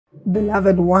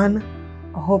Beloved one,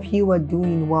 I hope you are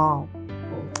doing well.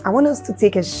 I want us to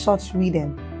take a short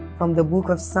reading from the book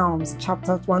of Psalms,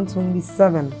 chapter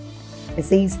 127. It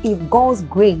says, if God's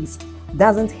grace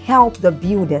doesn't help the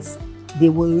builders, they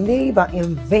will labor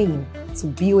in vain to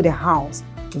build a house.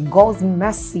 If God's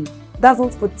mercy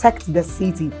doesn't protect the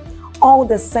city, all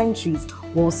the centuries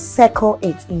will circle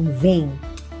it in vain.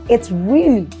 It's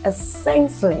really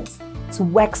senseless to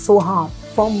work so hard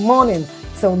from morning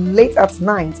till late at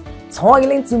night,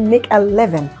 toiling to make a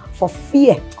living for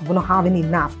fear of not having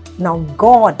enough. Now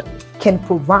God can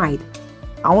provide.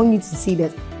 I want you to see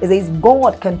this. It says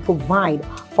God can provide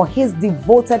for his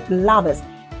devoted lovers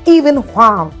even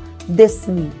while they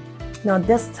sleep. Now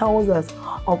this tells us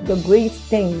of the great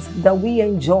things that we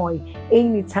enjoy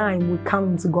anytime we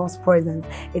come into God's presence.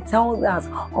 It tells us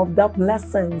of the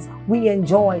blessings we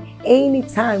enjoy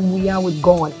anytime we are with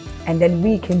God. And then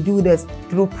we can do this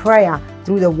through prayer,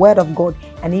 through the word of God,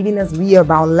 and even as we are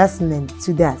about listening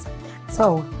to that.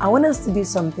 So I want us to do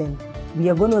something. We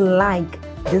are going to like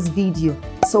this video.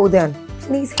 So then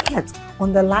please hit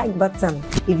on the like button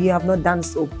if you have not done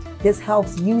so. This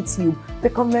helps YouTube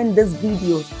recommend these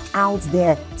videos out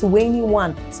there to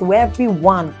anyone, so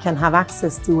everyone can have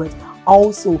access to it.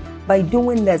 Also, by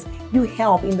doing this, you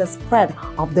help in the spread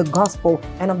of the gospel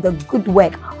and of the good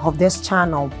work of this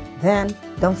channel. Then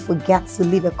don't forget to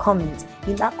leave a comment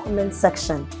in that comment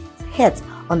section. Hit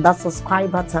on that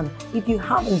subscribe button if you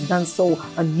haven't done so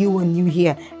and you are new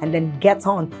here, and then get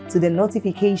on to the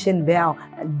notification bell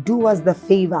and do us the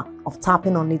favor of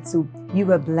tapping on it too.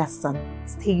 You are blessed.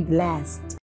 Stay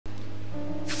blessed.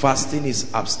 Fasting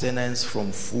is abstinence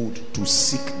from food to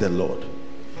seek the Lord.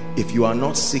 If you are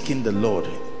not seeking the Lord,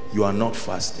 you are not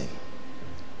fasting.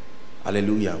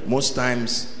 Hallelujah. Most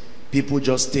times people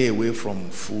just stay away from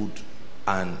food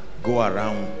and go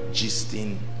around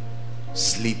gisting,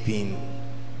 sleeping,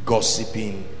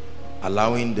 gossiping,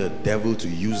 allowing the devil to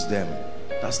use them.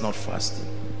 That's not fasting.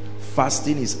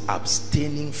 Fasting is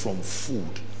abstaining from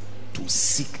food to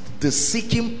seek. The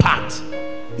seeking part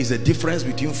is a difference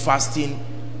between fasting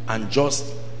and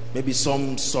just maybe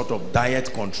some sort of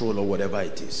diet control or whatever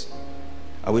it is.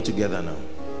 Are we together now?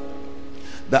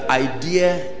 The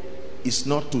idea is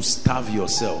not to starve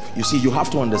yourself. You see, you have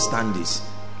to understand this.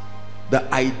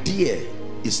 The idea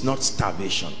is not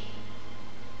starvation.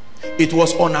 It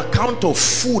was on account of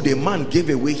food a man gave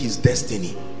away his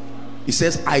destiny. He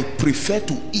says, I prefer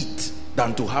to eat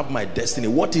than to have my destiny.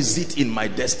 What is it in my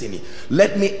destiny?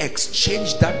 Let me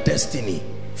exchange that destiny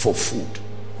for food.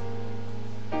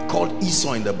 Called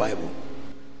Esau in the Bible.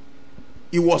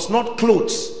 It was not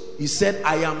clothes. He said,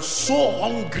 I am so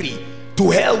hungry, to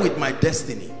hell with my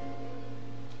destiny.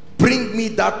 Bring me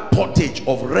that pottage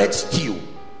of red stew.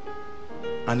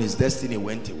 And his destiny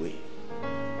went away.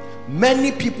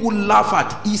 Many people laugh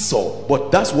at Esau,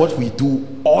 but that's what we do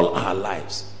all our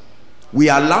lives. We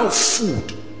allow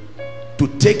food to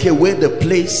take away the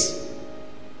place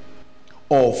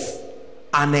of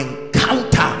an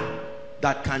encounter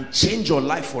that can change your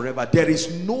life forever. There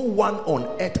is no one on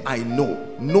earth I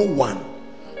know, no one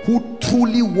who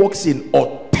truly walks in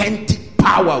authentic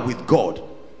power with God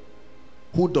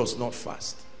who does not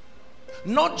fast.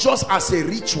 Not just as a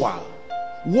ritual.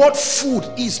 What food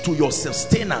is to your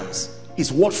sustenance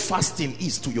is what fasting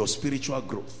is to your spiritual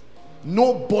growth.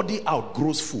 Nobody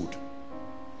outgrows food.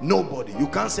 Nobody. You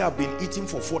can't say I've been eating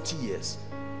for 40 years.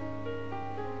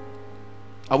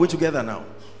 Are we together now?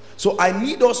 So I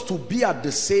need us to be at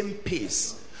the same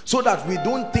pace so that we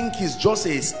don't think it's just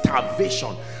a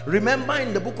starvation. Remember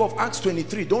in the book of Acts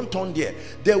 23, don't turn there.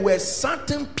 There were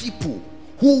certain people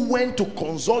who went to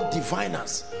consult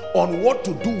diviners on what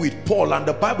to do with Paul, and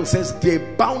the Bible says they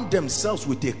bound themselves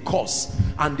with a curse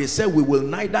and they said, we will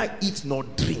neither eat nor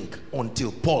drink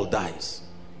until Paul dies.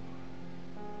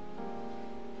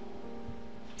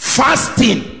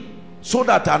 Fasting so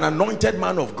that an anointed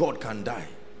man of God can die.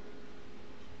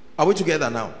 Are we together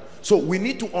now? So we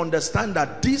need to understand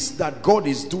that this that God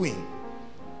is doing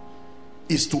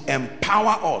is to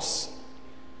empower us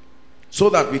so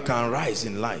that we can rise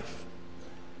in life.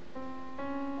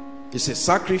 It's a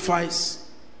sacrifice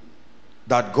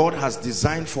that God has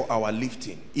designed for our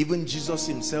lifting. Even Jesus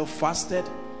himself fasted,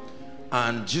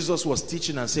 and Jesus was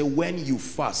teaching and said, when you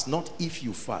fast, not if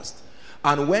you fast.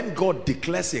 And when God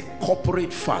declares a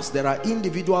corporate fast, there are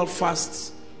individual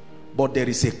fasts, but there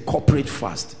is a corporate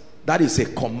fast. That is a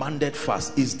commanded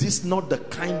fast. Is this not the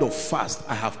kind of fast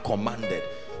I have commanded?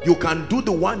 You can do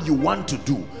the one you want to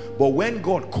do, but when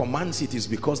God commands it, is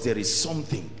because there is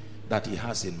something that he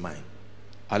has in mind.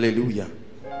 Hallelujah.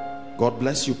 God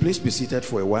bless you. Please be seated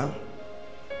for a while.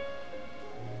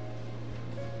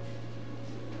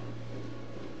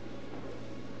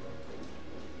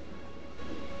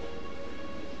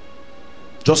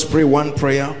 Just pray one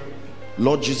prayer.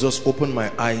 Lord Jesus, open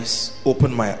my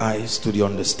eyes to the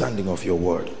understanding of your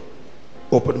word.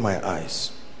 Open my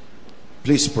eyes.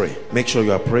 Please pray. Make sure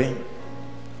you are praying.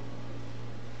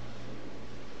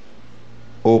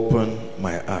 Open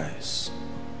my eyes.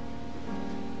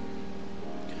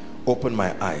 Open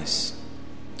my eyes.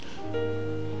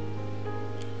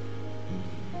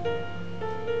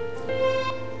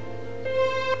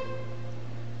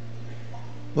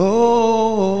 Oh,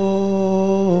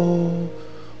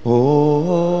 oh,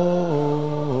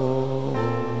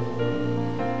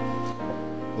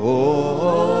 oh,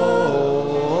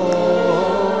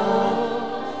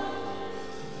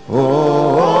 oh,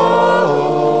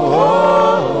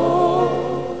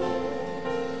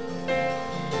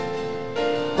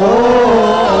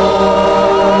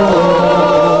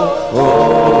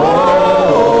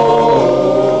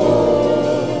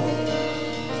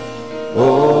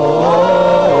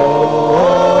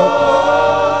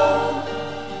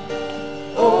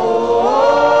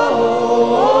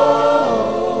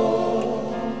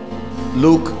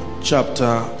 Luke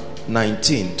chapter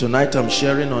 19. Tonight I'm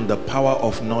sharing on the power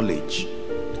of knowledge.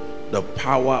 The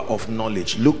power of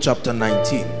knowledge. Luke chapter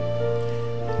 19.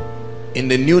 In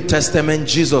the New Testament,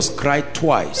 Jesus cried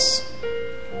twice.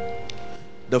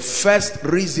 The first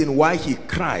reason why he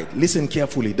cried, listen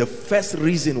carefully, the first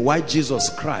reason why Jesus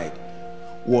cried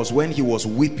was when he was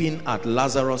weeping at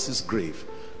Lazarus's grave.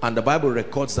 And the Bible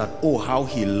records that, oh, how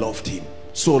he loved him.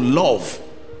 So love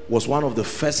was one of the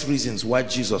first reasons why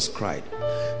Jesus cried.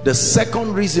 The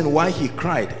second reason why he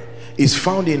cried is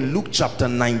found in Luke chapter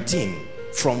 19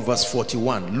 from verse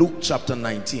 41. Luke chapter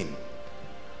 19.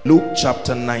 Luke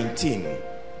chapter 19.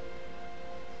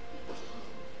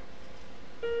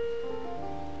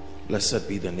 Blessed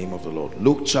be the name of the Lord.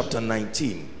 Luke chapter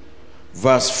 19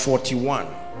 verse 41.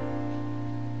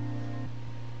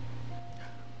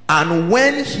 And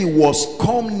when he was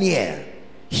come near,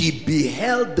 he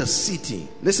beheld the city,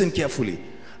 listen carefully,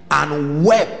 and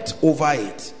wept over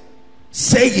it,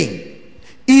 saying,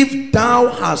 if thou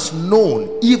hast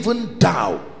known, even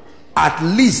thou, at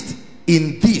least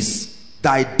in this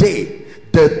thy day,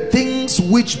 the things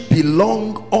which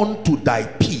belong unto thy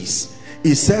peace,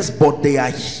 it says, but they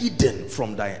are hidden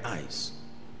from thy eyes.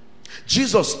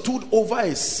 Jesus stood over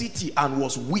a city and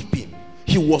was weeping.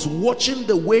 He was watching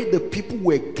the way the people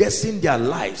were guessing their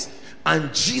lives,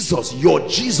 and Jesus, your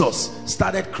Jesus,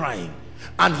 started crying.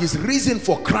 And his reason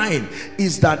for crying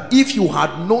is that if you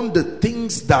had known the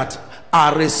things that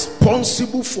are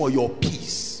responsible for your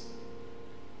peace,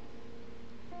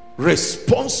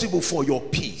 responsible for your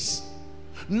peace,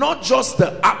 not just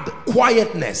the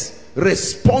quietness,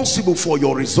 responsible for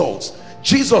your results.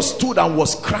 Jesus stood and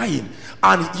was crying,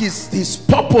 and his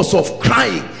purpose of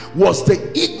crying was the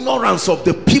ignorance of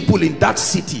the people in that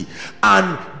city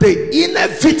and the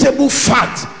inevitable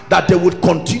fact that they would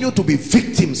continue to be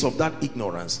victims of that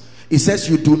ignorance. It says,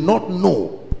 you do not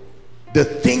know the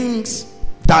things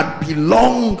that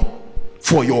belong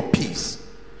for your peace.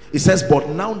 It says, but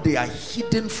now they are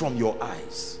hidden from your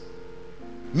eyes.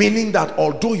 Meaning that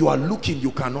although you are looking,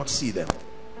 you cannot see them.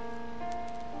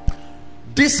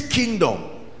 This kingdom,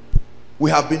 we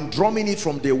have been drumming it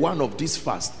from day one of this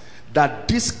fast, that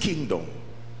this kingdom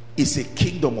is a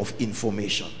kingdom of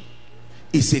information.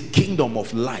 It's a kingdom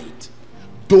of light.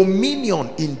 Dominion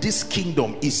in this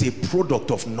kingdom is a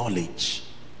product of knowledge.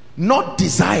 Not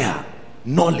desire,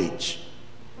 knowledge.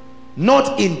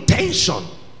 Not intention,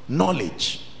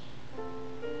 knowledge.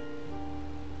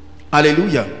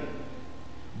 Hallelujah.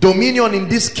 Dominion in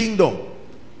this kingdom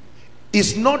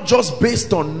is not just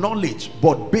based on knowledge,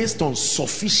 but based on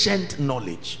sufficient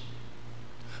knowledge.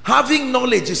 Having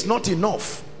knowledge is not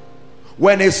enough.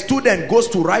 When a student goes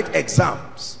to write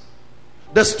exams,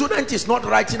 the student is not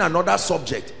writing another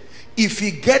subject. If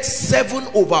he gets 7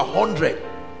 over 100,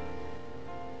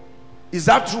 is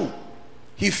that true?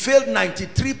 He failed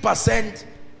 93%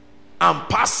 and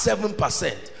passed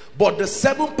 7%, but the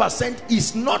 7%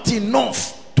 is not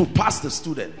enough to pass the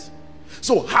student.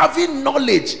 So having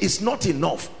knowledge is not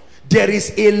enough. There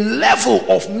is a level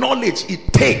of knowledge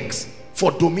it takes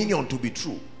for dominion to be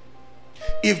true.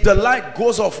 If the light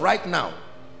goes off right now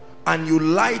and you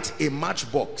light a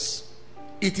matchbox,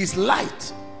 it is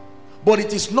light, but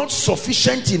it is not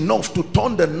sufficient enough to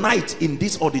turn the night in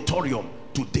this auditorium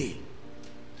today.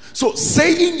 So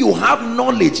saying you have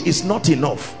knowledge is not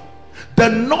enough. The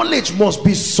knowledge must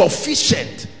be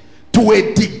sufficient to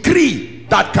a degree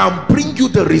that can bring you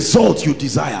the result you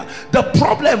desire. The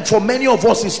problem for many of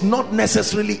us is not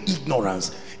necessarily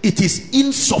ignorance. It is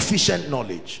insufficient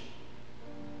knowledge.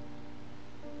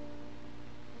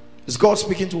 Is God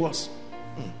speaking to us?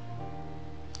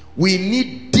 We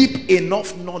need deep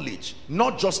enough knowledge,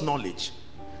 not just knowledge,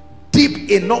 deep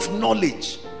enough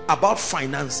knowledge about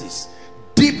finances,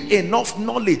 deep enough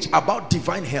knowledge about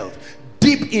divine health,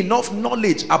 deep enough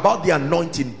knowledge about the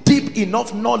anointing, deep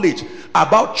enough knowledge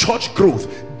about church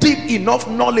growth, deep enough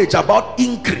knowledge about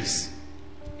increase.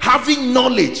 Having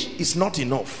knowledge is not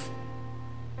enough.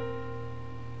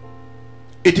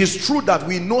 It is true that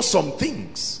we know some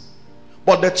things,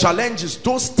 but the challenge is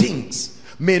those things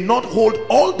may not hold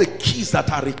all the keys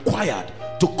that are required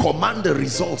to command the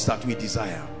results that we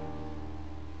desire.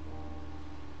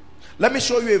 Let me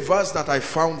show you a verse that I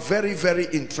found very, very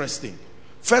interesting.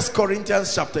 1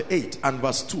 Corinthians chapter 8 and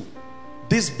verse 2.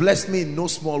 This blessed me in no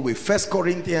small way. 1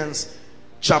 Corinthians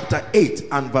chapter 8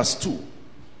 and verse 2.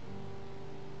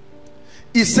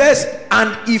 It says,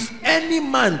 and if any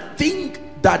man think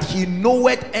that he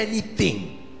knoweth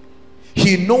anything,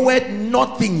 he knoweth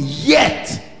nothing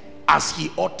yet as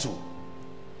he ought to.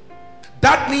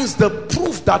 That means the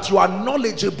proof that you are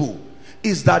knowledgeable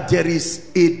is that there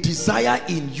is a desire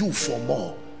in you for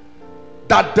more.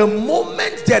 That the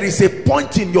moment there is a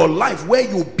point in your life where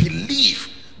you believe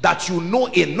that you know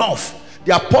enough,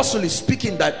 the apostle is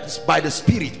speaking that by the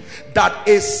Spirit, that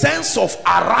a sense of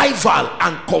arrival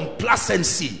and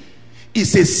complacency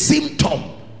is a symptom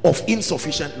of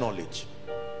insufficient knowledge.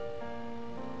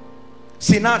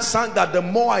 Sinat sang that the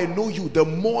more I know you, the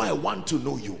more I want to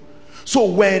know you. So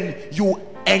when you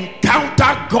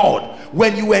encounter God,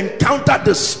 when you encounter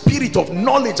the spirit of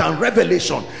knowledge and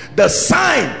revelation, the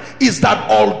sign is that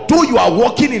although you are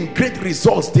walking in great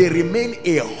results, there remain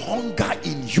a hunger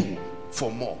in you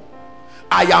for more.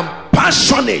 I am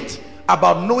passionate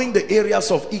about knowing the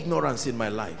areas of ignorance in my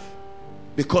life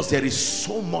because there is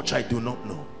so much I do not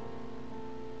know.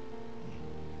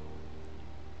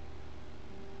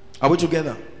 Are we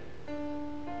together?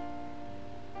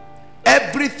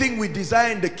 Everything we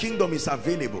desire in the kingdom is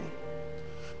available.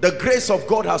 The grace of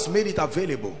God has made it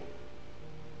available.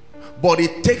 But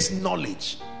it takes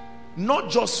knowledge, not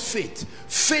just faith.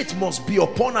 Faith must be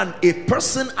upon a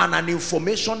person and an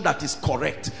information that is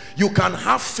correct. You can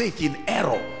have faith in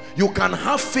error. You can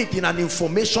have faith in an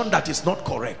information that is not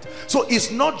correct. So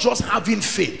it's not just having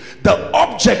faith. The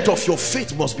object of your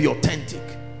faith must be authentic.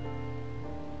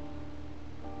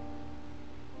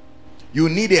 You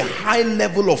need a high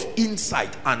level of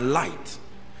insight and light.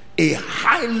 A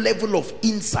high level of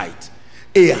insight.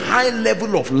 A high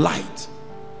level of light.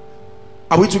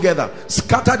 Are we together?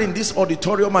 Scattered in this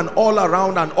auditorium and all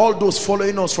around, and all those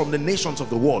following us from the nations of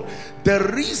the world.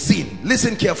 The reason,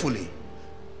 listen carefully,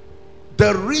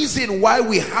 the reason why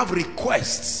we have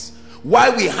requests, why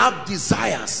we have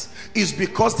desires, is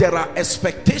because there are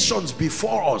expectations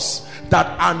before us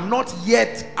that are not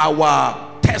yet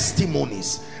our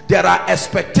testimonies. There are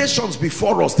expectations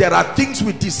before us. There are things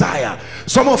we desire.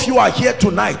 Some of you are here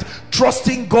tonight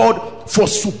trusting God for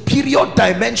superior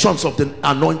dimensions of the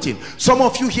anointing. Some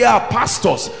of you here are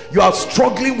pastors. You are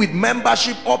struggling with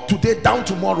membership up today, down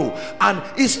tomorrow. And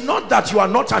it's not that you are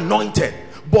not anointed,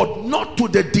 but not to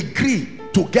the degree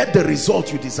to get the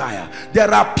result you desire.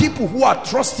 There are people who are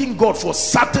trusting God for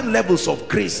certain levels of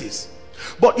graces.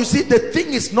 But you see, the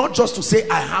thing is not just to say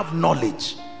I have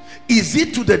knowledge. Is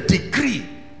it to the degree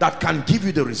that can give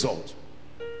you the result?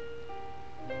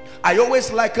 I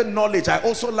always liken knowledge, I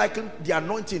also liken the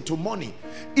anointing to money.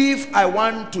 If I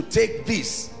want to take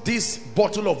this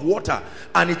bottle of water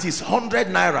and it is 100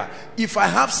 naira, if I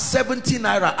have 70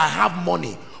 naira, I have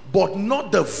money, but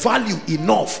not the value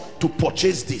enough to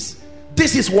purchase this.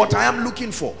 This is what I am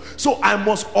looking for. So I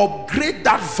must upgrade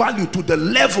that value to the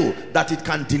level that it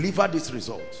can deliver this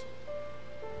result.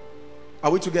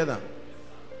 Are we together?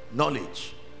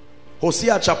 Knowledge.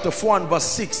 Hosea chapter 4 and verse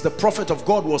 6, the prophet of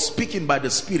God was speaking by the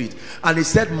Spirit, and he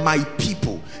said, my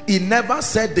people. He never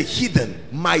said the heathen.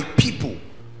 My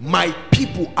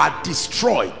people are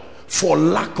destroyed for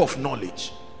lack of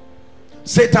knowledge.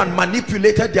 Satan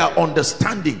manipulated their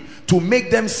understanding to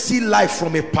make them see life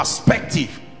from a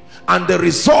perspective, and the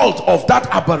result of that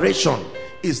aberration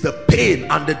is the pain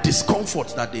and the discomfort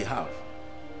that they have.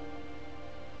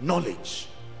 Knowledge.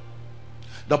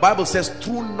 The Bible says,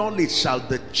 through knowledge shall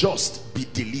the just be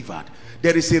delivered.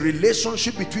 There is a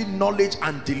relationship between knowledge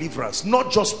and deliverance,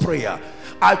 not just prayer.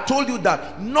 I told you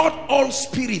that not all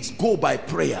spirits go by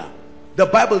prayer. The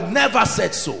Bible never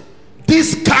said so.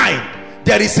 This kind,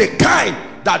 there is a kind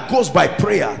that goes by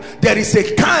prayer. There is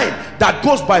a kind that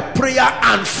goes by prayer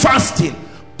and fasting.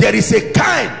 There is a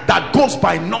kind that goes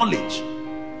by knowledge.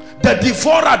 The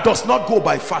devourer does not go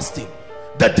by fasting.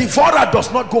 The devourer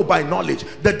does not go by knowledge.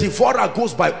 The devourer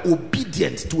goes by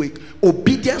obedience to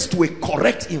a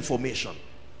correct information.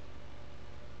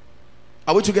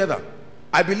 Are we together?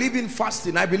 I believe in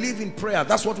fasting. I believe in prayer.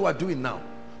 That's what we're doing now.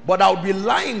 But I'll be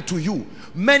lying to you.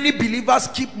 Many believers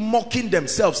keep mocking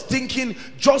themselves, thinking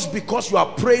just because you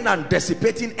are praying and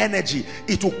dissipating energy,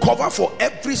 it will cover for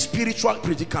every spiritual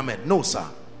predicament. No, sir.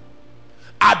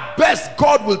 At best,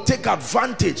 God will take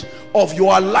advantage of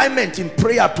your alignment in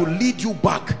prayer to lead you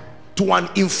back to an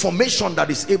information that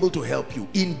is able to help you.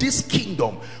 In this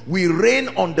kingdom, we reign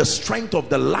on the strength of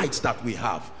the light that we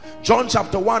have. John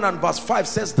chapter 1 and verse 5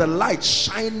 says, the light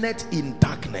shineth in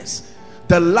darkness.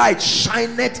 The light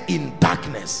shineth in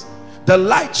darkness. The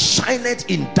light shineth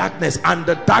in darkness, and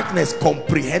the darkness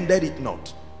comprehended it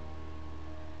not.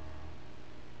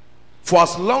 For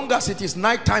as long as it is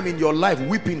night time in your life,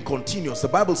 weeping continues. The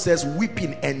Bible says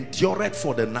weeping endureth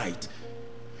for the night.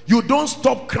 You don't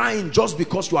stop crying just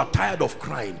because you are tired of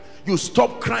crying. You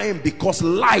stop crying because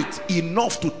light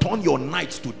enough to turn your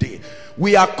night to day.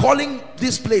 We are calling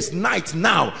this place night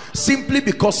now simply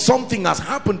because something has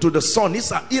happened to the sun,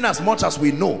 in as much as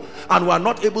we know, and we are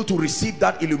not able to receive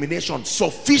that illumination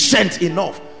sufficient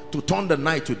enough to turn the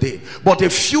night to day. But a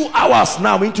few hours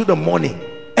now into the morning,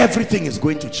 everything is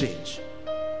going to change.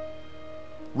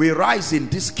 We rise in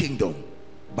this kingdom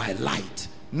by light,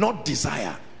 not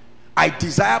desire. I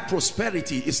desire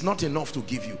prosperity is not enough to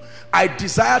give you. I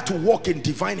desire to walk in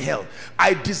divine health.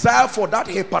 I desire for that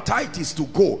hepatitis to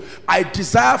go. I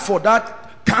desire for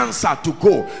that cancer to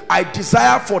go. I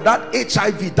desire for that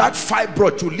HIV, that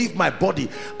fibroid to leave my body.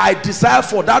 I desire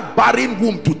for that barren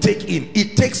womb to take in.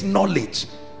 It takes knowledge.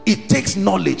 It takes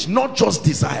knowledge, not just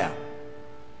desire.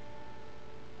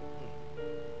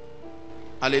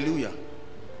 Hallelujah.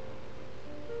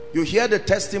 You hear the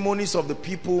testimonies of the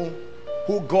people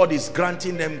who God is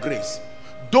granting them grace.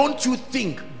 Don't you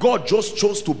think God just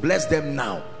chose to bless them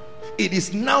now? It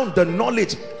is now the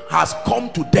knowledge has come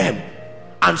to them,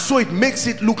 and so it makes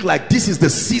it look like this is the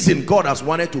season God has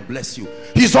wanted to bless you.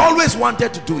 He's always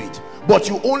wanted to do it, but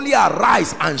you only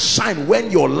arise and shine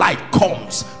when your light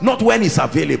comes, not when it's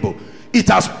available. It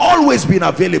has always been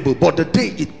available, but the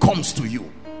day it comes to you.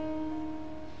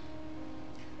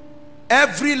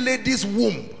 Every lady's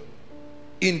womb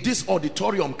in this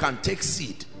auditorium can take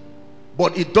seed,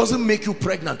 but it doesn't make you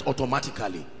pregnant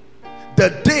automatically.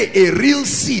 The day a real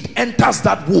seed enters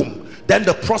that womb, then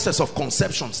the process of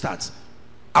conception starts.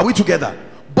 Are we together?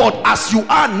 But as you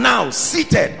are now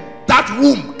seated, that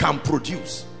womb can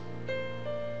produce.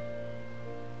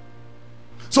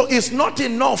 So it's not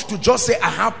enough to just say I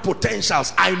have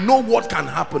potentials, I know what can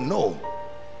happen. No.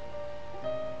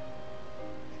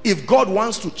 If God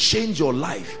wants to change your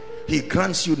life, he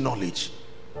grants you knowledge.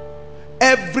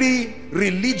 Every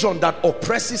religion that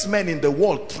oppresses men in the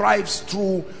world thrives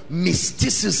through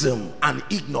mysticism and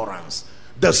ignorance.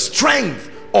 The strength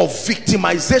of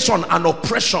victimization and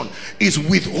oppression is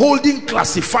withholding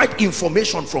classified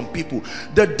information from people.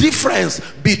 The difference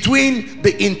between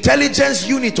the intelligence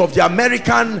unit of the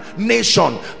American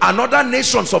nation and other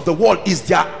nations of the world is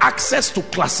their access to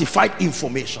classified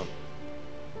information.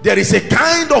 There is a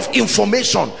kind of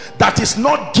information that is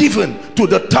not given to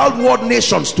the third world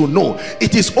nations to know.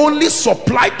 It is only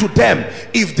supplied to them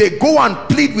if they go and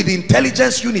plead with the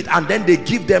intelligence unit, and then they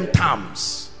give them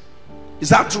terms. Is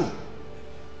that true?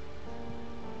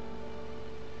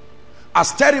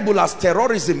 As terrible as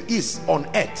terrorism is on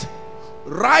earth,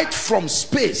 right from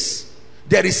space,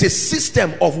 there is a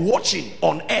system of watching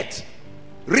on earth,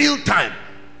 real time.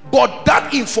 But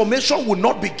that information will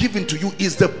not be given to you.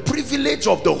 Is the privilege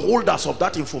of the holders of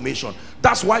that information.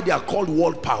 That's why they are called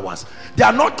world powers. They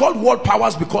are not called world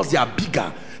powers because they are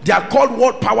bigger. They are called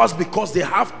world powers because they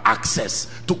have access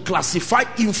to classified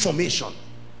information.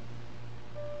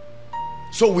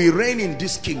 So we reign in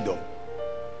this kingdom,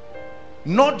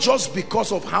 not just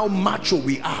because of how macho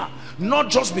we are, not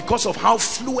just because of how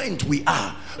fluent we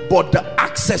are, but the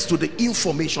access to the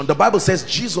information. The Bible says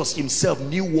Jesus himself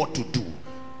knew what to do.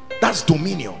 That's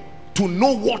dominion, to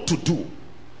know what to do.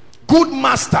 Good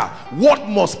master, what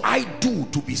must I do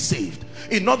to be saved?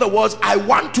 In other words, I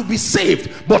want to be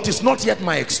saved, but it's not yet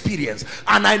my experience,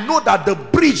 and I know that the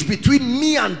bridge between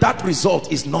me and that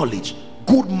result is knowledge.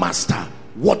 Good master,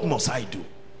 what must I do?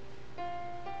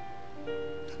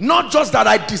 Not just that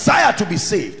I desire to be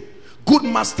saved. Good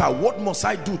master, what must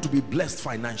I do to be blessed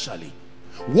financially?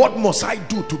 What must I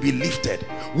do to be lifted?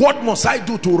 What must I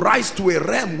do to rise to a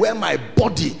realm where my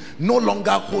body no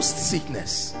longer hosts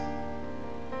sickness?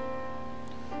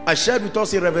 I shared with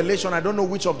us a revelation, I don't know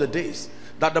which of the days,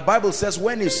 that the Bible says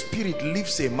when a spirit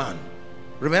leaves a man,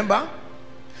 remember,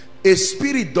 a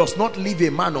spirit does not leave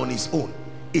a man on his own.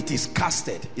 It is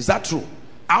casted. Is that true?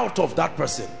 Out of that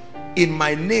person. In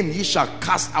my name ye shall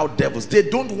cast out devils. They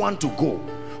don't want to go.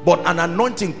 but an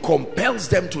anointing compels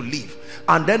them to leave.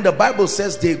 And then the Bible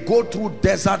says they go through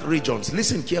desert regions.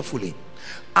 Listen carefully.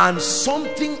 And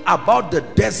something about the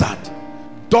desert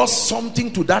does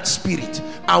something to that spirit,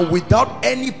 and without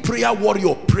any prayer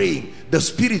warrior praying, the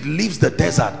spirit leaves the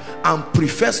desert and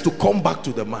prefers to come back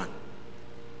to the man.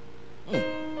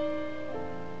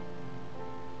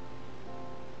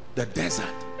 The desert.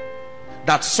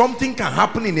 That something can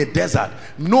happen in a desert.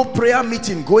 No prayer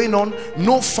meeting going on,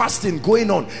 no fasting going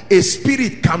on. A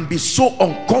spirit can be so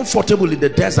uncomfortable in the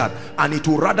desert, and it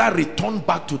will rather return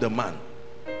back to the man.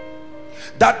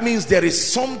 That means there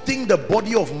is something the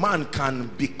body of man can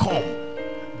become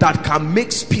that can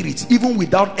make spirits, even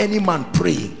without any man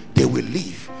praying, they will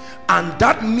leave. And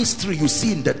that mystery you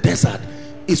see in the desert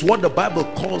is what the Bible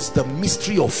calls the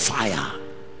mystery of fire.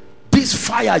 This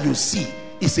fire you see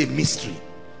is a mystery.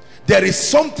 There is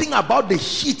something about the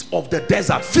heat of the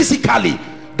desert physically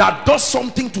that does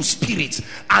something to spirits,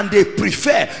 and they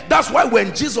prefer. That's why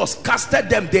when Jesus casted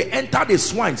them, they entered the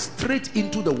swine straight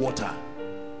into the water.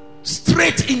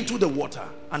 Straight into the water.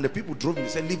 And the people drove him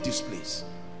and said, leave this place.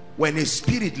 When a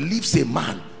spirit leaves a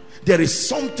man, there is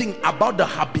something about the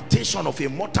habitation of a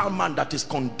mortal man that is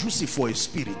conducive for a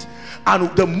spirit.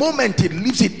 And the moment it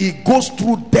leaves it, it goes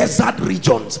through desert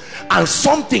regions, and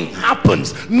something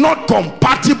happens not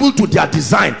compatible to their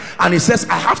design, and it says,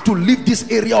 I have to leave this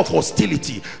area of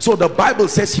hostility. So the Bible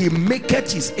says he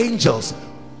maketh his angels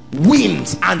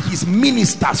winds and his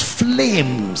ministers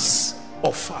flames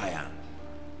of fire.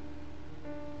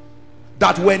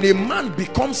 That when a man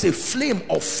becomes a flame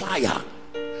of fire,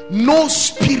 no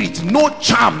spirit, no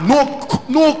charm,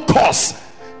 no cause,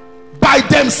 by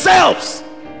themselves,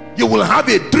 you will have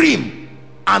a dream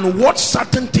and watch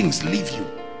certain things leave you.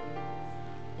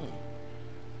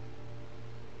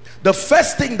 The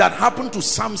first thing that happened to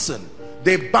Samson,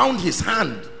 they bound his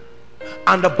hand,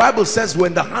 and the Bible says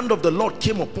when the hand of the Lord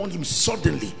came upon him,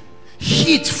 suddenly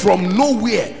heat from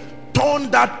nowhere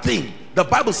turned that thing. The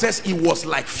Bible says it was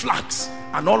like flax,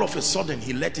 and all of a sudden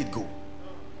he let it go.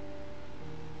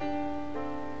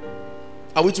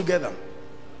 Are we together?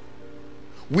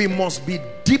 We must be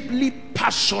deeply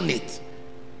passionate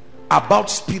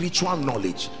about spiritual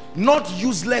knowledge, not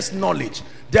useless knowledge.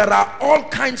 There are all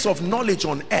kinds of knowledge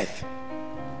on earth.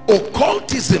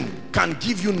 Occultism can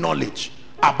give you knowledge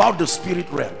about the spirit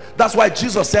realm. That's why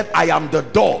Jesus said, I am the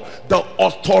door, the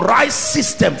authorized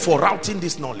system for routing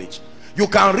this knowledge. You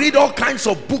can read all kinds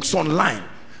of books online,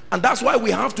 and that's why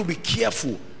we have to be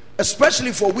careful,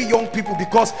 especially for we young people,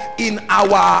 because in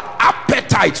our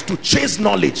appetite to chase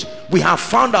knowledge, we have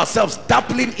found ourselves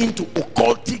dabbling into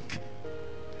occultic.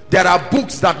 There are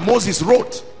books that Moses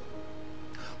wrote,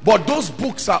 but those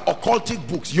books are occultic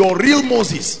books. Your real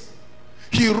Moses,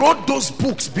 he wrote those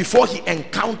books before he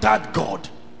encountered God.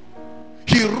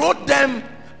 He wrote them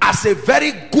as a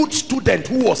very good student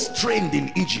who was trained in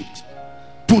Egypt.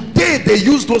 Today they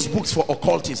use those books for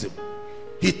occultism.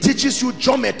 He teaches you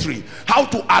geometry, how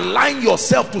to align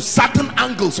yourself to certain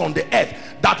angles on the earth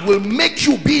that will make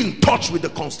you be in touch with the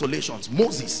constellations.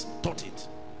 Moses taught it.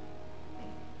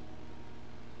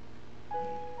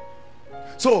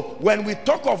 So when we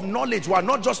talk of knowledge, we are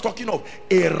not just talking of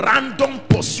a random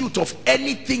pursuit of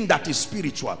anything that is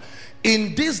spiritual.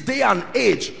 In this day and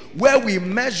age where we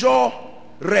measure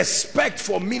respect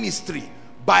for ministry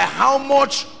by how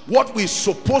much what we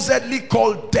supposedly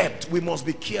call depth, we must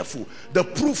be careful. The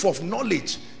proof of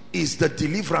knowledge is the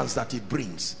deliverance that it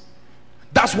brings.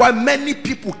 That's why many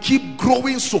people keep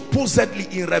growing supposedly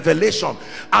in revelation,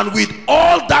 and with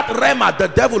all that rhema, the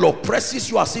devil oppresses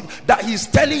you as if that he's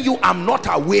telling you, I'm not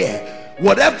aware.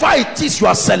 Whatever it is you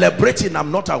are celebrating,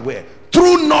 I'm not aware.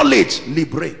 True knowledge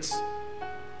liberates.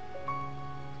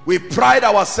 We pride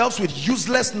ourselves with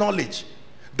useless knowledge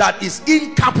that is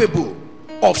incapable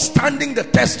of standing the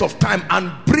test of time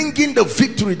and bringing the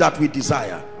victory that we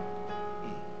desire.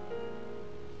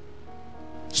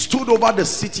 Stood over the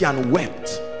city and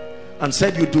wept and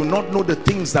said, you do not know the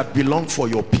things that belong for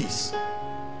your peace.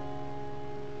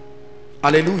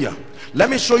 Hallelujah. Let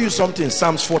me show you something.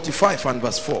 Psalms 45 and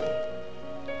verse 4.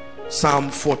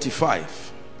 Psalm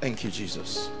 45. Thank you,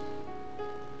 Jesus.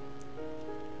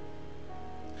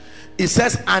 It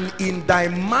says, and in thy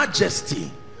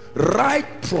majesty ride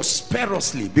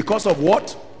prosperously. Because of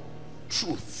what?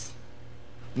 Truth.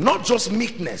 Not just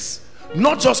meekness,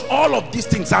 not just all of these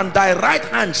things. And thy right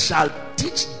hand shall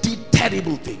teach thee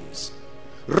terrible things.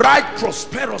 Ride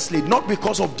prosperously, not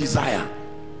because of desire,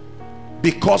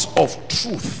 because of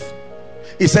truth.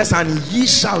 It says, and ye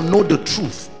shall know the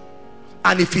truth.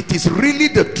 And if it is really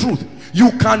the truth,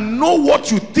 you can know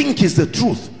what you think is the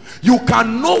truth. You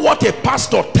can know what a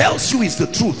pastor tells you is the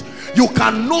truth. You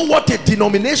can know what a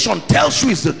denomination tells you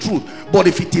is the truth, but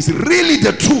if it is really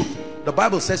the truth, the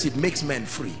Bible says it makes men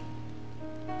free.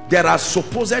 There are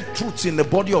supposed truths in the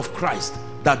body of Christ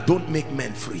that don't make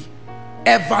men free.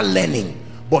 Ever learning,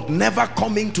 but never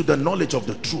coming to the knowledge of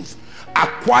the truth.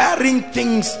 Acquiring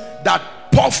things that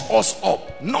puff us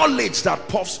up. Knowledge that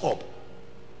puffs up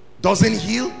doesn't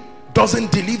heal,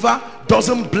 doesn't deliver,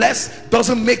 doesn't bless,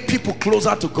 doesn't make people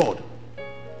closer to God.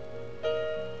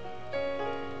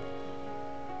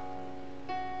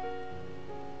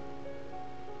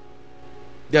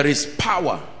 There is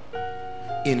power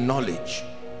in knowledge.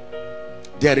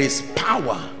 There is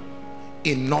power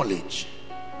in knowledge.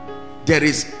 There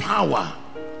is power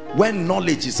when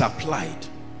knowledge is applied.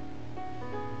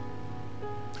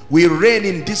 We reign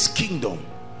in this kingdom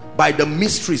by the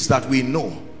mysteries that we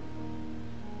know,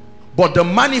 but the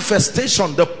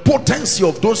manifestation, the potency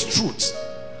of those truths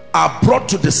are brought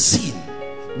to the scene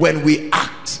when we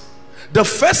act. The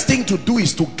first thing to do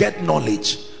is to get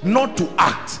knowledge, not to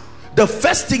act. The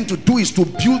first thing to do is to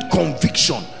build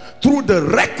conviction through the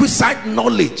requisite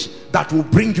knowledge that will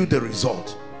bring you the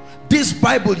result. This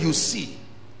Bible you see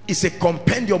is a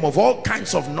compendium of all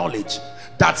kinds of knowledge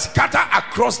that scatter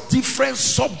across different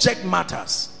subject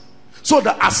matters. So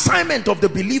the assignment of the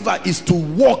believer is to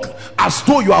walk as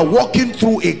though you are walking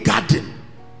through a garden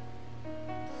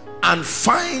and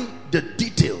find the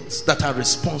details that are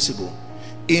responsible.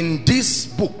 In this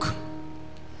book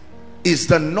is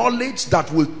the knowledge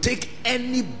that will take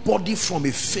anybody from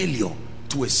a failure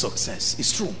to a success.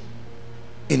 It's true.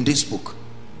 In this book,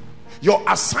 your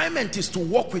assignment is to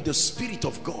walk with the Spirit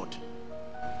of God.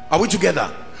 Are we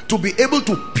together? To be able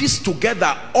to piece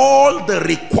together all the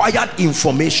required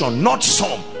information, not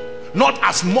some, not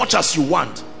as much as you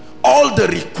want, all the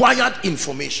required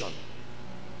information.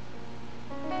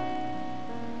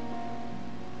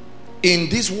 In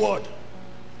this world,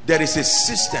 there is a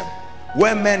system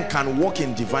where men can walk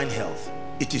in divine health.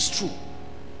 It is true.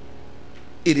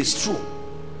 It is true.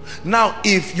 Now,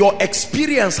 if your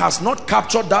experience has not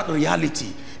captured that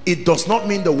reality, it does not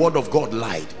mean the word of God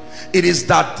lied. It is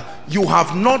that you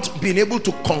have not been able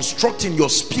to construct in your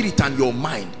spirit and your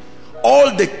mind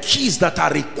all the keys that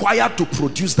are required to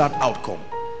produce that outcome.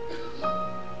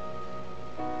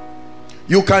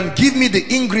 You can give me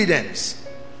the ingredients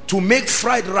to make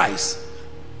fried rice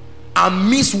and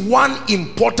miss one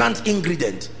important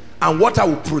ingredient, and what I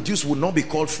will produce will not be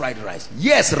called fried rice.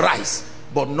 Yes, rice,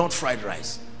 but not fried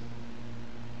rice.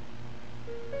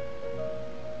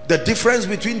 The difference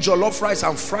between jollof rice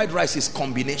and fried rice is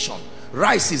combination.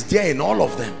 Rice is there in all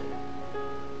of them.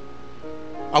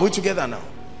 Are we together now?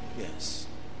 Yes.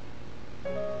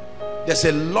 There's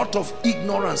a lot of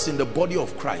ignorance in the body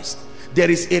of Christ.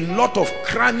 There is a lot of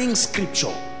cramming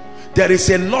scripture. There is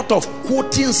a lot of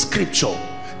quoting scripture.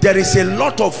 There is a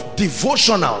lot of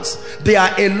devotionals. There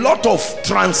are a lot of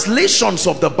translations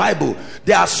of the Bible.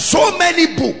 There are so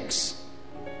many books,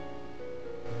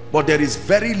 but there is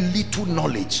very little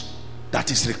knowledge that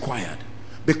is required.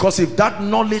 Because if that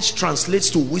knowledge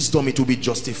translates to wisdom, it will be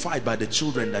justified by the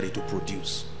children that it will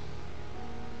produce.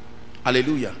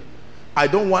 Hallelujah. I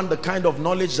don't want the kind of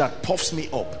knowledge that puffs me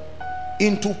up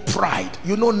into pride.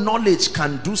 You know, knowledge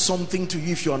can do something to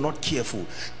you if you are not careful.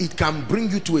 It can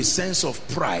bring you to a sense of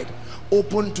pride.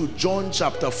 Open to John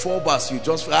chapter 4 verse, you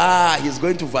just, he's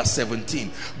going to verse 17.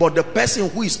 But the person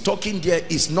who is talking there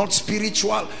is not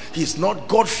spiritual, he's not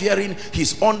God-fearing,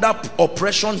 he's under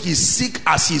oppression, he's sick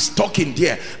as he's talking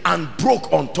there and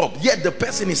broke on top. Yet the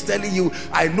person is telling you,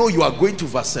 I know you are going to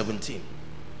verse 17.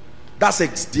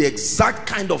 That's the exact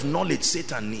kind of knowledge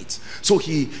Satan needs. So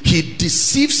he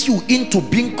deceives you into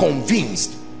being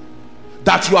convinced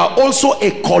that you are also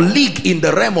a colleague in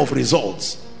the realm of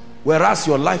results, whereas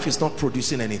your life is not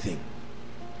producing anything.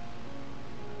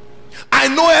 I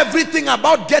know everything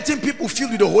about getting people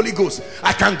filled with the Holy Ghost.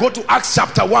 I can go to Acts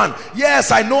chapter 1.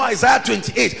 Yes, I know Isaiah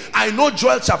 28. I know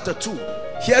Joel chapter 2.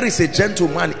 Here is a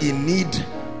gentleman in need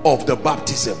of the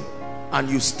baptism, and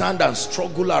you stand and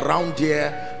struggle around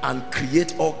there and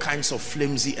create all kinds of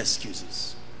flimsy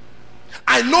excuses.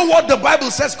 I know what the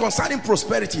Bible says concerning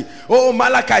prosperity. Oh,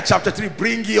 Malachi chapter 3,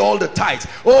 bring ye all the tithes.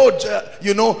 Oh,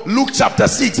 you know, Luke chapter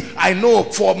 6, I know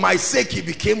for my sake he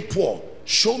became poor.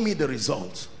 Show me the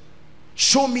results.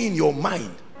 Show me in your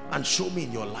mind and show me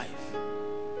in your life.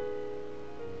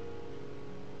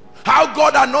 How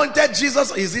God anointed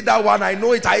Jesus, is it that one? I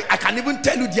know it. I can even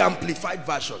tell you the amplified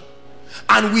version.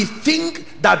 And we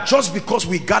think that just because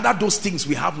we gather those things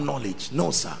we have knowledge.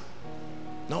 No, sir.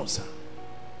 No, sir.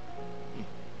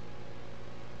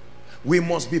 We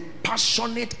must be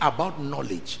passionate about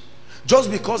knowledge.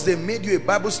 Just because they made you a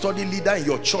Bible study leader in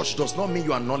your church does not mean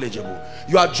you are knowledgeable.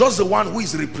 You are just the one who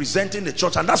is representing the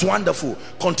church, and that's wonderful.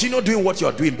 Continue doing what you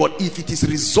are doing, but if it is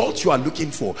results you are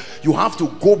looking for, you have to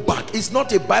go back. It's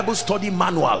not a Bible study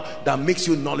manual that makes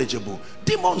you knowledgeable.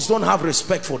 Demons don't have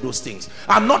respect for those things.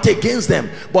 I'm not against them,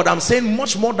 but I'm saying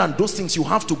much more than those things, you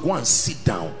have to go and sit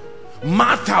down.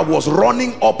 Martha was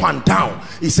running up and down.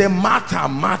 He said, Martha,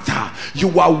 Martha,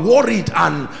 you are worried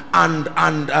and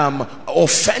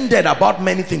offended about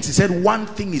many things. He said, one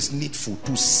thing is needful,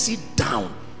 to sit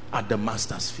down at the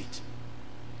master's feet.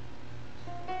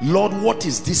 Lord, what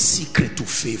is this secret to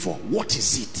favor? What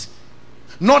is it?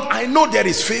 Not, I know there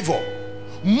is favor.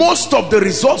 Most of the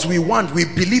results we want, we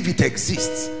believe it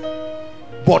exists,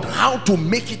 but how to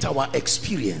make it our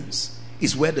experience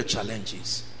is where the challenge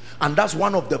is. And that's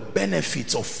one of the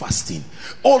benefits of fasting.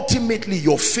 Ultimately,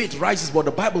 your faith rises, but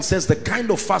the Bible says the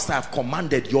kind of fast I have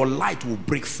commanded, your light will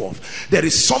break forth. There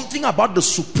is something about the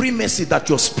supremacy that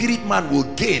your spirit man will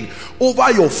gain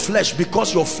over your flesh,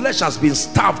 because your flesh has been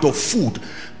starved of food.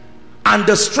 And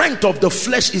the strength of the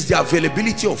flesh is the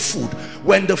availability of food.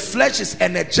 When the flesh is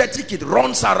energetic, it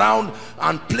runs around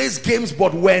and plays games,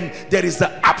 but when there is the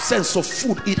absence of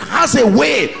food, it has a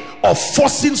way of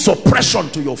forcing suppression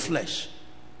to your flesh.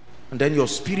 And then your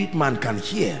spirit man can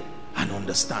hear and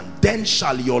understand. Then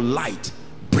shall your light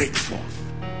break forth.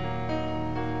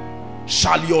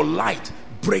 Shall your light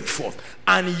break forth.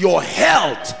 And your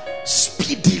health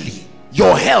speedily.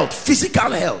 Your health,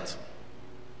 physical health.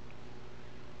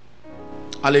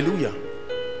 Hallelujah.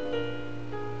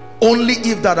 Only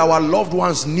if that our loved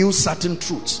ones knew certain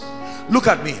truths. Look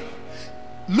at me.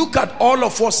 Look at all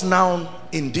of us now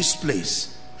in this place.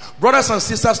 Brothers and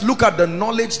sisters, look at the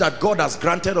knowledge that God has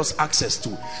granted us access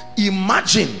to.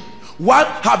 Imagine, what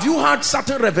have you had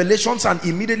certain revelations and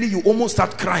immediately you almost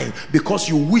start crying because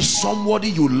you wish somebody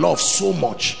you love so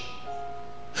much?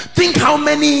 Think how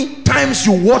many times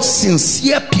you watch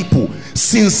sincere people,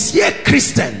 sincere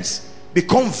Christians,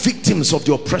 become victims of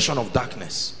the oppression of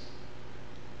darkness.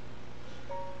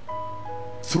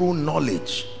 Through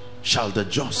knowledge shall the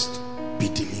just be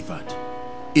delivered.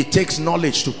 It takes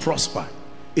knowledge to prosper.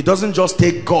 It doesn't just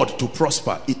take God to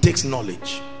prosper, it takes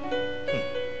knowledge.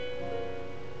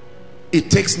 It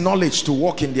takes knowledge to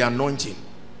walk in the anointing.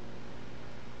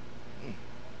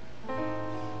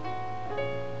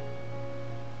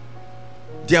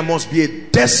 There must be a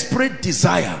desperate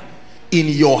desire in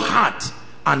your heart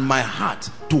and my heart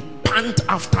to pant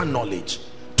after knowledge,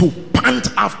 to pant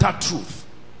after truth.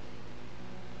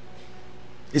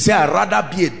 He said, I'd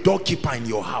rather be a doorkeeper in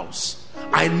your house.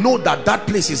 I know that that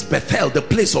place is Bethel, the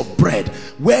place of bread,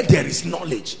 where there is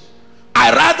knowledge.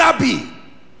 I'd rather be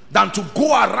than to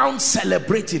go around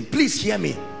celebrating. Please hear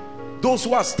me. Those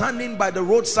who are standing by the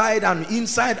roadside and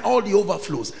inside all the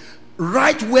overflows,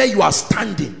 right where you are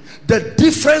standing, the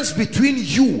difference between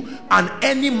you and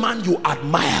any man you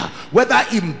admire, whether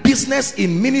in business,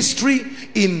 in ministry,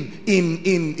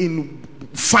 in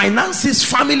finances,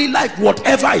 family life,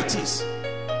 whatever it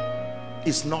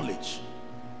is knowledge.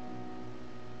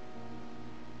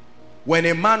 When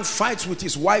a man fights with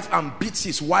his wife and beats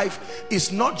his wife,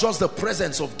 it's not just the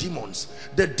presence of demons.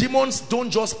 The demons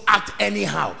don't just act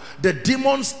anyhow. The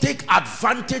demons take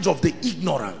advantage of the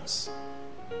ignorance.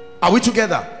 Are we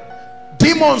together?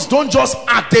 Demons don't just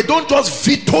act. They don't just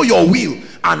veto your will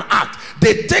and act.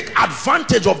 They take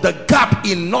advantage of the gap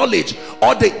in knowledge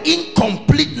or the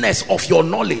incompleteness of your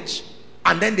knowledge,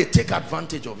 and then they take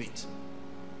advantage of it.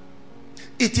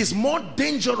 It is more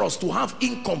dangerous to have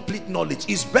incomplete knowledge.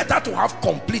 It's better to have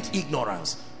complete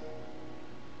ignorance,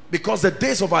 because the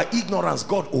days of our ignorance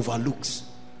God overlooks.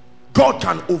 God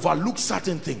can overlook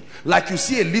certain things. Like you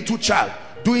see a little child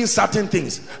doing certain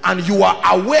things and you are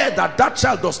aware that that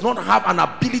child does not have an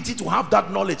ability to have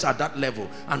that knowledge at that level,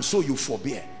 and so you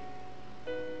forbear.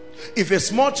 If a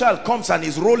small child comes and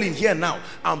is rolling here now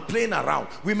and playing around,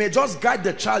 we may just guide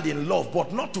the child in love,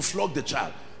 but not to flog the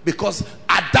child, because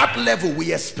at that level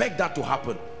we expect that to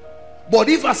happen. But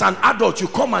if as an adult you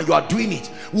come and you are doing it,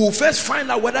 we will first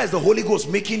find out whether it's the Holy Ghost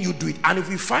making you do it, and if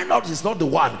we find out it's not the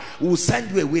one, we will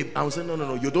send you away and we'll say,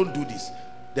 no, you don't do this.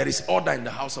 There is order in the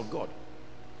house of God.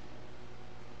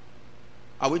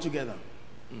 Are we together?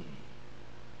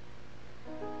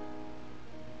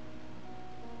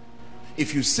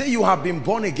 If you say you have been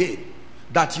born again,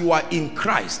 that you are in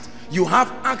Christ, you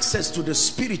have access to the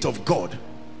Spirit of God,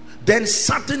 then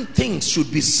certain things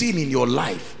should be seen in your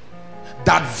life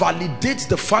that validates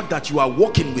the fact that you are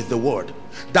walking with the word,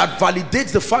 that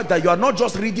validates the fact that you are not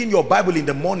just reading your Bible in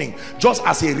the morning just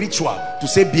as a ritual to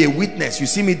say, be a witness, you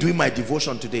see me doing my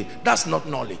devotion today. That's not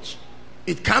knowledge.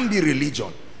 It can be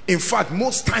religion. In fact,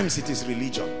 most times it is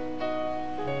religion.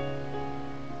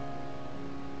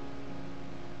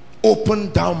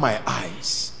 Open thou my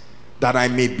eyes, that I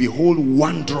may behold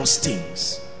wondrous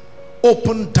things.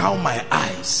 Open thou my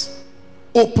eyes.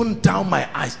 Open thou my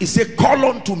eyes. He said, call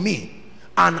unto me,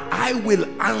 and I will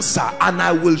answer, and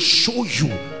I will show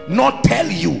you, not tell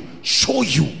you, show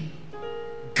you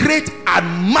great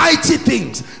and mighty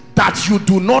things that you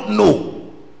do not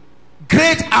know.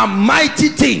 Great and mighty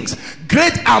things,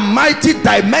 great and mighty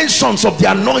dimensions of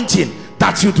the anointing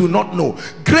that you do not know.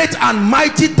 Great and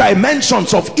mighty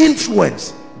dimensions of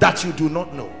influence that you do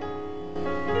not know.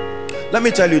 Let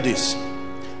me tell you this.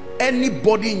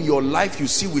 Anybody in your life you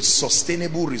see with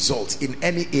sustainable results in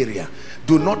any area,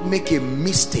 do not make a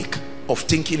mistake of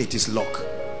thinking it is luck.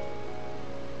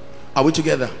 Are we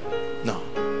together? No.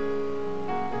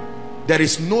 There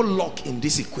is no luck in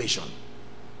this equation.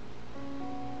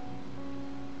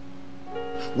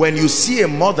 When you see a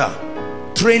mother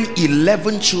train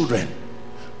 11 children,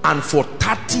 and for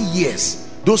 30 years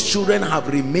those children have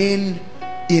remained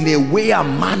in a way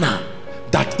and manner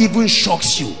that even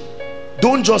shocks you,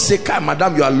 don't just say, "Kai,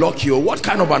 madam, you are lucky," or "What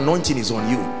kind of anointing is on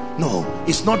you?" No,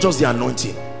 it's not just the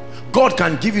anointing. God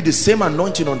can give you the same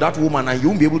anointing on that woman and you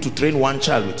won't be able to train one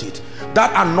child with it.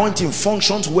 That anointing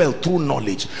functions well through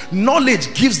knowledge.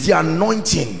 Knowledge gives the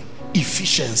anointing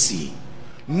efficiency.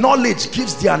 Knowledge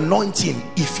gives the anointing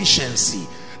efficiency.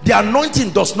 The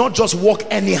anointing does not just work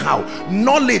anyhow.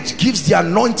 Knowledge gives the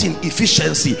anointing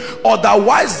efficiency.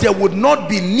 Otherwise, there would not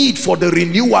be need for the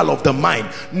renewal of the mind.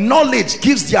 Knowledge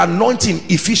gives the anointing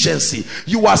efficiency.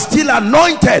 You are still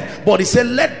anointed, but he said,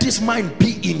 let this mind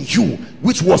be in you,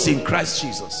 which was in Christ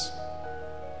Jesus.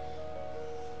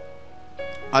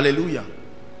 Hallelujah.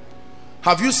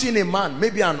 Have you seen a man,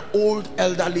 maybe an old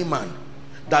elderly man,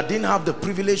 that didn't have the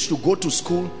privilege to go to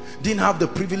school, didn't have the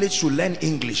privilege to learn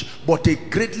English, but a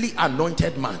greatly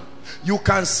anointed man? You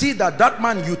can see that that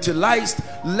man utilized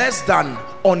less than,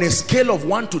 on a scale of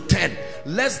 1 to 10,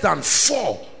 less than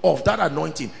 4 of that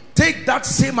anointing. Take that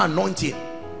same anointing,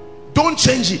 don't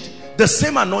change it, the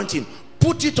same anointing,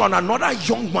 put it on another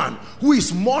young man who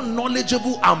is more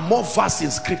knowledgeable and more vast in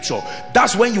scripture.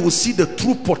 That's when you will see the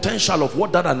true potential of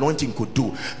what that anointing could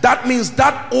do. That means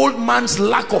that old man's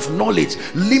lack of knowledge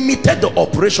limited the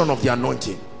operation of the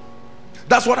anointing.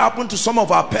 That's what happened to some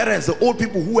of our parents, the old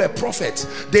people who were prophets.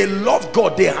 They loved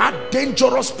God, they had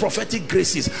dangerous prophetic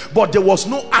graces, but there was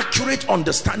no accurate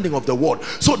understanding of the word.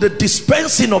 So the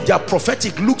dispensing of their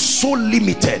prophetic looks so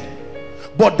limited.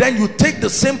 But then you take the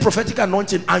same prophetic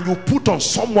anointing and you put on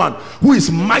someone who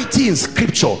is mighty in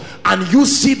scripture, and you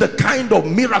see the kind of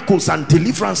miracles and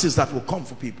deliverances that will come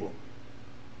for people.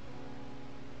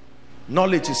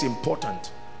 Knowledge is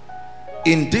important.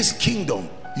 In this kingdom,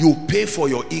 you pay for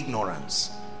your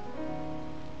ignorance.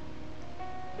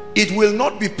 It will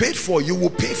not be paid for, you will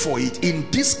pay for it.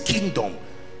 In this kingdom,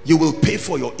 you will pay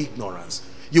for your ignorance.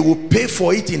 You will pay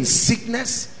for it in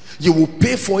sickness. You will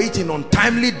pay for it in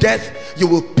untimely death. You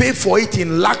will pay for it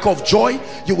in lack of joy.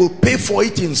 You will pay for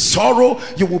it in sorrow.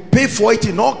 You will pay for it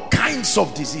in all kinds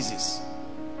of diseases.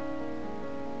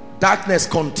 Darkness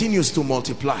continues to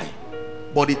multiply,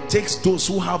 but it takes those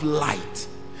who have light,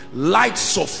 light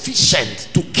sufficient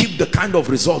to keep the kind of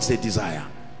results they desire.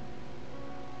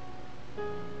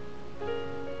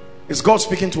 Is God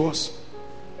speaking to us?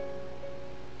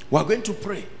 We are going to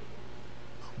pray,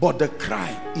 but the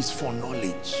cry is for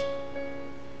knowledge.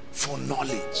 For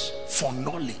knowledge, for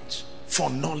knowledge, for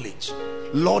knowledge.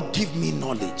 Lord, give me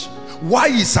knowledge. Why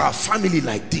is our family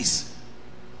like this?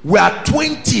 We are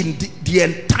 20 in the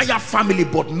entire family,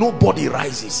 but nobody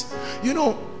rises. You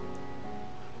know,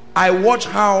 I watch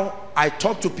how I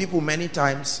talk to people many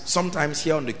times, sometimes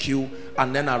here on the queue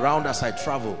and then around as I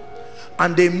travel,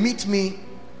 and they meet me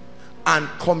and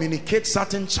communicate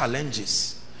certain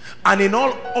challenges, and in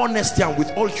all honesty and with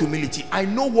all humility, I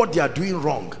know what they are doing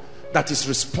wrong that is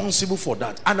responsible for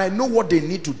that, and I know what they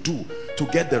need to do to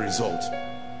get the result.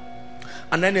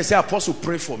 And then they say, "Apostle,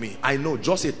 pray for me." I know,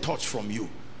 just a touch from you,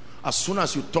 as soon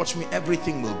as you touch me,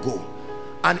 everything will go.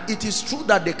 And it is true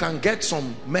that they can get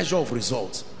some measure of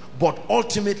results, but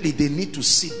ultimately they need to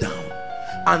sit down.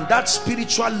 And that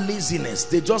spiritual laziness,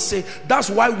 they just say, that's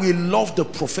why we love the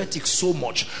prophetic so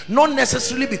much. Not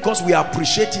necessarily because we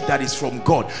appreciate it that is from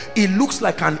God. It looks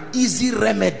like an easy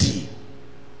remedy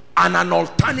and an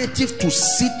alternative to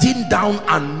sitting down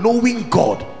and knowing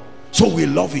God. So we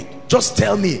love it. Just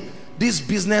tell me, this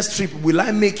business trip, will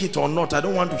I make it or not? I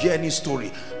don't want to hear any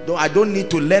story. I don't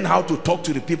need to learn how to talk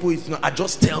to the people. It's not,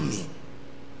 just tell me.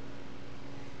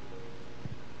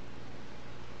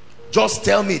 Just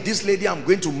tell me, this lady I'm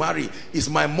going to marry, is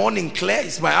my morning clear,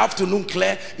 is my afternoon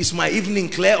clear, is my evening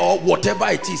clear, or whatever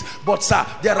it is. But sir,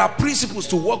 there are principles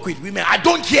to work with women. I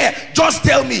don't care. Just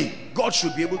tell me. God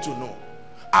should be able to know.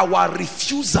 Our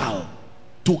refusal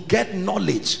to get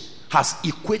knowledge has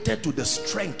equated to the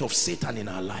strength of Satan in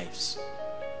our lives.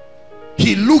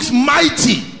 He looks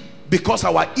mighty because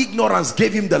our ignorance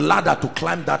gave him the ladder to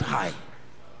climb that high.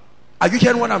 Are you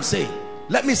hearing what I'm saying?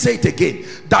 Let me say it again,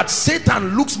 that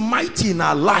Satan looks mighty in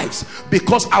our lives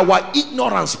because our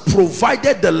ignorance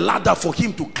provided the ladder for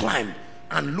him to climb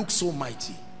and look so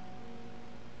mighty.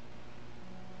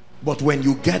 But when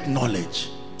you get knowledge,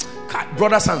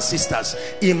 brothers and sisters,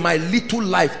 in my little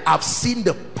life, I've seen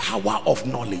the power of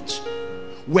knowledge.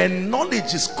 When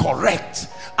knowledge is correct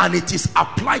and it is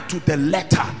applied to the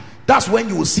letter, that's when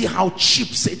you will see how cheap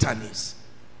Satan is.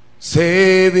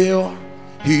 Savior,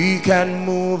 he can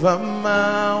move a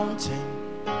mountain.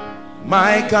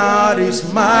 My God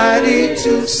is mighty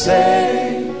to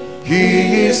save.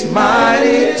 He is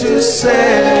mighty to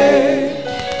save.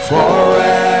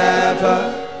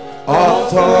 Forever,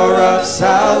 author of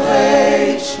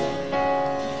salvation.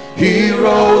 He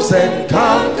rose and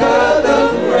conquered the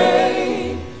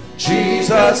grave.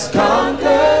 Jesus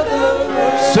conquered the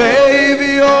grave.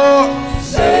 Savior,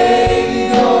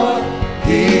 Savior,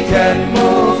 he can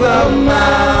move the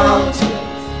mountain.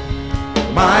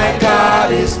 My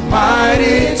God is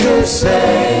mighty to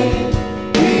save.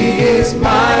 He is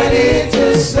mighty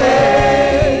to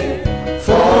save.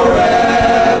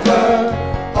 Forever,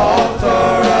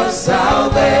 author of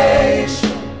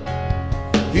salvation.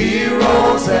 He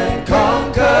rose and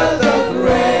conquered the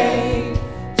grave.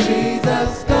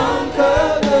 Jesus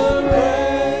conquered the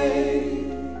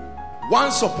grave.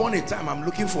 Once upon a time, I'm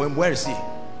looking for him. Where is he?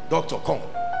 Doctor, come.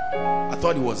 I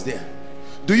thought he was there.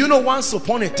 Do you know, once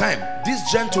upon a time,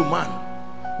 this gentleman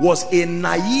was a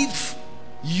naive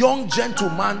young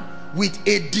gentleman with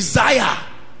a desire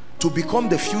to become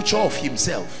the future of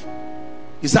himself.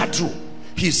 Is that true?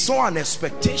 He saw an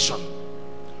expectation,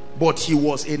 but he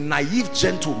was a naive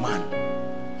gentleman.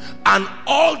 And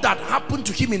all that happened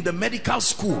to him in the medical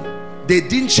school, they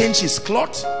didn't change his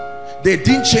cloth, they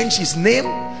didn't change his name,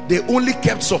 they only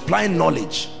kept supplying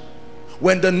knowledge.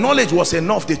 When the knowledge was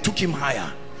enough, they took him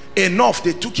higher. Enough,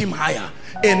 they took him higher.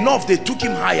 Enough, they took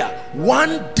him higher.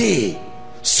 One day,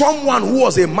 someone who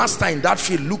was a master in that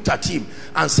field looked at him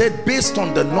and said, based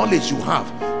on the knowledge you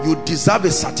have, you deserve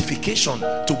a certification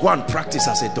to go and practice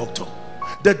as a doctor.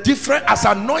 The difference, as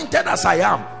anointed as I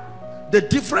am, the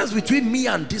difference between me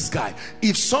and this guy,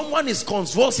 if someone is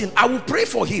convulsing, I will pray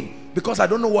for him because I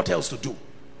don't know what else to do.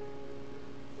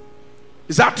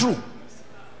 Is that true?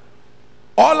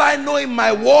 All I know in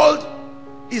my world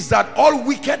is that all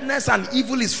wickedness and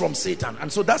evil is from Satan,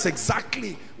 and so that's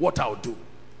exactly what I'll do,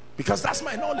 because that's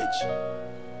my knowledge.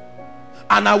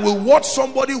 And I will watch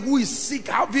somebody who is sick,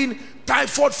 having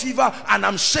typhoid fever, and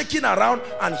I'm shaking around,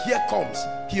 and here comes,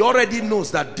 he already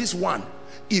knows that this one,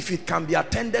 if it can be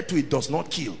attended to, it does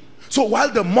not kill. So while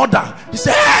the mother, he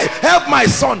said, hey, help my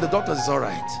son, the doctor says, all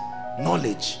right.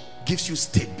 Knowledge gives you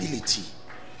stability.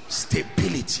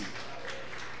 Stability.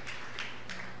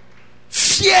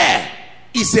 Fear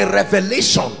is a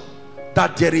revelation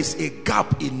that there is a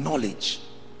gap in knowledge.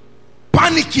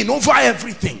 Panicking over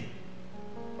everything.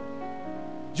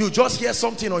 You just hear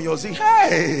something on your Zing,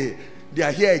 hey, they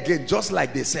are here again, just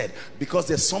like they said, because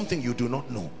there's something you do not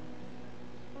know.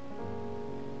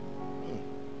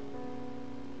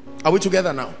 Are we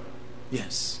together now?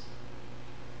 Yes.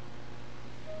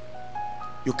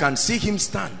 You can see him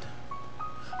stand,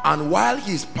 and while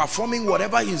he's performing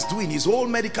whatever he's doing, his whole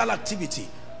medical activity,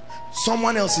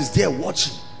 someone else is there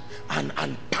watching and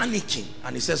panicking,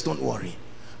 and he says, don't worry.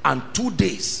 And 2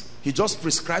 days he just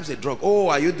prescribes a drug. Oh,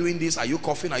 are you doing this? Are you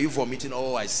coughing? Are you vomiting?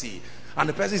 Oh, I see. And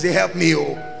the person says, help me.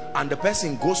 Oh, and the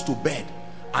person goes to bed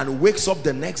and wakes up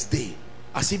the next day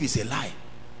as if it's a lie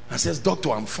and says,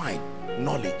 doctor, I'm fine.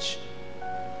 Knowledge.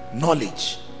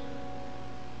 Knowledge.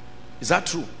 Is that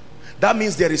true? That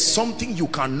means there is something you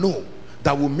can know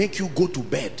that will make you go to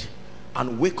bed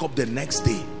and wake up the next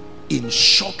day in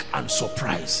shock and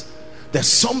surprise. There's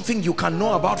something you can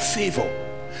know about favor.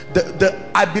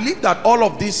 I believe that all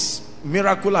of these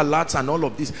miracle alerts and all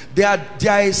of this, they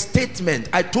are a statement.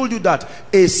 I told you that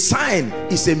a sign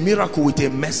is a miracle with a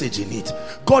message in it.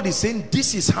 God is saying,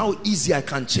 this is how easy I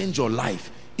can change your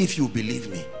life if you believe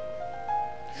me.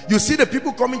 You see the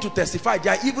people coming to testify, they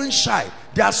are even shy.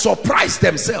 They are surprised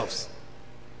themselves,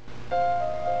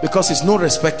 because it's no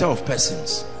respecter of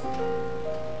persons.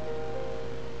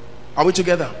 Are we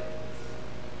together?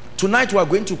 Tonight we are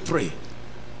going to pray,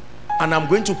 and I'm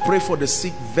going to pray for the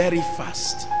sick very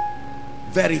fast.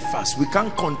 Very fast. We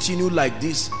can't continue like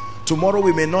this. Tomorrow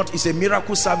we may not, it's a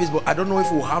miracle service, but I don't know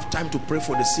if we'll have time to pray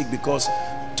for the sick, because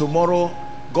tomorrow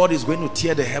God is going to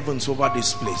tear the heavens over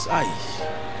this place. Aye.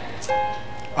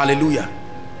 Hallelujah.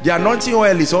 The anointing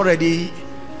oil is already,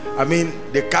 I mean,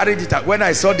 they carried it out. When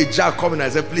I saw the jar coming, I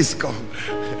said, please come.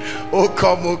 Oh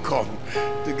come, oh come.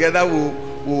 Together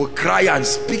we'll cry and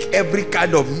speak every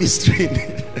kind of mystery.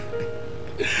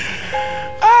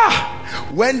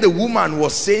 When the woman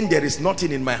was saying there is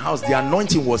nothing in my house, the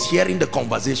anointing was hearing the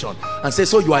conversation and said,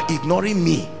 so you are ignoring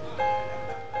me.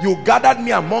 You gathered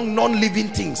me among non-living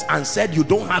things and said you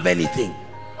don't have anything.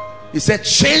 He said,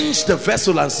 change the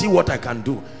vessel and see what I can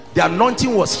do. The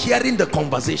anointing was hearing the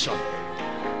conversation.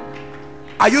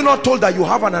 Are you not told that you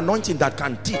have an anointing that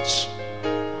can teach?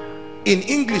 In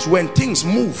English, when things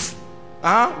move,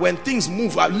 when things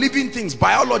move, living things,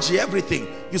 biology, everything,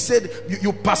 you said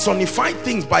you personify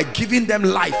things by giving them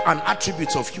life and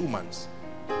attributes of humans.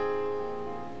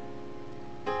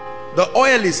 The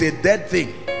oil is a dead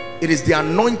thing. It is the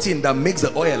anointing that makes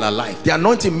the oil alive. The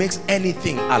anointing makes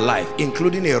anything alive,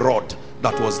 including a rod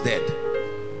that was dead.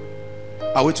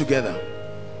 Are we together?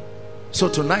 So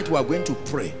tonight we are going to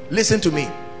pray. Listen to me.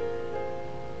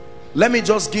 Let me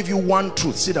just give you one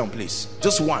truth. Sit down, please.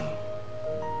 Just one.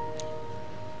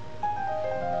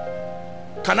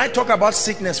 Can I talk about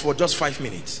sickness for just 5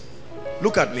 minutes?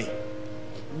 Look at me.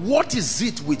 What is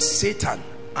it with Satan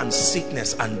and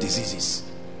sickness and diseases?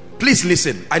 Please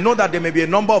listen. I know that there may be a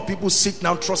number of people sick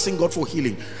now, trusting God for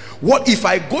healing. What if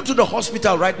I go to the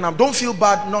hospital right now? Don't feel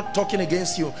bad, not talking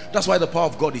against you. That's why the power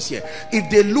of God is here.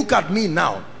 If they look at me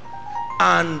now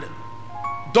and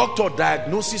doctor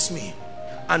diagnoses me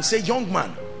and say, young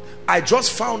man, I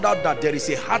just found out that there is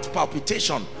a heart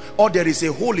palpitation, or there is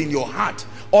a hole in your heart,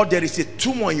 or there is a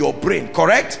tumor in your brain,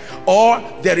 correct? Or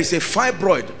there is a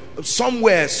fibroid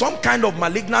somewhere, some kind of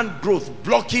malignant growth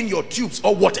blocking your tubes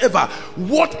or whatever.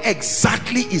 What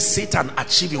exactly is Satan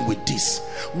achieving with this?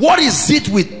 What is it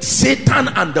with Satan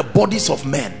and the bodies of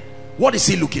men? What is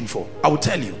he looking for? I will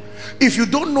tell you. If you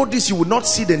don't know this, you will not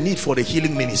see the need for the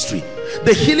healing ministry.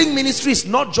 The healing ministry is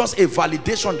not just a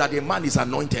validation that a man is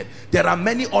anointed. There are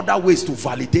many other ways to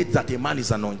validate that a man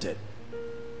is anointed.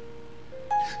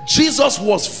 Jesus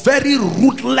was very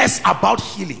ruthless about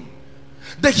healing.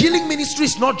 The healing ministry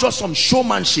is not just some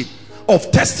showmanship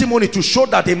of testimony to show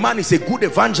that a man is a good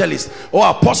evangelist or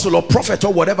apostle or prophet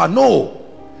or whatever. No.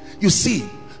 You see,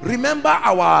 remember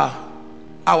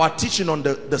our teaching on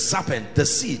the serpent, the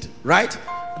seed, right?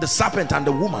 The serpent and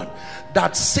the woman.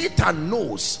 That Satan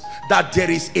knows that there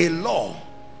is a law,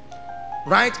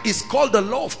 right? It's called the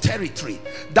law of territory,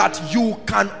 that you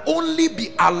can only be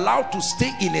allowed to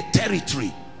stay in a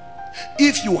territory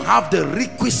if you have the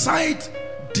requisite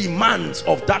demands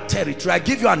of that territory. I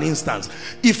give you an instance.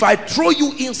 If I throw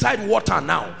you inside water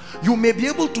now, you may be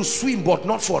able to swim, but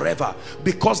not forever,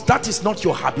 because that is not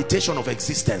your habitation of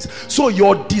existence. So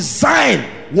your design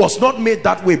was not made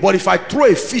that way. But if I throw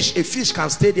a fish can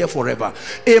stay there forever.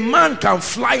 A man can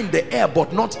fly in the air,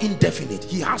 but not indefinite.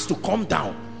 He has to come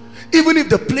down. Even if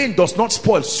the plane does not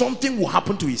spoil, something will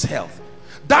happen to his health.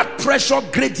 That pressure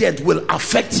gradient will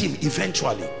affect him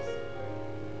eventually.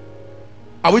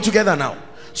 Are we together now?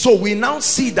 So we now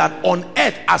see that on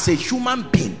earth, as a human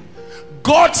being,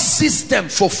 God's system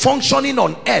for functioning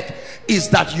on earth is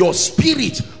that your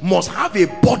spirit must have a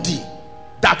body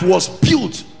that was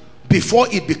built before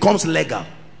it becomes legal.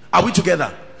 Are we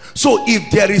together? So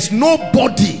if there is no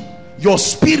body, your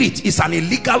spirit is an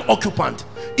illegal occupant.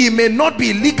 It may not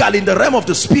be illegal in the realm of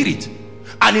the spirit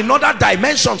and in other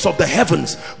dimensions of the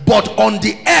heavens, but on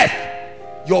the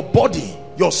earth, your body,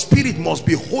 your spirit must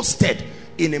be hosted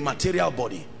in a material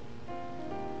body.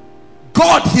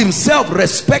 God himself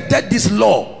respected this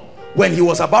law when he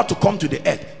was about to come to the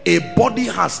earth. A body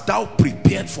hast thou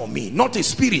prepared for me, not a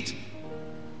spirit.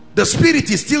 The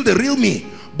spirit is still the real me,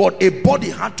 but a body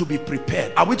had to be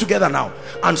prepared. Are we together now?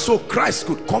 And so Christ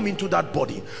could come into that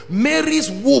body. Mary's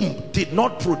womb did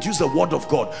not produce the word of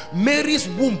God. Mary's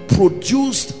womb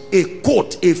produced a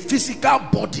coat, a physical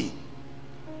body.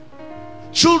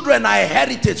 Children are a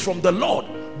heritage from the Lord,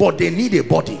 but they need a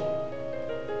body.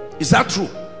 Is that true?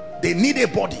 They need a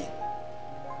body.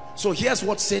 So here's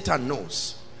what Satan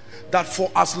knows: that for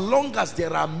as long as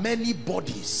there are many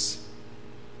bodies,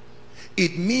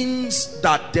 it means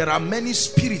that there are many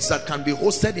spirits that can be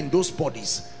hosted in those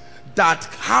bodies, that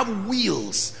have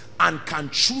wills and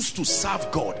can choose to serve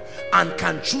God and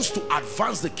can choose to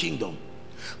advance the kingdom.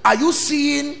 Are you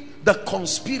seeing the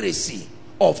conspiracy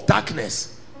of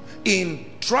darkness in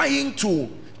trying to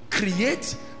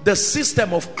create the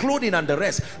system of clothing and the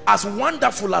rest? As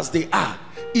wonderful as they are,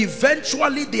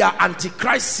 eventually they are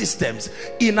antichrist systems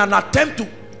in an attempt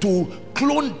to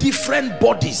clone different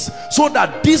bodies, so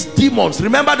that these demons,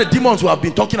 remember the demons we have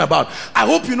been talking about, I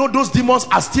hope you know those demons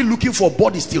are still looking for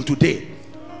bodies till today.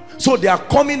 So they are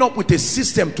coming up with a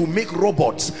system to make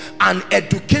robots and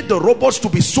educate the robots to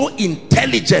be so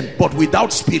intelligent but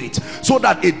without spirit, so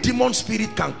that a demon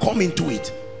spirit can come into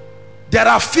it. There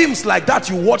are films like that,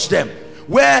 you watch them,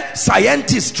 where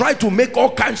scientists try to make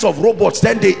all kinds of robots,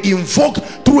 then they invoke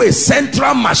through a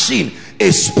central machine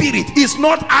a spirit. It's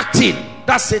not acting.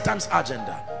 That's Satan's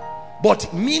agenda.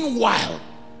 But meanwhile,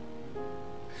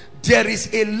 there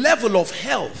is a level of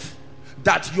health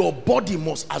that your body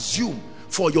must assume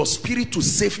for your spirit to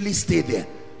safely stay there.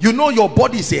 You know, your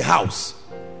body is a house.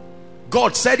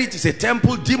 God said it is a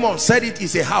temple. Demon said it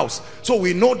is a house. So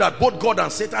we know that both God and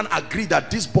Satan agree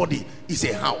that this body is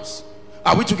a house.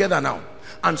 Are we together now?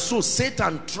 And so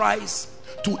Satan tries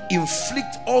to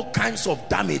inflict all kinds of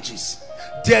damages.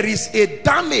 There is a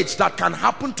damage that can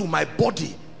happen to my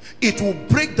body. It will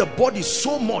break the body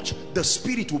so much the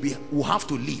spirit will have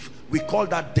to leave. We call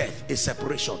that death, a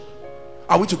separation.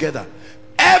 Are we together?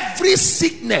 Every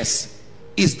sickness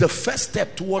is the first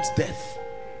step towards death.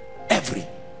 Every.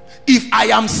 If I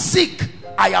am sick,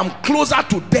 I am closer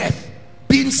to death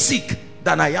being sick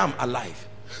than I am alive.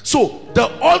 So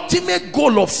the ultimate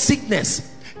goal of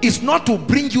sickness is not to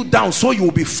bring you down so you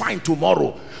will be fine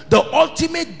tomorrow. The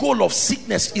ultimate goal of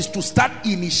sickness is to start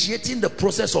initiating the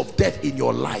process of death in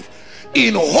your life,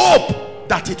 in hope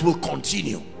that it will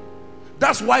continue.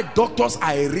 That's why doctors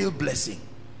are a real blessing.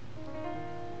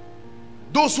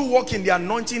 Those who work in the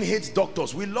anointing hate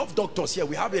doctors. We love doctors here.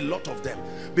 We have a lot of them,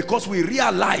 because we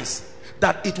realize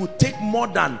that it will take more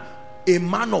than a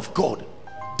man of God.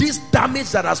 This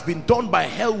damage that has been done by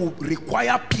hell will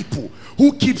require people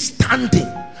who keep standing,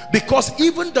 because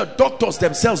even the doctors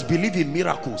themselves believe in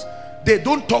miracles. They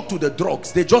don't talk to the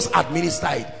drugs, they just administer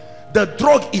it. The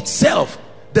drug itself,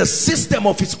 the system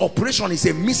of its operation is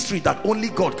a mystery that only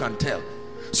God can tell.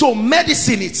 So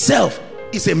medicine itself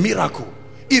is a miracle.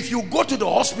 If you go to the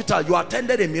hospital, you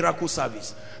attended a miracle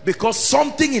service, because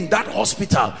something in that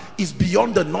hospital is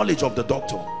beyond the knowledge of the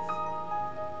doctor.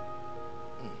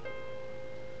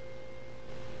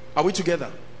 Are we together?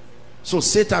 So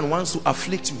Satan wants to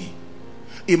afflict me.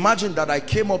 Imagine that I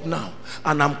came up now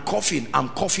and I'm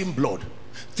coughing blood.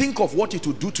 Think of what it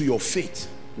would do to your faith.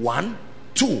 1,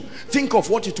 2. Think of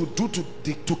what it would do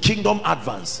to kingdom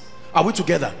advance. Are we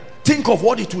together? Think of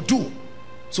what it would do.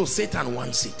 So Satan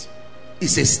wants it.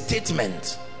 It's a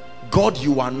statement. God,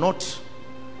 you are not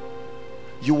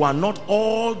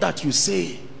all that you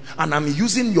say, and I'm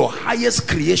using your highest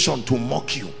creation to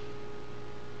mock you.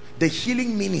 The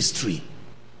healing ministry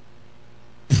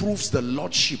proves the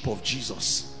lordship of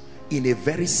Jesus in a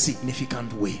very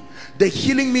significant way. The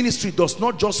healing ministry does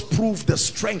not just prove the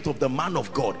strength of the man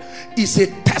of God, it's a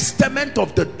testament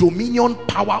of the dominion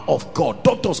power of God.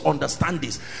 Doctors understand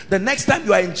this. The next time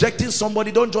you are injecting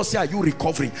somebody, don't just say, are you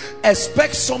recovering?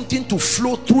 Expect something to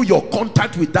flow through your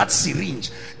contact with that syringe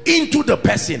into the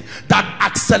person that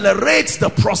accelerates the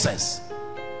process.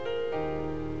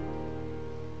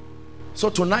 So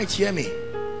tonight, hear me.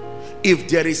 If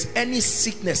there is any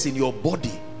sickness in your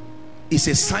body, it's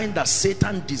a sign that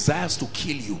Satan desires to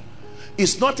kill you.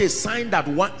 It's not a sign that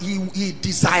what he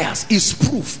desires. It's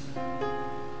proof.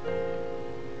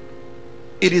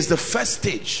 It is the first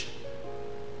stage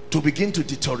to begin to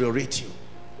deteriorate you.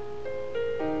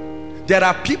 There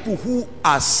are people who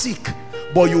are sick,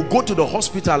 but you go to the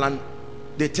hospital and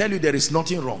they tell you there is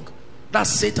nothing wrong. That's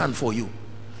Satan for you.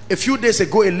 A few days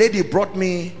ago, a lady brought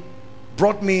me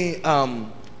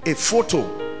a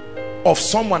photo of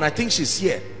someone. I think she's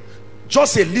here.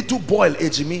 Just a little boil,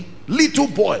 Ejimi, little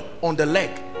boil on the leg,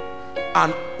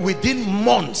 and within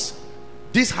months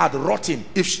this had rotten.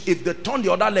 If they turn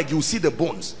the other leg, you see the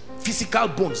bones, physical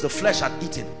bones, the flesh had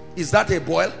eaten. Is that a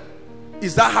boil?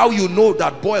 Is that how you know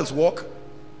that boils work?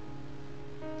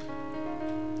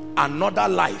 Another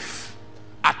life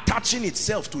attaching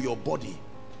itself to your body.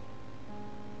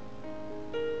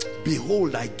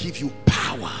 Behold, I give you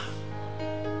power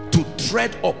to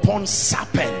tread upon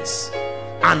serpents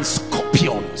and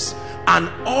scorpions and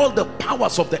all the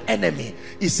powers of the enemy.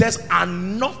 It says,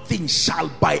 and nothing shall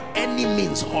by any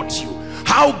means hurt you.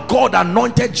 How God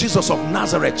anointed Jesus of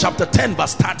Nazareth, chapter 10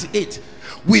 verse 38,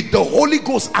 with the Holy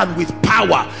Ghost and with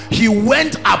power. He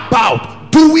went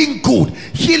about doing good,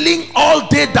 healing all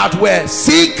they that were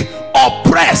sick,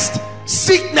 oppressed.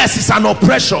 Sickness is an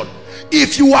oppression.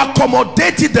 If you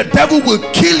accommodate it, the devil will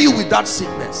kill you with that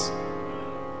sickness.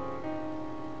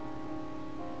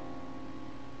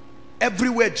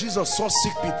 Everywhere Jesus saw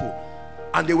sick people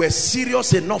and they were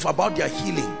serious enough about their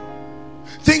healing.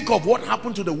 Think of what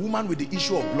happened to the woman with the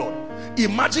issue of blood.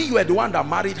 Imagine you were the one that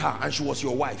married her and she was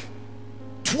your wife.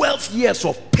 12 years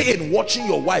of pain watching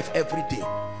your wife every day,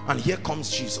 and here comes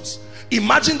Jesus.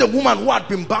 Imagine the woman who had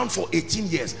been bound for 18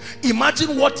 years.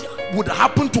 Imagine what would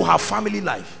happen to her family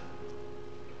life.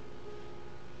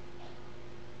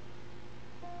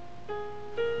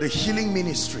 The healing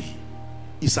ministry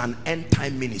is an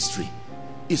end-time ministry.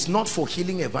 It's not for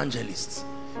healing evangelists.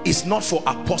 It's not for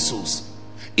apostles.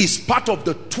 It's part of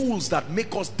the tools that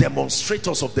make us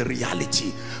demonstrators of the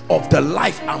reality of the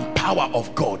life and power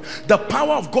of God. The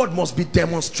power of God must be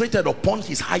demonstrated upon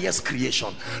his highest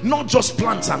creation, not just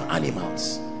plants and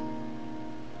animals.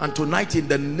 And tonight, in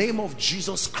the name of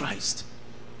Jesus Christ,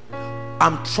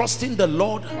 I'm trusting the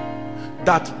Lord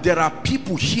that there are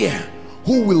people here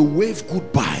who will wave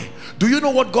goodbye. Do you know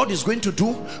what God is going to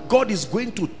do? God is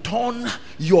going to turn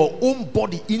your own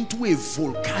body into a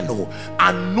volcano,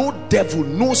 and no devil,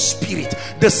 no spirit,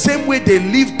 the same way they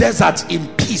leave deserts in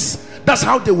peace, that's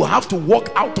how they will have to walk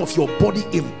out of your body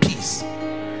in peace.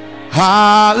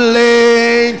 Hallelujah.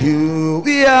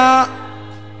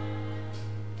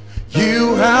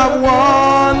 You have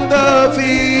won the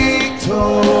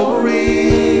victory.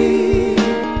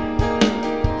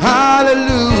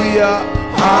 Hallelujah.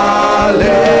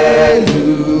 Hallelujah.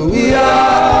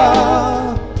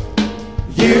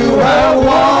 You have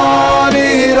won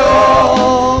it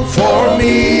all for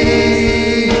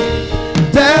me.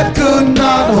 Death could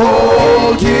not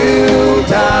hold you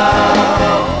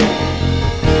down.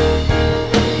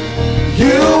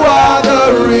 You are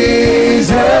the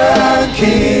risen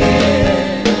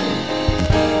King,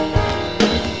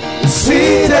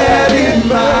 seated in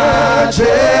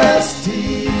majesty.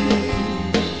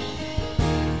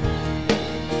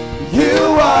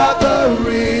 You are the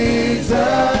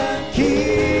risen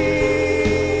King.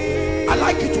 I'd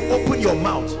like you to open your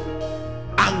mouth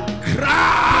and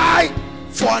cry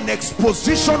for an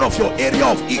exposition of your area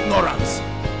of ignorance.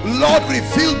 Lord,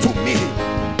 reveal to me,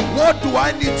 what do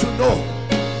I need to know?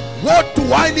 What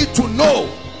do I need to know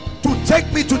to take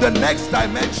me to the next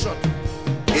dimension?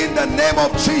 In the name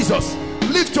of Jesus,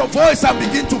 lift your voice and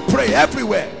begin to pray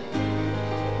everywhere.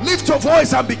 Lift your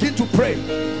voice and begin to pray.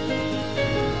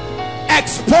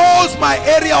 Expose my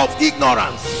area of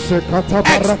ignorance.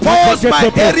 Expose my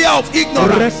area of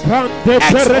ignorance.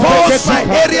 Expose my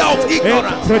area of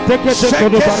ignorance.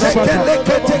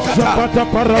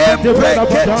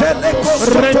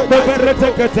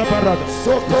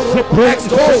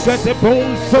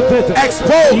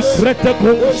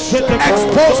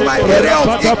 Expose my area of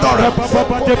ignorance.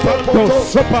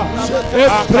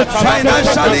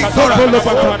 Financial ignorance.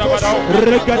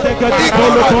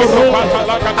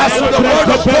 As the word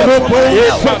of God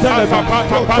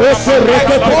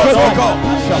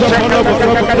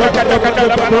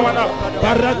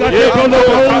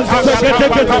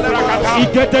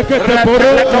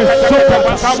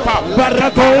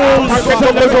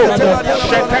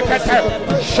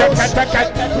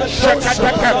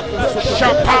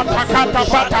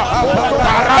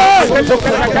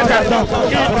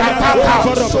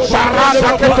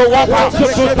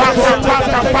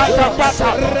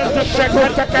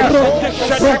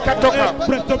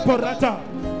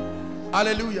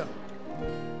Hallelujah.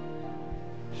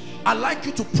 I'd like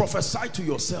you to prophesy to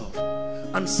yourself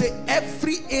and say,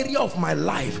 every area of my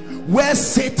life where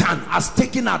Satan has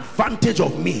taken advantage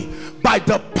of me, by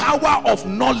the power of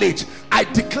knowledge, I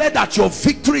declare that your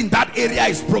victory in that area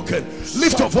is broken.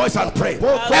 Lift your voice and pray.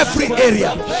 Every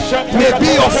area, maybe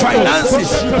your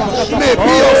finances,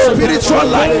 maybe your spiritual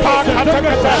life, maybe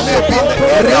the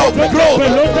area of growth,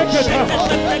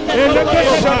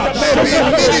 maybe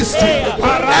ministry,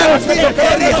 every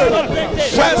area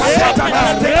where Satan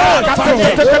has taken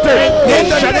advantage, in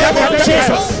the name of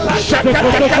Jesus,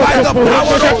 by the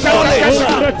power of knowledge,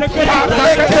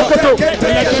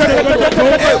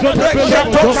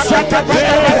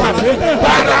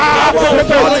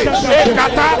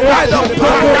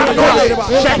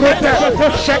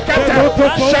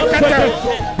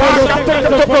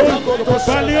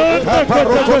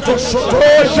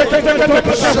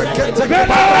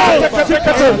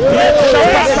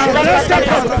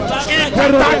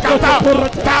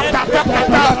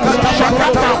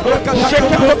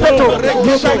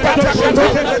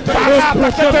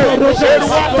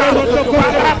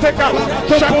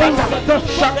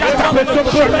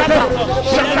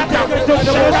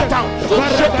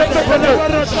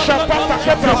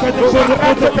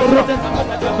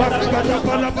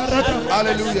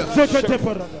 Hallelujah.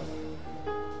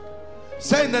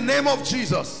 Say, in the name of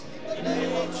Jesus.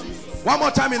 One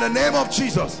more time, in the name of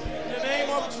Jesus.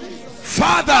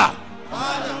 Father,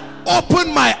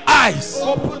 Open my eyes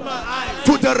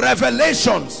to the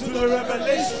revelations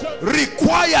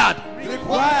required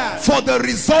for the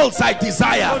results I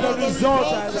desire.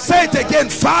 Say it again.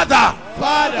 Father,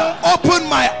 open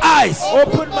my eyes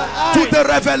to the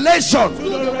revelation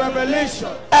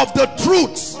of the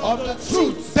truths,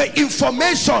 the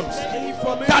information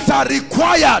that are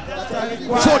required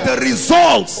for the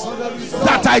results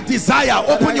that I desire.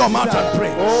 Open your mouth and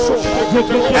pray.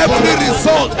 Every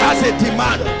result has a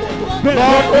demand.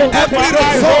 Every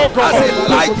result has a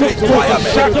light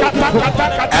requirement.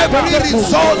 Every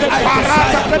result I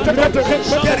desire,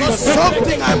 there is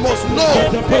something I must know.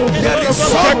 There is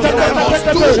something I must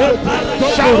do.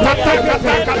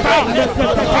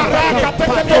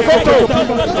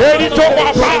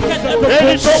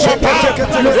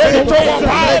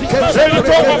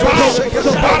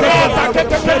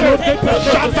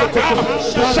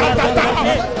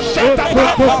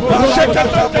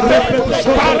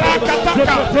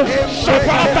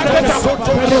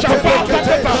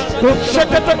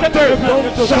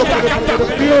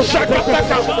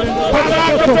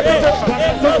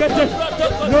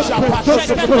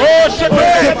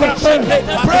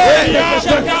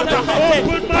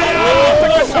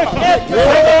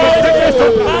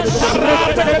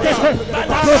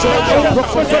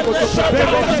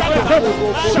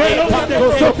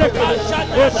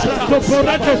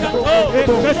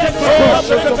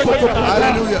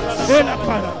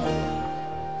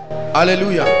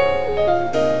 Hallelujah.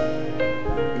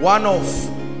 One of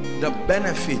the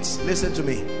benefits, listen to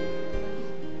me,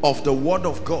 of the word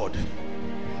of God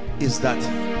is that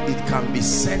it can be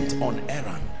sent on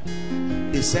errand.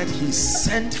 He said he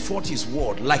sent forth his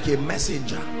word like a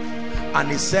messenger, and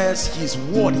he says his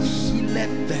word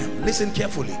healed them. Listen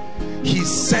carefully. He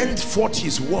sent forth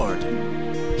his word.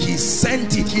 He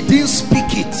sent it. He didn't speak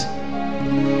it.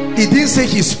 He didn't say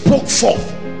he spoke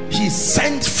forth. He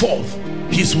sent forth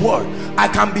his word. I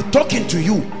can be talking to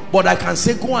you, but I can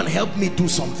say go and help me do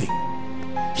something.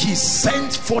 He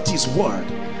sent forth his word,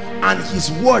 and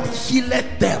his word healed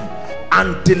them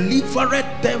and delivered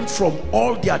them from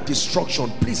all their destruction.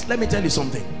 Please let me tell you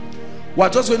something. We're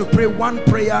just going to pray one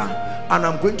prayer, and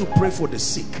I'm going to pray for the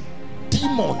sick.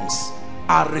 Demons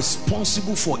are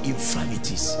responsible for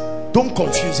infirmities. Don't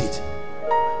confuse it.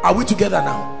 Are we together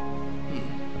now?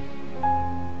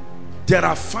 There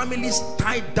are families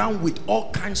tied down with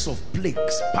all kinds of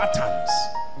plagues, patterns.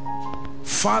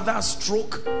 Father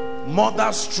stroke,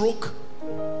 mother stroke,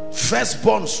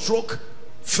 firstborn stroke,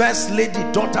 first lady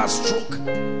daughter stroke.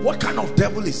 What kind of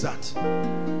devil is that?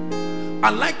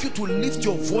 I'd like you to lift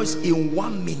your voice in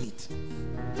 1 minute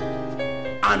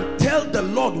and tell the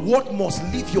Lord what must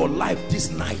live your life this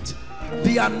night.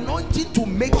 The anointing to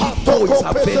make it go is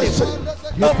available.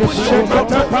 Open your mouth.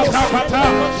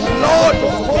 Lord,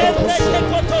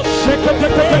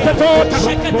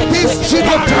 this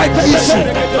genotype issue,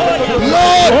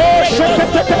 Lord,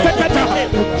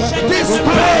 this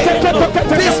pain,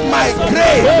 this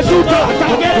migraine,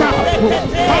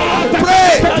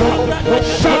 pray.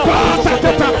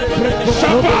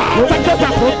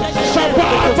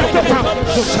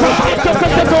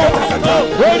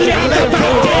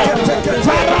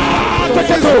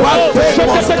 This one thing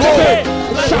must go.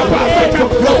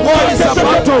 Your word is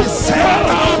about to be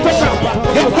sent.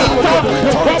 It will not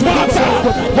return to you.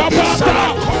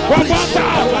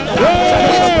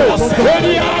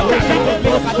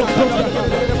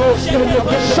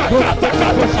 It shall accomplish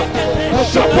that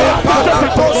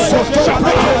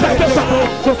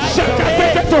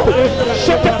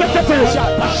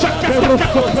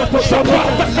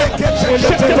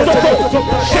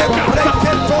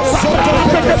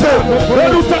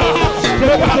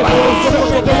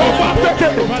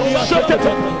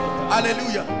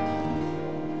Hallelujah.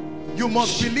 You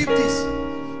must believe this.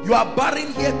 You are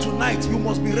barren here tonight. You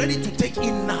must be ready to take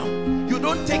in now. You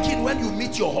don't take in when you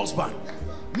meet your husband.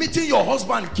 Meeting your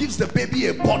husband gives the baby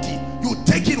a body. You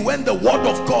take in when the word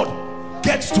of God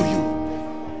gets to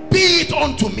you. Be it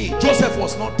unto me. Joseph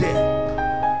was not there.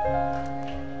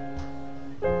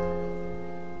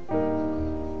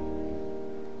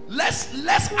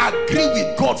 Let's agree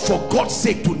with God for God's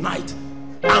sake tonight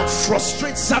and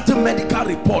frustrate certain medical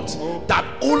reports that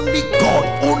only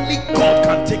God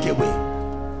can take away.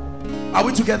 Are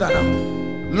we together now?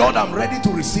 Lord, I'm ready to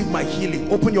receive my healing.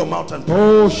 Open your mouth and pray.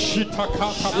 Oh,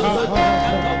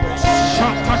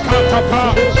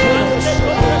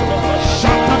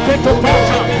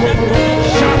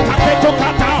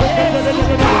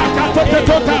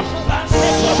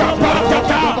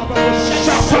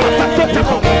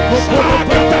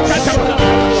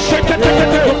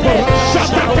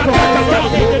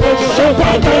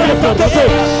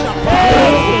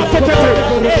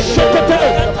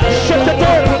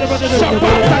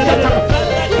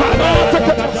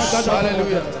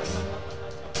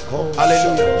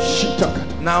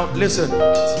 Now listen,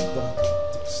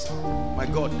 my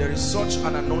God, there is such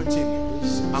an anointing.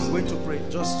 I'm going to pray.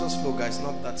 Just flow, guys.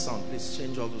 Not that sound. Please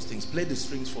change all those things. Play the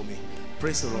strings for me.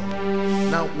 Praise the Lord.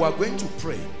 Now we are going to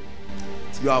pray.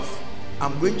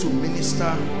 I'm going to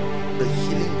minister the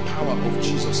healing power of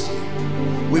Jesus to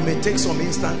you. We may take some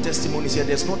instant testimonies here.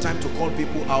 There's no time to call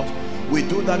people out. We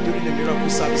do that during the miracle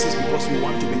services because we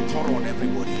want to be thorough on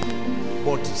everybody.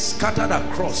 But scattered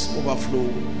across overflow,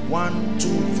 1,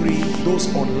 2, 3,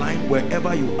 those online,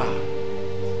 wherever you are,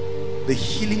 the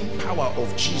healing power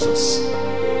of Jesus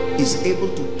is able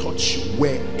to touch you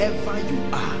wherever you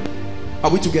are.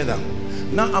 Are we together?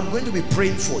 Now I'm going to be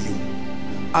praying for you.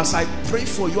 As I pray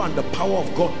for you and the power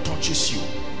of God touches you,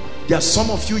 there are some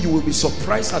of you, you will be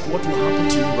surprised at what will happen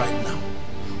to you right now.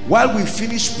 While we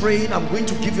finish praying, I'm going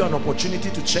to give you an opportunity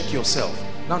to check yourself.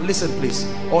 Now listen please,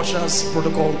 ushers,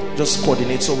 protocol, just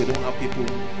coordinate so we don't have people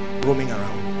roaming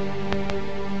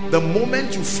around. The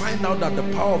moment you find out that the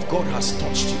power of God has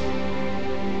touched you,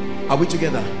 are we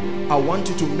together? I want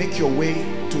you to make your way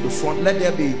to the front. Let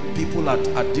there be people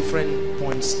at different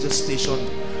points just stationed,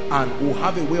 and we'll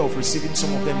have a way of receiving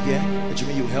some of them here.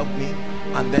 Jimmy, you help me,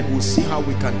 and then we'll see how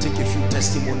we can take a few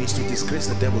testimonies to disgrace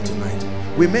the devil tonight.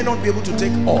 We may not be able to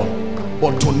take all,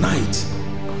 but tonight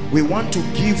we want to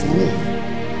give room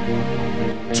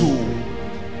to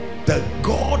the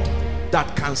God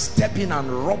that can step in and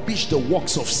rubbish the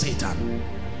works of Satan.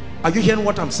 Are you hearing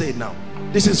what I'm saying now?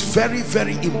 This is very,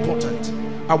 very important.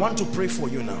 I want to pray for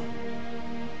you now.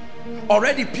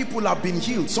 Already people have been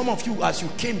healed. Some of you, as you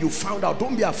came, you found out.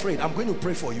 Don't be afraid. I'm going to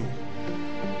pray for you.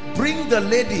 Bring the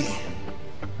lady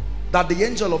that the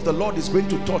angel of the Lord is going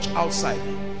to touch outside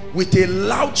with a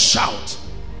loud shout.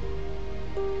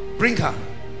 Bring her.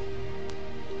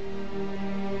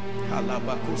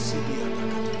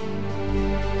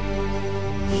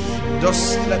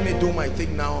 Just let me do my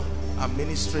thing now. I'm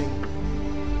ministering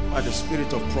by the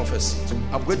spirit of prophecy.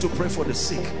 I'm going to pray for the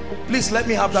sick. Please let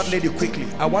me have that lady quickly.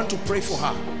 I want to pray for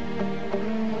her.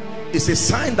 It's a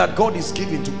sign that God is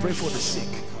giving to pray for the sick.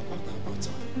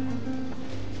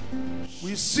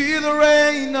 We see the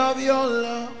rain of your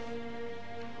love.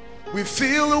 We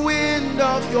feel the wind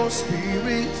of your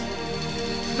spirit.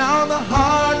 Now the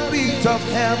heartbeat of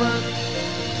heaven,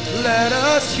 let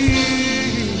us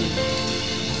hear.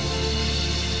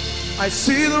 I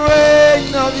see the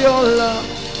rain of your love.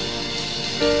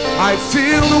 I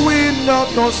feel the wind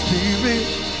of your spirit.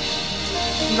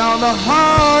 Now the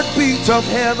heartbeat of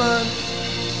heaven,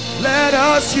 let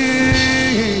us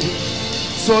hear.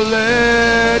 So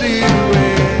let it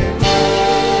rain.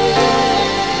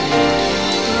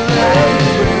 Let it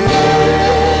rain.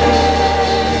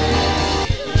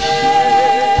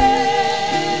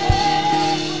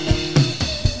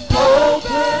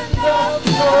 Open the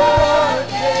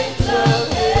floodgates of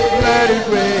heaven. Let it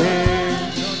rain.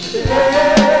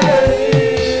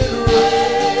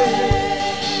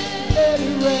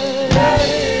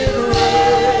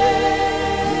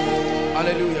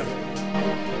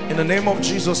 In the name of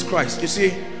Jesus Christ. You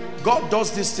see, God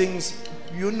does these things.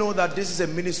 You know that this is a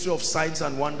ministry of signs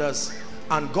and wonders,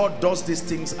 and God does these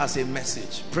things as a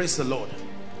message. Praise the Lord.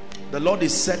 The Lord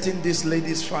is setting this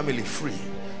lady's family free.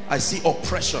 I see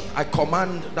oppression. I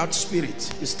command that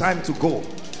spirit. It's time to go.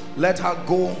 Let her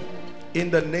go in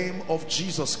the name of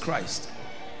Jesus Christ.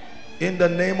 In the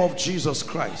name of Jesus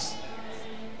Christ.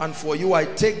 And for you, I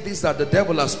take this that the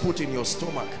devil has put in your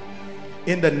stomach.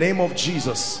 In the name of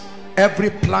Jesus. Every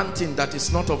planting that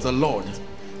is not of the Lord,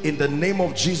 in the name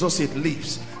of Jesus, it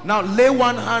leaves. Now lay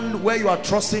one hand where you are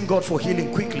trusting God for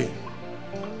healing quickly.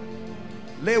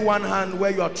 Lay one hand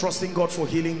where you are trusting God for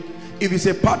healing. If it's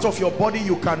a part of your body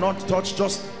you cannot touch,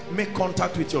 just make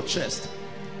contact with your chest,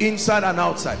 inside and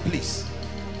outside, please.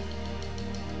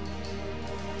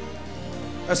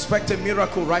 Expect a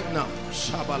miracle right now.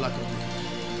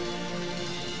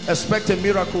 Expect a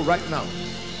miracle right now.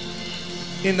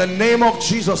 In the name of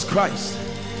Jesus Christ.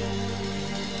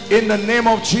 In the name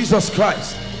of Jesus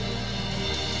Christ.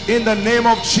 In the name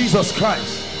of Jesus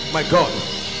Christ. My God.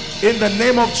 In the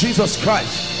name of Jesus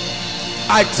Christ.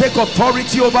 I take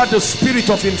authority over the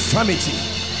spirit of infirmity.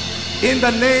 In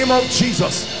the name of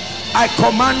Jesus. I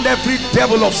command every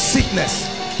devil of sickness.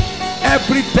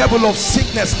 Every devil of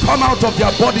sickness, come out of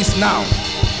their bodies now.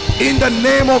 In the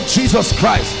name of Jesus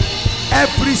Christ.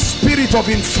 Every spirit of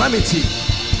infirmity,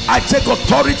 I take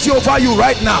authority over you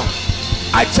right now.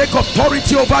 I take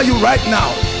authority over you right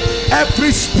now.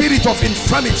 Every spirit of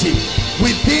infirmity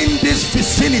within this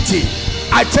vicinity,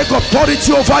 I take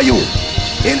authority over you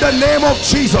in the name of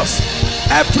Jesus.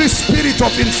 Every spirit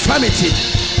of infirmity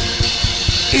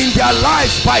in their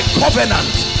lives by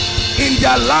covenant, in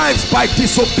their lives by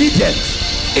disobedience,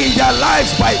 in their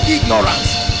lives by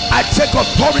ignorance. I take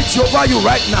authority over you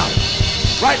right now.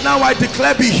 Right now I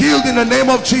declare, be healed in the name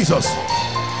of Jesus.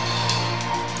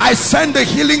 I send the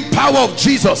healing power of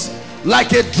Jesus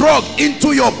like a drug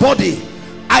into your body.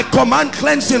 I command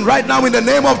cleansing right now in the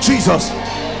name of Jesus.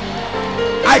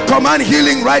 I command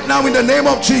healing right now in the name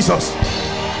of Jesus.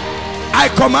 I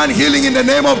command healing in the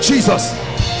name of Jesus.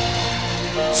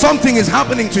 Something is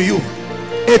happening to you.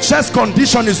 A chest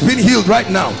condition is being healed right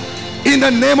now in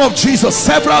the name of Jesus.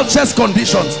 Several chest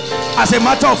conditions. As a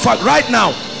matter of fact, right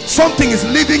now something is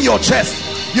leaving your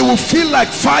chest. You will feel like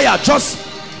fire just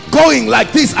going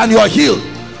like this, and you are healed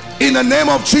in the name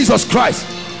of Jesus Christ.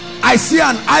 I see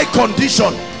an eye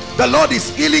condition. The Lord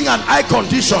is healing an eye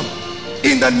condition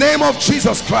in the name of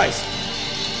Jesus Christ.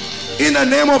 In the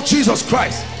name of Jesus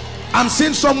Christ. I'm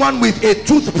seeing someone with a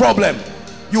tooth problem.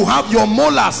 You have your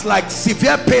molars like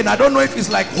severe pain. I don't know if it's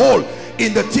like hole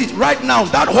in the teeth. Right now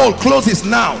that hole closes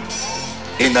now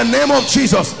in the name of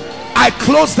Jesus. I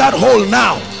close that hole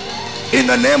now in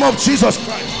the name of Jesus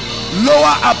Christ.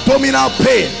 Lower abdominal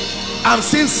pain. I'm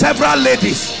seeing several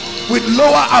ladies with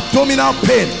lower abdominal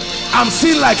pain. I'm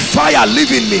seeing like fire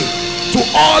leaving me. To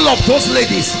all of those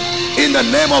ladies, in the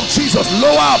name of Jesus,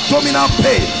 lower abdominal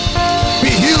pain, be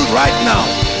healed right now.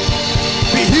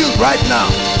 Be healed right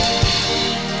now.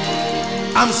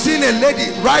 I'm seeing a lady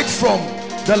right from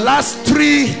the last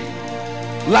 3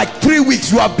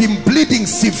 weeks, you have been bleeding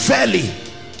severely.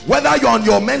 Whether you're on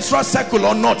your menstrual cycle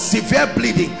or not, severe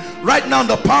bleeding. Right now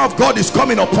the power of God is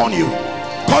coming upon you.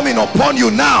 Coming upon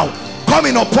you now.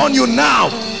 Coming upon you now.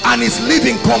 And it's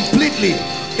leaving completely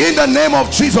in the name of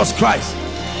Jesus Christ.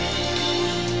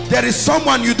 There is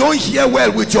someone, you don't hear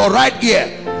well with your right ear.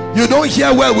 You don't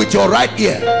hear well with your right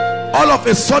ear. All of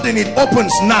a sudden it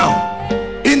opens now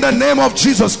in the name of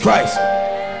Jesus Christ.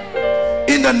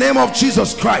 In the name of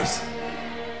Jesus Christ.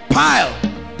 Pile.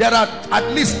 There are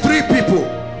at least 3 people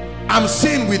I'm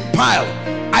seeing with pile.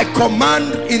 I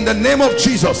command in the name of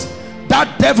Jesus,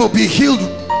 that devil be healed.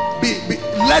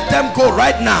 Let them go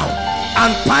right now,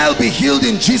 and pile be healed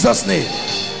in Jesus' name.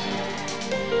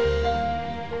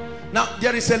 Now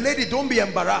there is a lady, don't be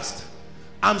embarrassed.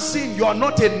 I'm seeing you are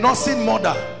not a nursing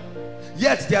mother,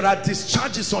 yet there are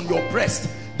discharges on your breast.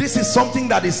 This is something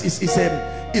that is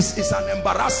an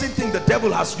embarrassing thing the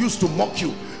devil has used to mock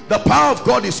you. The power of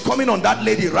God is coming on that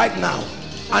lady right now,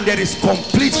 and there is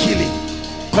complete healing.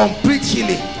 Complete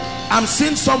healing. I'm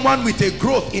seeing someone with a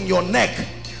growth in your neck,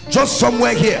 just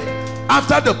somewhere here.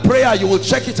 After the prayer you will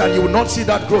check it and you will not see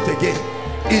that growth again.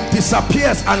 It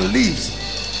disappears and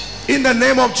leaves in the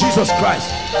name of Jesus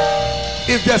Christ.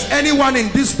 If there's anyone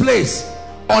in this place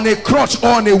on a crutch or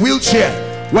on a wheelchair,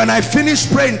 when I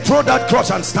finish praying, throw that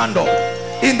crutch and stand up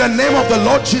in the name of the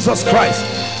Lord Jesus Christ.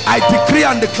 I decree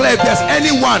and declare, if there's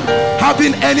anyone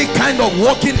having any kind of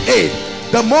walking aid,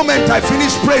 the moment I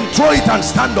finish praying, throw it and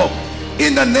stand up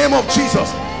in the name of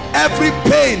Jesus. Every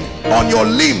pain on your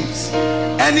limbs,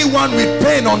 anyone with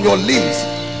pain on your limbs,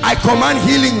 I command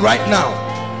healing right now.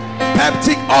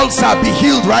 Peptic ulcer be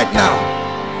healed right now.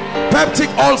 Peptic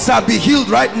ulcer be healed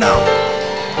right now.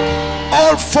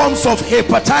 All forms of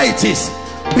hepatitis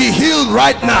be healed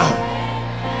right now.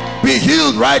 Be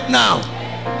healed right now.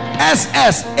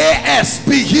 SS, AS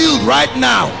be healed right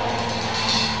now.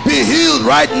 Be healed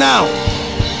right now.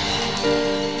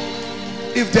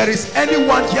 If there is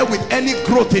anyone here with any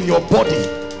growth in your body,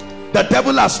 the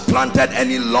devil has planted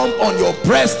any lump on your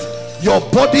breast, your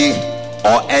body,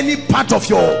 or any part of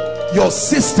your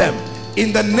system,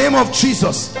 in the name of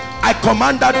Jesus, I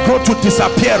command that growth to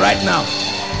disappear right now.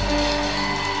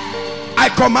 I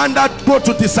command that growth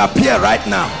to disappear right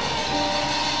now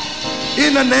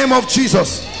in the name of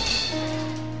Jesus.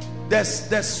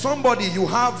 There's somebody, you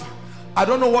have, I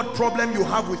don't know what problem you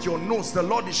have with your nose. The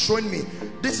Lord is showing me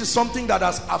this is something that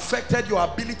has affected your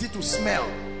ability to smell.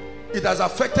 It has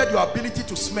affected your ability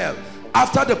to smell.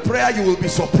 After the prayer you will be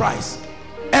surprised.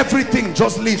 Everything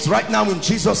just leaves right now in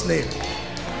Jesus' name.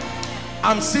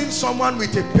 I'm seeing someone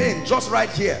with a pain just right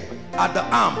here at the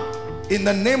arm. In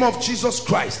the name of Jesus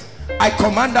Christ, I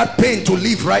command that pain to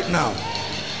leave right now.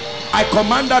 I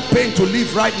command that pain to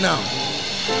leave right now.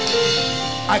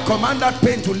 I command that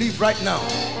pain to leave right now.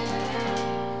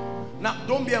 Now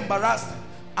don't be embarrassed.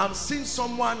 I'm seeing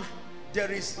someone,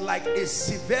 there is like a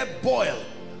severe boil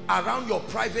around your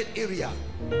private area,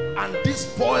 and this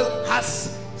boil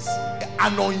has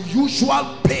an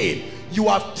unusual pain. You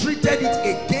have treated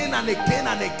it again and again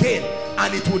and again,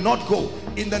 and it will not go.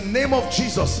 In the name of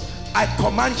Jesus, I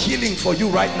command healing for you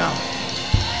right now.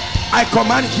 I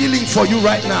command healing for you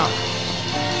right now.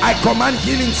 I command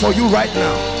healing for you right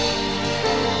now.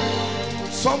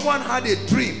 Someone had a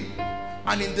dream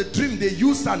and in the dream they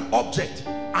used an object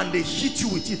and they hit you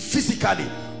with it physically.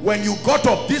 When you got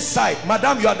up this side,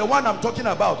 madam, you are the one I'm talking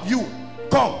about. You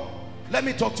come, let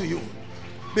me talk to you.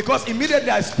 Because immediately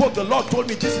I spoke, the Lord told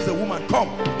me this is a woman. Come.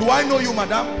 Do I know you,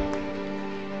 madam?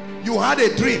 You had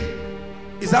a dream,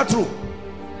 is that true?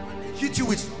 Hit you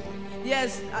with...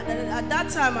 Yes, at that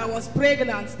time I was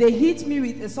pregnant. They hit me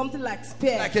with something like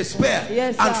spear. Like a spear?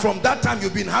 Yes, and sir. from that time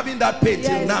you've been having that pain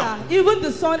till now? Sir. Even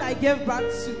the son I gave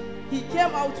birth to, he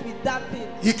came out with that pain.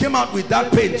 He came out with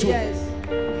that pain too? Yes.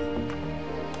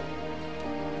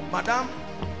 Madam,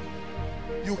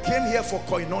 you came here for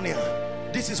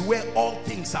koinonia. This is where all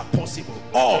things are possible.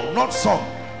 All, not some.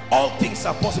 All things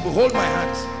are possible. Hold my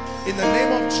hands. In the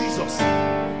name of Jesus,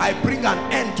 I bring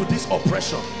an end to this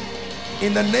oppression.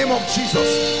 In the name of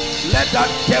Jesus, let that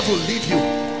devil leave you.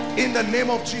 In the name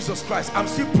of Jesus Christ, I'm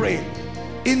still praying.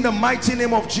 In the mighty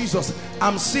name of Jesus,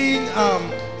 I'm seeing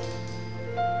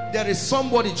there is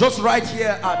somebody just right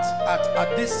here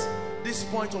at this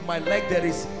point of my leg. There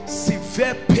is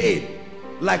severe pain,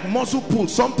 like muscle pull.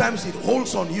 Sometimes it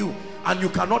holds on you and you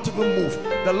cannot even move.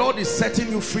 The Lord is setting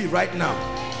you free right now.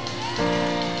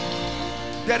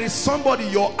 There is somebody,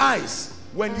 your eyes,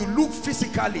 when you look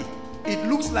physically, it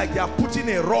looks like they are putting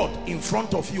a rod in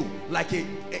front of you, like a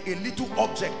little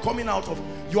object coming out of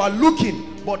you. Are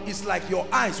looking, but it's like your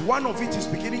eyes, one of it is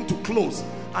beginning to close,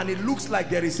 and it looks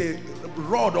like there is a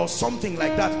rod or something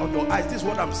like that on your eyes. This is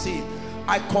what I'm seeing.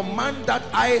 I command that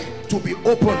eye to be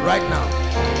open right now.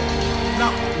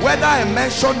 Now, whether I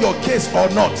mention your case or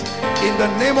not, in the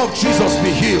name of Jesus,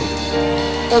 be healed.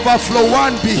 Overflow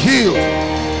 1, be healed.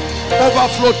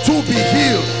 Overflow 2, be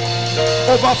healed.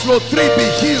 Overflow 3, be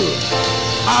healed.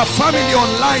 Our family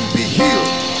online, be healed.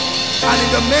 And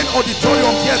in the main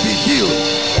auditorium here, be healed.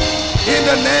 In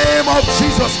the name of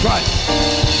Jesus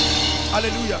Christ.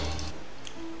 Hallelujah.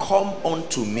 Come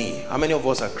unto me. How many of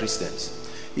us are Christians?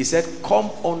 He said, come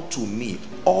unto me,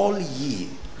 all ye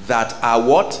that are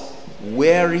what?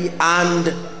 Weary and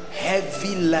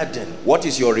heavy laden. What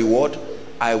is your reward?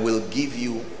 I will give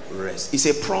you rest. It's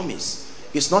a promise.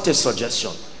 It's not a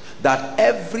suggestion. That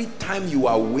every time you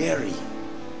are weary,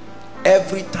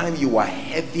 every time you are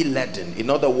heavy laden, in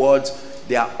other words,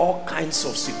 there are all kinds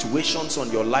of situations on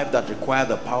your life that require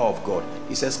the power of God.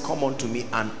 He says, come unto me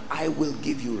and I will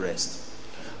give you rest.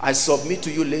 I submit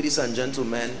to you, ladies and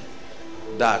gentlemen,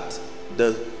 that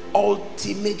the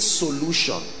ultimate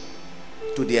solution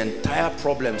to the entire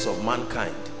problems of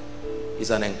mankind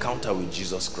is an encounter with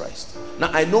Jesus Christ.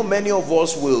 Now, I know many of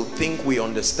us will think we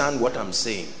understand what I'm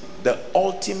saying. The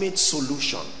ultimate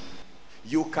solution.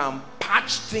 You can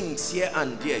patch things here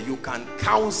and there. You can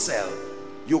counsel.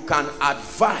 You can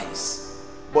advise.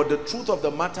 But the truth of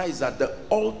the matter is that the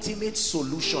ultimate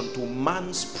solution to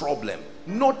man's problem.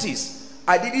 Notice,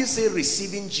 I didn't say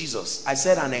receiving Jesus. I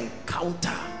said an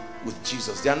encounter with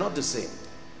Jesus. They are not the same.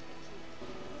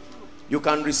 You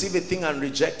can receive a thing and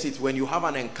reject it. When you have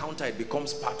an encounter, it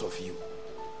becomes part of you.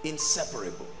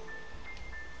 Inseparable.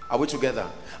 Are we together?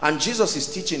 And Jesus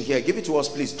is teaching here. Give it to us,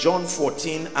 please. John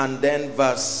 14 and then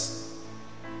verse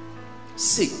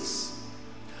 6.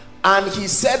 And he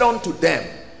said unto them,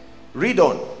 read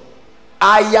on,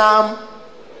 I am,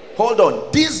 hold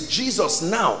on, this Jesus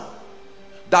now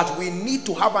that we need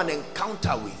to have an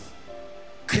encounter with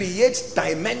creates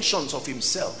dimensions of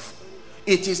himself.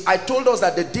 It is, I told us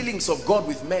that the dealings of God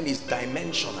with men is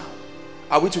dimensional.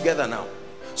 Are we together now?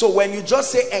 So when you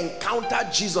just say encounter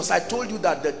Jesus, I told you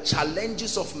that the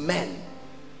challenges of men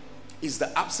is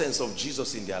the absence of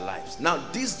Jesus in their lives. Now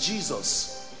this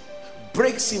Jesus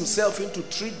breaks himself into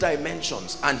 3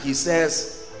 dimensions and he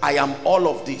says, I am all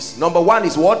of this. Number 1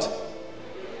 is what?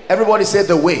 Everybody say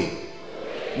the way.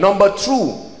 Number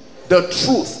 2, the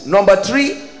truth. Number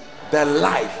 3, the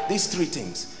life. These 3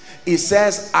 things. He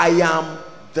says, I am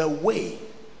the way.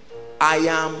 I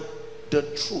am the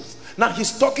truth. Now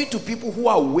he's talking to people who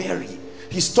are weary.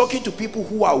 He's talking to people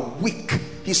who are weak.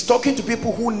 He's talking to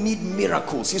people who need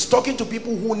miracles. He's talking to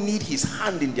people who need his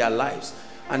hand in their lives.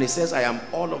 And he says, I am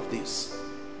all of this.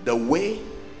 The way,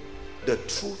 the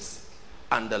truth,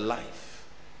 and the life.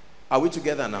 Are we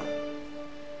together now?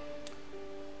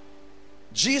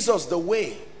 Jesus, the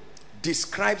way,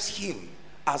 describes him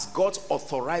as God's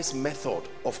authorized method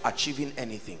of achieving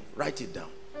anything. Write it down.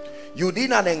 You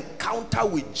need an encounter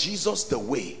with Jesus the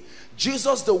way.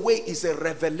 Jesus the way is a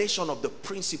revelation of the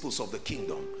principles of the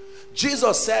kingdom.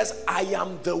 Jesus says, I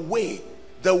am the way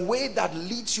that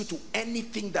leads you to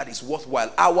anything that is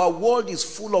worthwhile. Our world is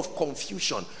full of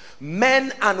confusion.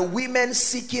 Men and women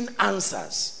seeking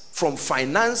answers, from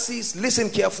finances, listen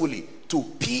carefully, to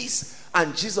peace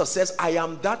And Jesus says, I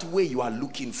am that way you are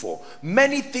looking for.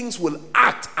 Many things will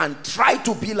act and try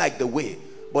to be like the way,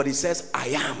 but he says, I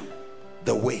am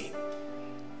the way.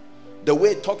 The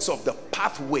way talks of the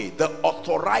pathway, the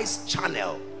authorized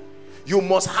channel. You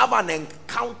must have an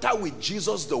encounter with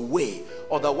Jesus the way,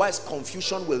 otherwise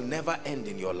confusion will never end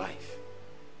in your life.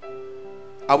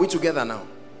 Are we together now?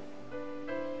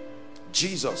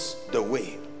 Jesus the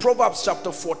way. Proverbs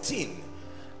chapter 14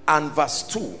 and verse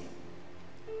 2.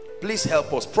 Please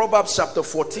help us. Proverbs chapter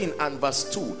 14 and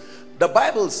verse 2. The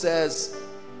Bible says,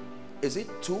 is it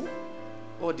 2?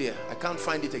 Oh dear, I can't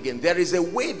find it again. There is a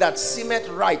way that seemeth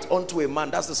right unto a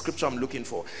man. That's the scripture I'm looking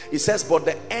for. It says, but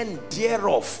the end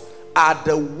thereof are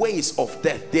the ways of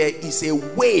death. There is a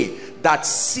way that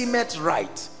seemeth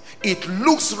right. It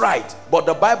looks right, but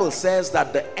the Bible says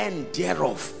that the end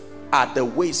thereof are the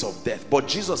ways of death. But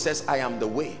Jesus says, I am the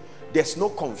way. There's no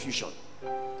confusion.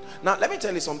 Now, let me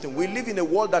tell you something. We live in a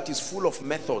world that is full of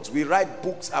methods. We write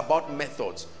books about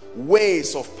methods,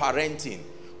 ways of parenting,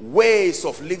 ways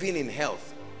of living in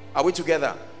health. Are we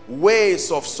together?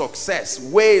 Ways of success,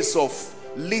 ways of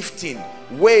lifting,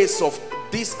 ways of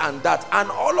this and that. And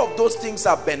all of those things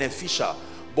are beneficial.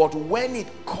 But when it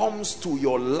comes to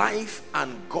your life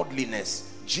and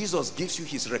godliness, Jesus gives you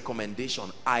his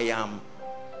recommendation. I am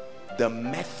the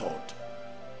method.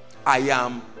 I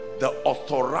am the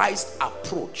authorized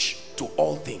approach to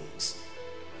all things.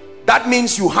 That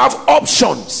means you have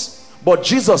options, but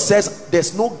Jesus says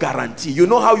there's no guarantee. You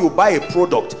know how you buy a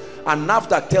product and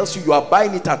NAFDAC tells you are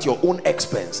buying it at your own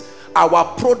expense. Our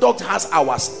product has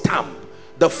our stamp.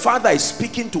 The Father is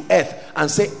speaking to earth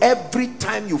and say, every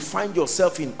time you find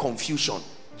yourself in confusion,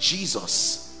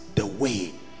 Jesus the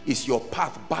way is your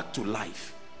path back to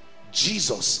life.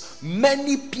 Jesus.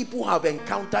 Many people have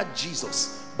encountered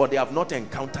Jesus, but they have not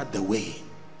encountered the way.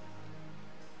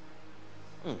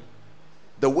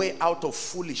 The way out of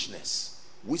foolishness.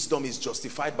 Wisdom is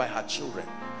justified by her children.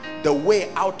 The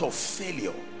way out of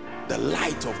failure. The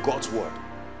light of God's word.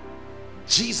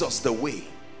 Jesus the way.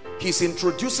 He's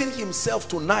introducing himself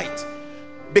tonight,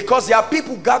 because there are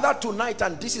people gathered tonight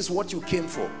and this is what you came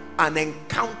for. An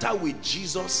encounter with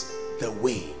Jesus the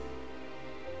way.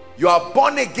 You are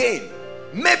born again.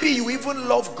 Maybe you even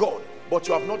love God, but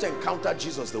you have not encountered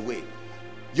Jesus the way.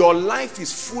 Your life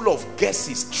is full of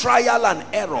guesses, trial and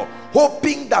error,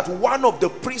 hoping that one of the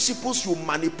principles you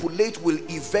manipulate will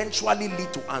eventually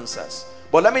lead to answers.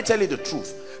 But let me tell you the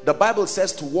truth. The Bible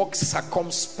says to walk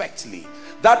circumspectly.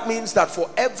 That means that for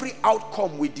every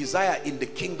outcome we desire in the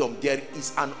kingdom, there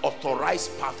is an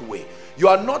authorized pathway. You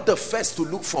are not the first to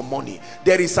look for money.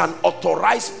 There is an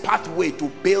authorized pathway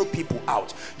to bail people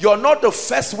out. You are not the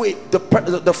first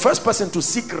first person to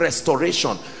seek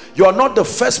restoration. You are not the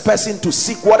first person to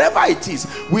seek whatever it is.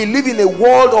 We live in a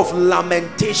world of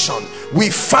lamentation. We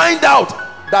find out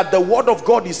that the word of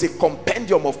God is a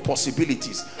compendium of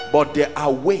possibilities, but there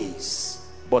are ways,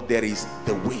 but there is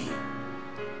the way.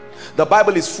 The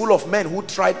Bible is full of men who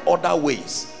tried other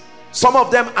ways. Some of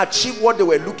them achieved what they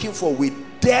were looking for with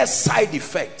their side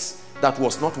effects that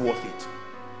was not worth it.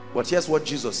 But here's what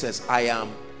Jesus says: I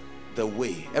am the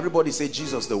way. Everybody say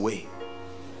Jesus the way.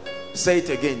 Say it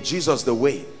again. Jesus the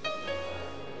way.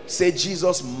 Say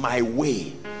Jesus my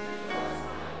way.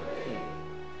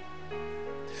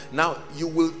 Now you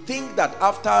will think that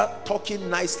after talking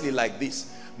nicely like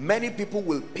this, many people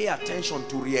will pay attention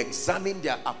to re-examine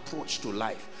their approach to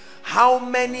life. How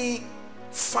many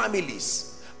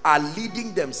families are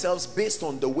leading themselves based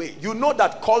on the way? You know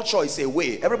that culture is a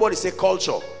way. Everybody say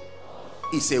culture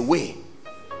is a way.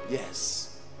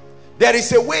 Yes. There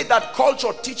is a way that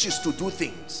culture teaches to do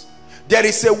things. There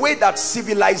is a way that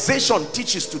civilization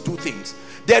teaches to do things.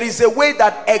 There is a way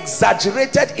that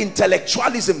exaggerated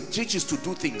intellectualism teaches to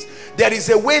do things. There is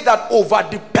a way that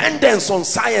over-dependence on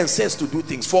science says to do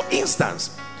things. For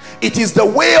instance, it is the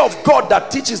way of God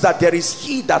that teaches that there is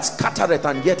he that scattereth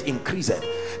and yet increaseth.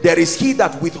 There is he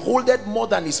that withholdeth more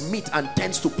than is meet and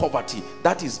tends to poverty.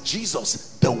 That is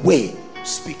Jesus the way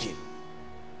speaking.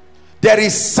 There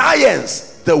is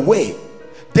science the way.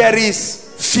 There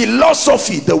is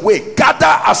philosophy the way.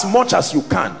 Gather as much as you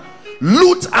can,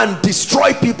 loot and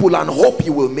destroy people and hope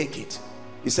you will make it.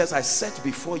 He says, I set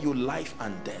before you life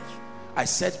and death. I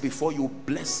set before you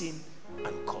blessing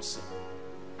and cursing.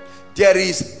 There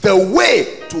is the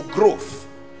way to growth.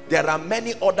 There are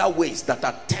many other ways that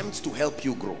attempt to help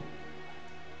you grow.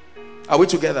 Are we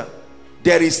together?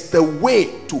 There is the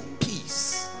way to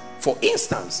peace. For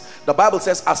instance, the Bible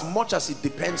says, as much as it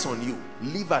depends on you,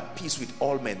 live at peace with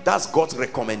all men. That's God's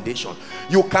recommendation.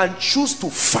 You can choose to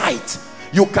fight.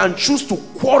 You can choose to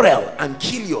quarrel and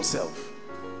kill yourself.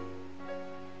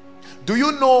 Do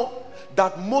you know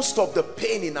that most of the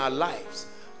pain in our lives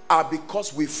are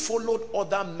because we followed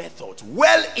other methods,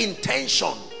 well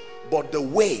intentioned, but the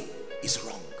way is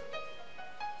wrong.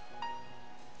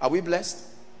 Are we blessed?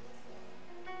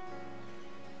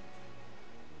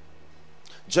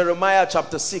 Jeremiah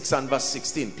chapter 6 and verse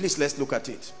 16. Please, let's look at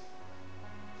it.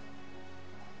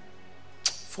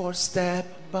 For step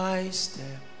by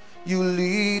step you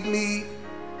lead me,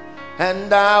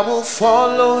 and I will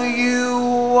follow you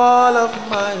all of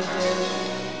my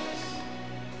days.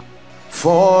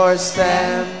 For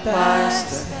step by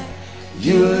step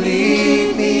you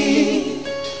lead me,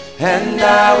 and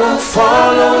I will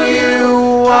follow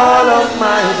you all of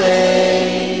my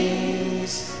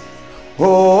days.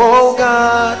 Oh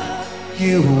God,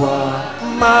 you are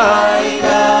my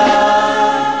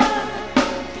God,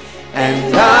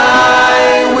 and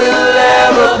I will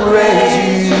ever praise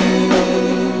you.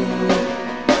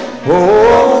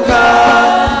 Oh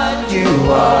God, you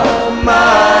are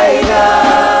my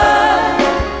God,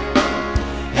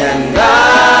 and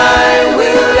I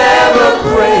will ever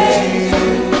praise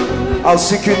you. I'll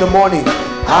seek you in the morning.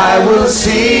 I will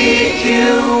seek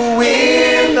you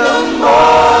in the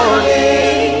morning,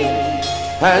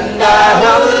 and I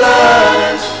have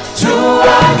learned to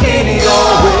walk in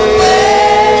your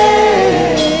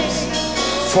ways.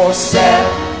 For step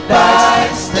by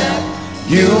step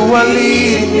you are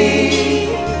leading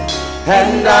me,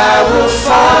 and I will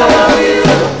follow you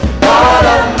all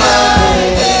of my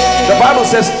days. The Bible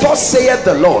says, thus saith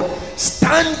the Lord,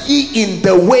 stand ye in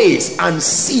the ways and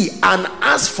see, and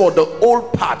ask for the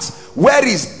old paths, where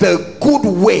is the good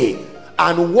way,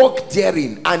 and walk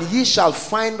therein, and ye shall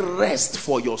find rest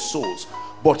for your souls.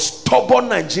 But stubborn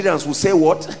Nigerians will say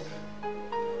what?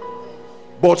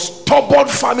 But stubborn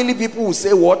family people will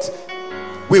say what?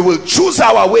 We will choose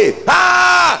our way.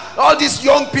 All these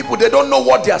young people, they don't know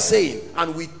what they are saying,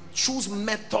 and we choose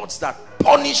methods that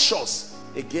punish us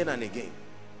again and again.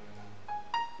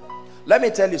 Let me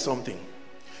tell you something.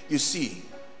 You see,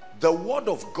 the word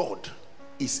of God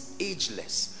is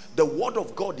ageless. The word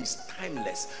of God is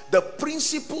timeless. The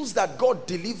principles that God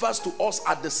delivers to us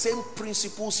are the same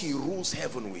principles he rules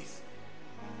heaven with.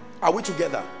 Are we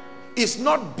together? It's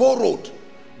not borrowed.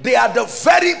 They are the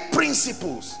very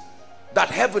principles that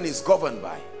heaven is governed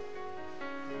by.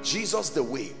 Jesus the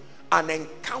way, an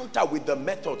encounter with the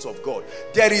methods of God.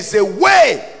 There is a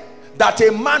way that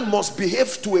a man must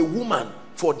behave to a woman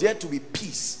for there to be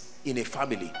peace in a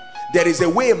family. There is a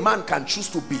way a man can choose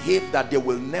to behave that there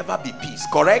will never be peace,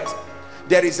 correct?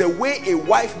 There is a way a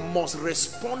wife must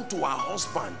respond to her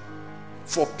husband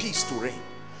for peace to reign.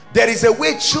 There is a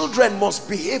way children must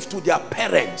behave to their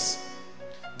parents.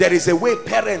 There is a way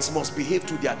parents must behave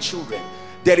to their children.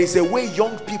 There is a way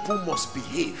young people must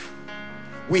behave.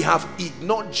 We have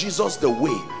ignored Jesus the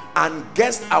way and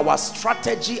guessed our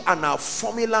strategy and our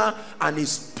formula, and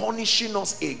is punishing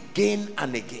us again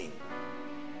and again.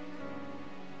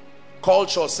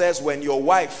 Culture says when your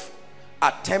wife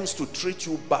attempts to treat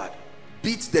you bad,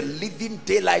 beat the living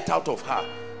daylight out of her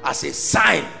as a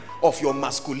sign of your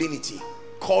masculinity.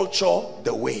 Culture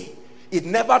the way. It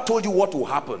never told you what will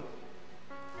happen.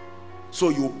 So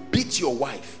you beat your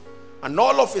wife, and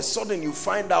all of a sudden you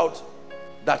find out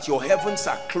that your heavens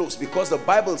are closed, because the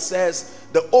Bible says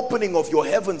the opening of your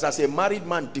heavens as a married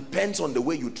man depends on the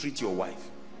way you treat your wife.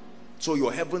 So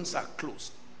your heavens are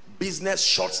closed. Business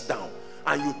shuts down,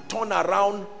 and you turn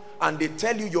around and they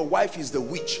tell you your wife is the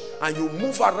witch, and you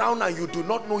move around and you do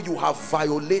not know you have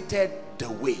violated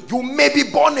the way. You may be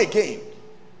born again,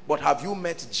 but have you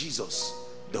met Jesus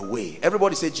the way?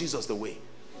 Everybody say Jesus the way.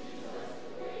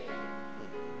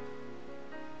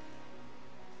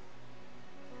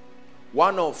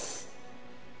 One of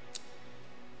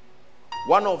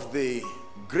the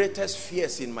greatest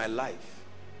fears in my life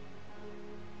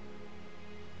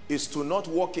is to not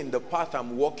walk in the path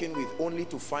I'm walking with, only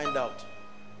to find out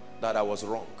that I was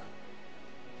wrong.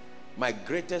 My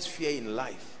greatest fear in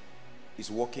life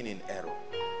is walking in error.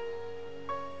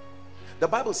 The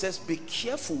Bible says, be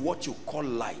careful what you call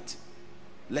light,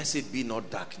 lest it be not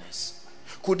darkness.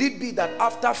 Could it be that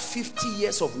after 50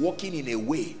 years of walking in a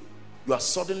way, you are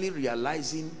suddenly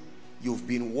realizing you've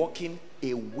been walking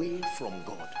away from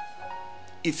God?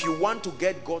 If you want to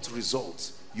get God's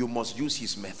results, you must use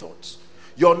his methods.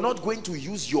 You're not going to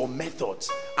use your methods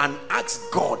and ask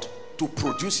God to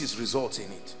produce his results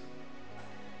in it.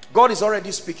 God is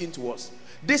already speaking to us.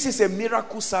 This is a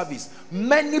miracle service.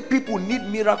 Many people need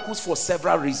miracles for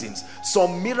several reasons.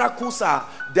 Some miracles are,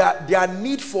 their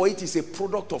need for it is a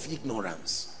product of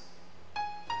ignorance.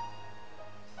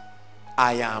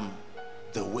 I am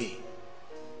the way.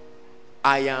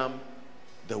 I am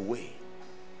the way.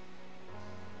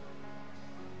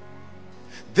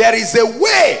 There is a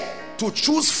way to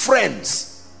choose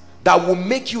friends that will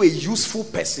make you a useful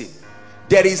person.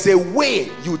 There is a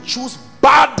way you choose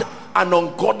bad and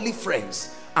ungodly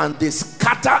friends, and they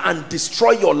scatter and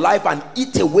destroy your life and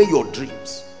eat away your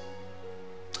dreams.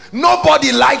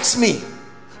 Nobody likes me.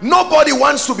 Nobody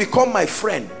wants to become my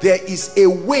friend. There is a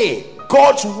way,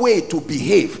 God's way to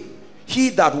behave. He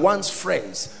that wants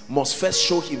friends must first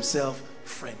show himself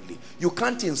friendly. You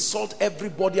can't insult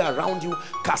everybody around you,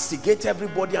 castigate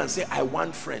everybody and say, I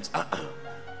want friends.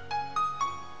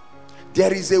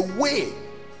 There is a way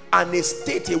and a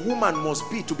state a woman must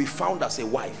be to be found as a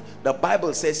wife. The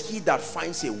Bible says, he that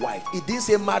finds a wife. It didn't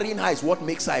say marrying her is what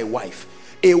makes her a wife.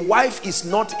 A wife is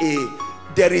not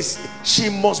she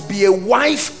must be a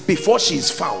wife before she is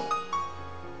found.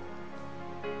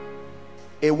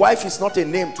 A wife is not a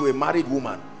name to a married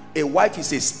woman. A wife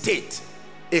is a state,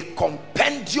 a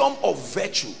compendium of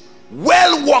virtue,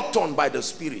 well worked on by the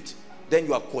Spirit. Then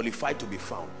you are qualified to be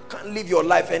found. Can't live your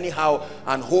life anyhow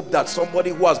and hope that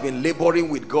somebody who has been laboring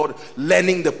with God,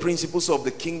 learning the principles of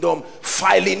the kingdom,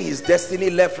 filing his destiny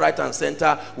left, right and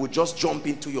center, will just jump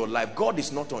into your life. God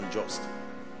is not unjust.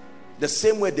 The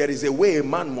same way there is a way a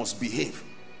man must behave.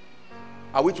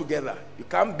 Are we together? You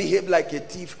can't behave like a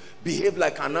thief, behave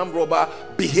like an armed robber,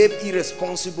 behave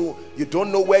irresponsible. You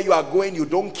don't know where you are going, you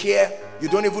don't care, you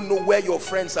don't even know where your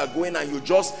friends are going, and you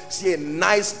just see a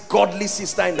nice godly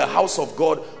sister in the house of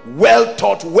God, well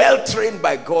taught, well trained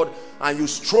by God, and you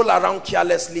stroll around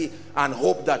carelessly and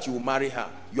hope that you will marry her.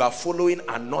 You are following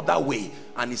another way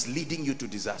and it's leading you to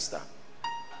disaster.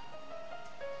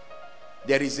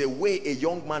 There is a way a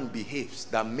young man behaves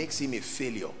that makes him a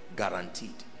failure,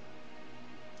 guaranteed.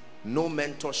 No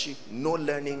mentorship, no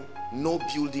learning, no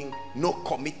building, no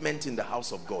commitment in the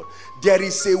house of God. There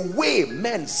is a way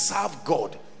men serve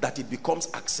God that it becomes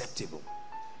acceptable.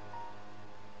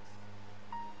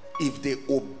 If they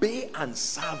obey and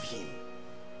serve him,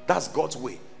 that's God's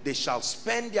way. They shall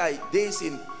spend their days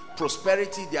in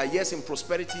prosperity, their years in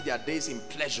prosperity, their days in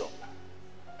pleasure.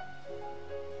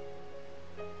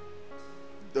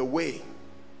 The way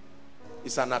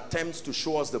is an attempt to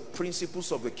show us the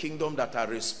principles of the kingdom that are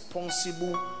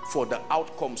responsible for the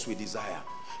outcomes we desire.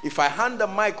 If I hand the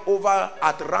mic over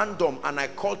at random and I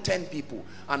call 10 people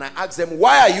and I ask them,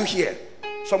 why are you here?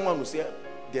 Someone will say,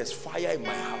 there's fire in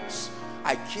my house.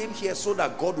 I came here so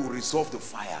that God will resolve the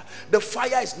fire. The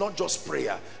fire is not just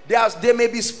prayer. There may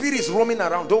be spirits roaming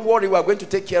around. Don't worry, we are going to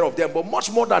take care of them. But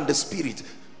much more than the spirit,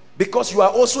 because you are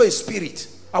also a spirit.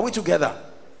 Are we together?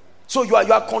 So you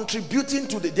are contributing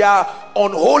to they are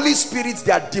unholy spirits,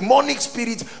 they are demonic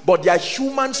spirits, but they are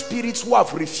human spirits who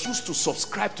have refused to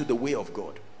subscribe to the way of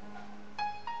God.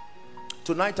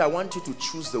 Tonight I want you to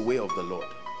choose the way of the Lord.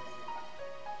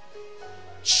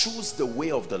 Choose the way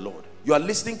of the Lord. You are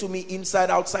listening to me inside,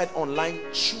 outside, online.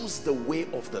 Choose the way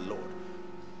of the Lord.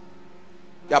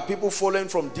 There are people following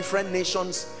from different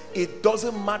nations. It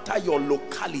doesn't matter your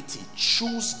locality.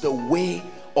 Choose the way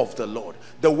of the Lord.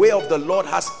 The way of the Lord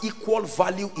has equal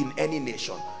value in any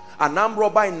nation. An armed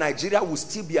robber in Nigeria will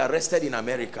still be arrested in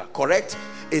America, correct?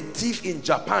 A thief in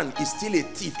Japan is still a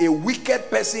thief. A wicked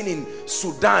person in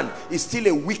Sudan is still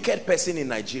a wicked person in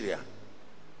Nigeria.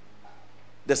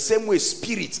 The same way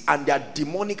spirits and their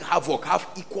demonic havoc have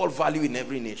equal value in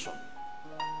every nation.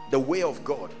 The way of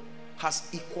God has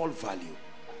equal value.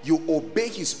 You obey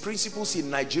his principles in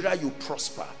Nigeria, you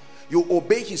prosper. You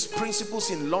obey his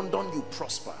principles in London, you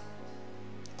prosper.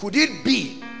 Could it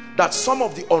be that some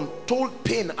of the untold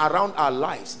pain around our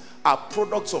lives are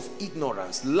products of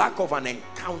ignorance, lack of an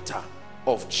encounter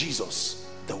of Jesus,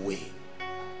 the way?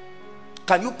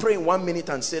 Can you pray in 1 minute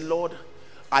and say, Lord,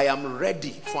 I am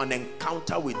ready for an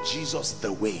encounter with Jesus,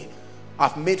 the way.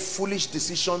 I've made foolish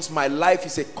decisions. My life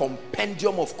is a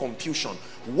compendium of confusion,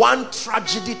 one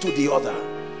tragedy to the other.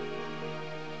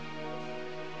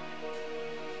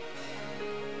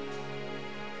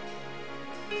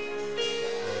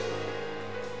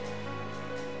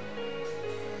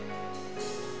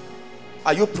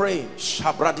 Are you praying? If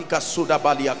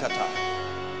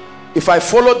I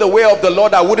followed the way of the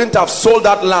Lord, I wouldn't have sold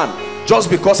that land just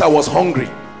because I was hungry.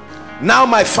 Now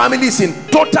my family is in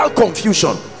total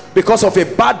confusion because of a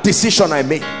bad decision I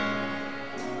made.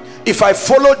 If I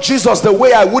followed Jesus the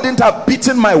way, I wouldn't have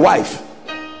beaten my wife.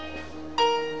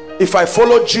 If I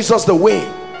followed Jesus the way,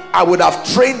 I would have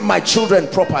trained my children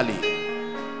properly.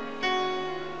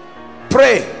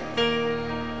 Pray.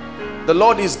 The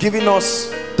Lord is giving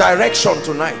us direction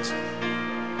tonight.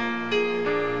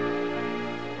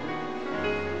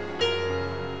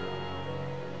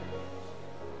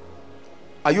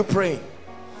 Are you praying?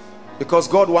 Because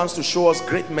God wants to show us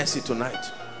great mercy tonight.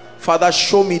 Father,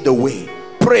 show me the way.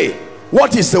 Pray.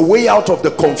 What is the way out of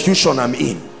the confusion I'm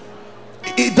in?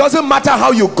 It doesn't matter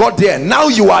how you got there. Now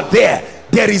you are there.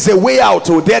 There is a way out.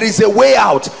 Oh, there is a way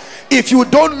out. If you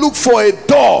don't look for a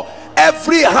door,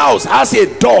 every house has a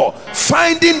door.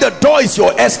 Finding the door is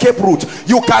your escape route.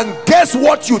 You can guess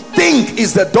what you think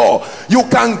is the door. You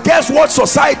can guess what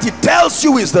society tells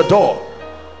you is the door.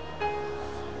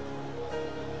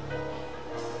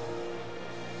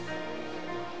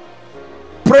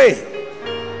 Pray.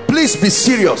 Please be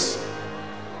serious.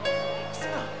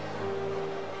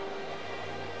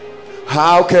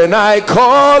 How can I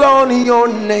call on your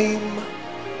name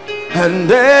and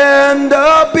end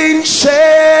up in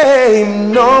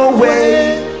shame? No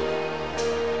way.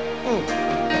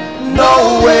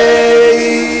 No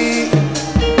way.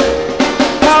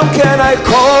 How can I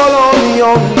call on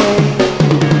your name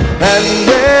and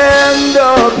end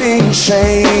up in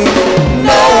shame?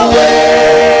 No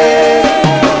way.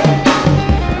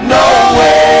 No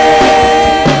way.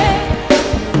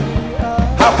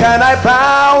 How can I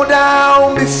bow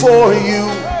down before you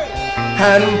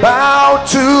and bow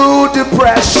to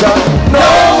depression?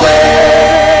 No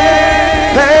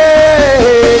way.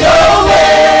 Hey, no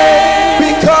way.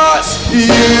 Because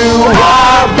you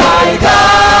are my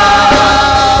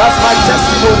God. That's my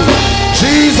testimony.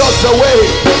 Jesus the way.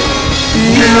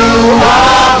 You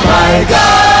are my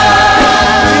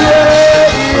God. Yeah,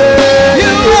 yeah,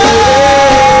 you are.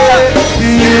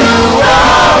 You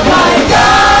are my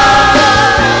God.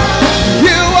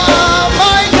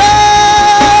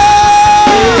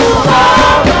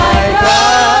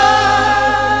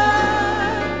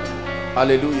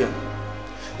 Hallelujah.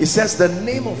 It says the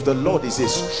name of the Lord is a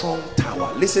strong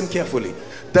tower. Listen carefully.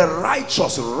 The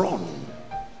righteous run.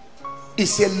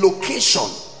 It's a location.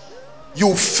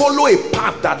 You follow a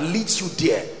path that leads you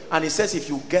there, and it says if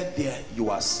you get there, you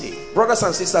are saved. Brothers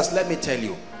and sisters, let me tell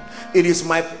you, it is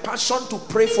my passion to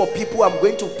pray for people. I'm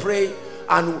going to pray,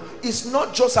 and it's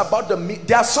not just about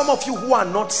there are some of you who are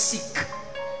not sick.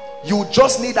 You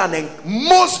just need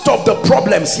most of the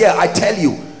problems here, I tell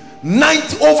you,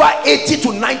 over 80 to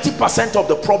 90% of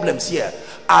the problems here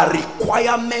are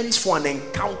requirements for an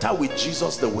encounter with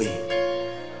Jesus the way.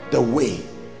 The way.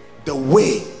 The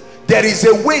way. There is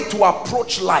a way to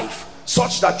approach life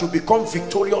such that you become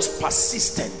victorious,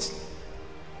 persistent.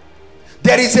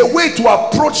 There is a way to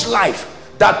approach life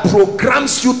that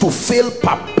programs you to fail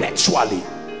perpetually.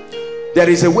 There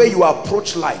is a way you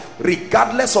approach life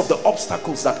regardless of the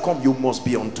obstacles that come. You must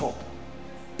be on top.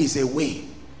 Is a way.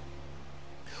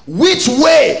 Which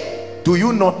way do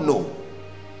you not know?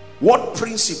 What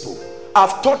principle?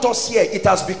 I've taught us here. It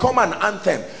has become an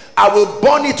anthem. I will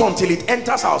burn it until it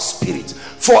enters our spirit.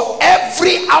 For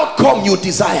every outcome you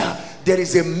desire, there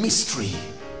is a mystery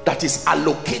that is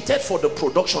allocated for the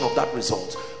production of that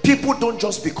result. People don't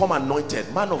just become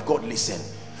anointed. Man of God, listen.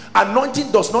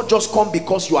 Anointing does not just come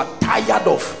because you are tired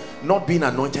of not being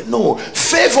anointed. No.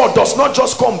 Favor does not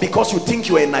just come because you think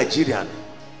you are a Nigerian.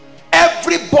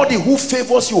 Everybody who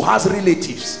favors you has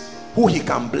relatives who he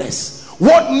can bless.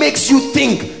 What makes you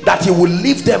think that he will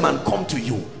leave them and come to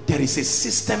you? There is a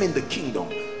system in the kingdom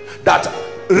that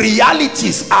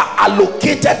realities are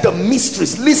allocated, the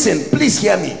mysteries. Listen, please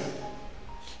hear me.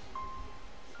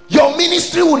 Your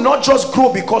ministry will not just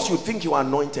grow because you think you are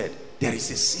anointed. There is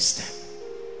a system.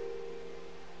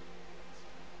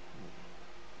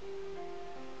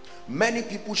 Many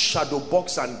people shadow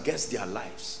box and guess their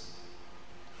lives.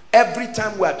 Every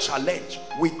time we are challenged,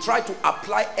 we try to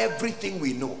apply everything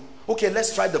we know. Okay,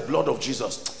 let's try the blood of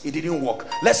Jesus. It didn't work.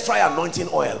 Let's try anointing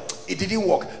oil. It didn't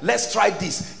work. Let's try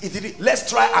this. It didn't. Let's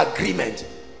try agreement.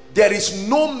 There is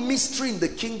no mystery in the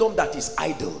kingdom that is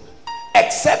idle,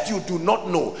 except you do not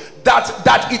know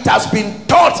that it has been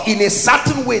taught in a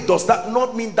certain way. Does that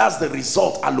not mean that's the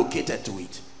result allocated to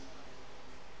it?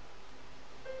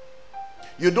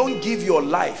 You don't give your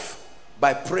life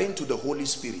by praying to the Holy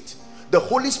Spirit. The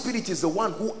Holy Spirit is the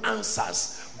one who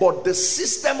answers, but the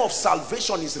system of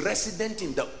salvation is resident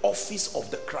in the office of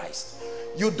the Christ.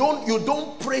 You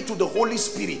don't pray to the Holy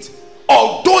Spirit,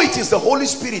 although it is the Holy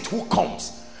Spirit who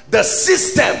comes. The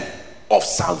system of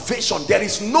salvation, there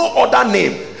is no other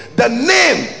name. The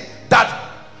name that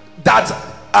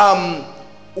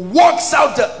works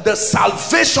out the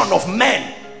salvation of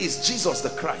men is Jesus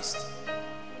the Christ.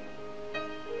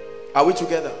 Are we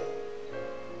together?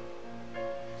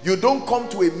 You don't come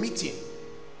to a meeting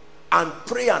and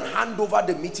pray and hand over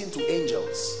the meeting to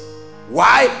angels.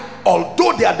 Why?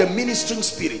 Although they are the ministering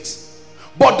spirits,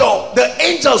 but the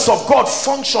angels of God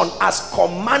function as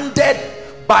commanded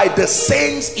by the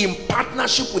saints in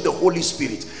partnership with the Holy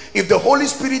Spirit. If the Holy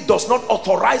Spirit does not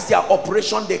authorize their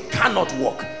operation, they cannot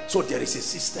work. So there is a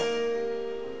system.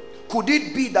 Could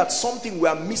it be that something we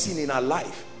are missing in our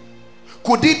life?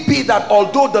 Could it be that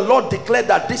although the Lord declared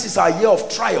that this is our year of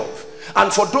triumph,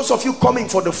 and for those of you coming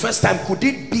for the first time, could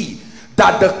it be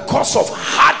that the cause of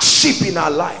hardship in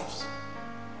our lives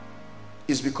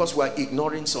is because we are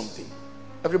ignoring something?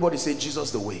 Everybody say,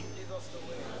 Jesus the way.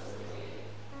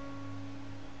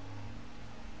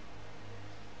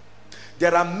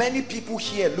 There are many people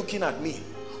here looking at me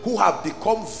who have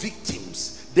become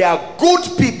victims. They are good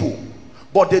people,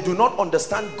 but they do not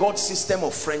understand God's system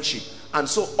of friendship, and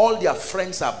so all their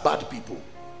friends are bad people.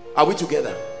 Are we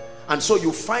together? And so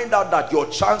you find out that your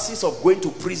chances of going to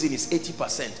prison is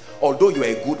 80%, although you are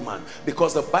a good man,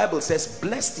 because the Bible says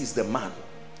blessed is the man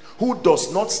who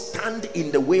does not stand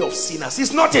in the way of sinners.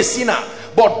 He's not a sinner,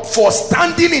 but for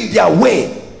standing in their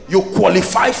way you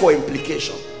qualify for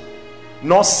implication.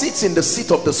 Nor sits in the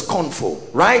seat of the scornful,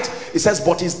 right? It says,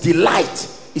 but his delight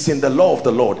is in the law of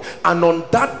the Lord, and on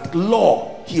that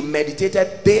law he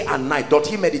meditated day and night. Doth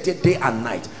he meditate day and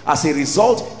night? As a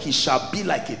result, he shall be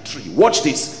like a tree, watch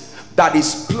this, that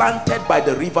is planted by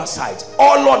the riverside.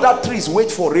 All other trees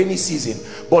wait for rainy season,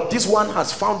 but this one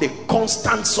has found a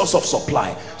constant source of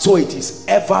supply, so it is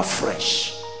ever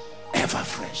fresh, ever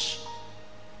fresh.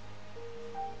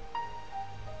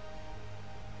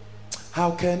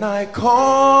 How can I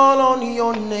call on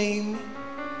your name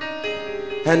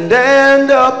and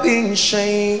end up in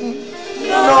shame?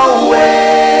 No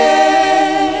way,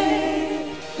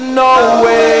 no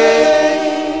way.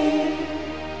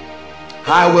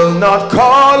 I will not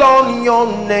call on your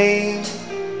name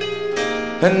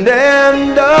and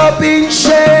end up in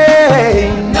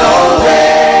shame. No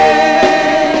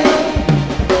way,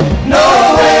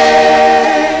 no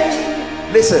way.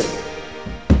 Listen.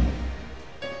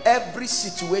 Every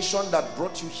situation that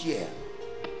brought you here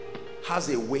has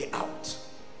a way out.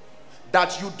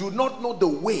 That you do not know the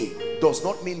way does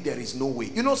not mean there is no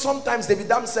way. You know, sometimes David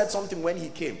Dam said something when he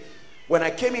came. When I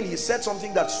came in, he said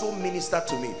something that so ministered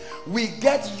to me. We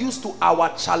get used to our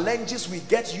challenges, we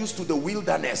get used to the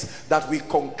wilderness, that we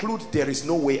conclude there is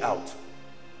no way out.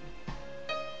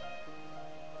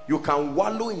 You can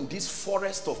wallow in this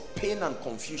forest of pain and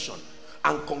confusion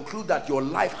and conclude that your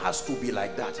life has to be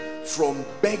like that, from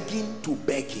begging to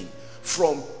begging,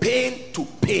 from pain to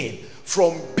pain,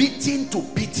 from beating to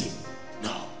beating.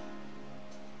 No.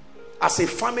 As a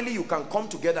family, you can come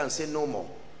together and say, no more.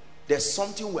 There's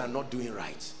something we are not doing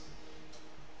right.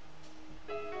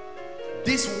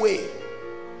 This way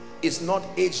is not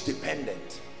age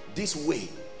dependent. This way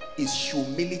is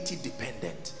humility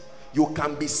dependent. You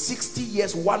can be 60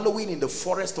 years wallowing in the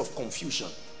forest of confusion.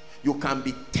 You can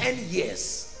be 10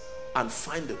 years and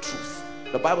find the truth.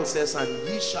 The Bible says, and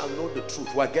ye shall know the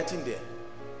truth. We're getting there.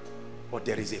 But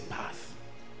there is a path.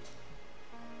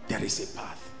 There is a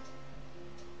path.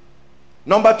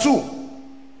 Number 2,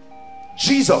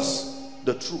 Jesus,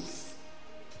 the truth.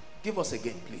 Give us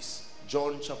again, please.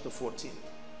 John chapter 14,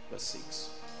 verse 6.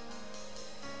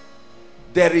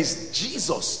 There is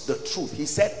Jesus, the truth. He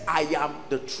said, I am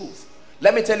the truth.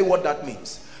 Let me tell you what that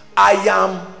means. I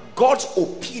am God's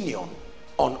opinion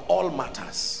on all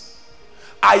matters.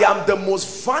 I am the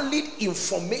most valid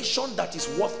information that is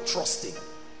worth trusting.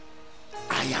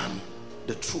 I am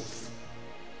the truth.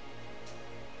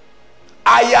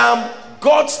 I am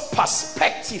God's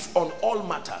perspective on all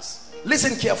matters.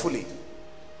 Listen carefully.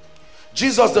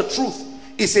 Jesus the truth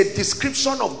is a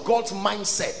description of God's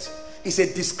mindset. It's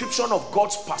a description of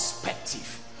God's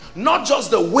perspective. Not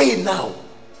just the way now,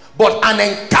 but an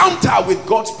encounter with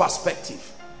God's perspective.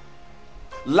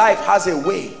 Life has a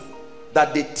way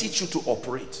that they teach you to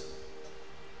operate.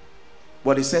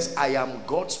 But it says, I am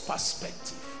God's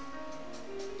perspective.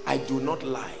 I do not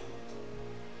lie.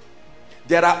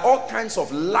 There are all kinds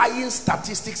of lying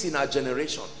statistics in our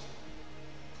generation.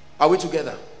 Are we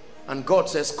together? And God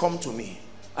says, come to me.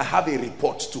 I have a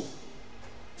report too.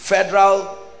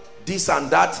 Federal, this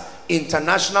and that,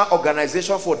 international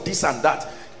organization for this and that,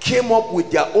 came up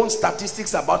with their own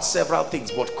statistics about several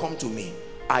things, but come to me.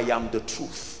 I am the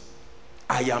truth.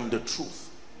 I am the truth.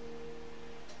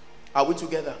 Are we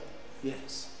together?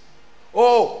 Yes.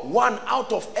 Oh, 1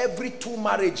 out of every 2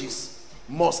 marriages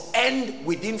must end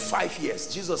within 5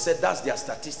 years. Jesus said that's their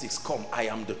statistics. Come, I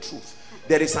am the truth.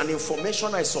 There is an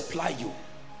information I supply you.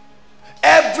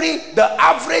 The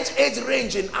average age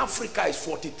range in Africa is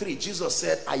 43. Jesus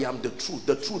said, I am the truth.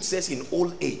 The truth says in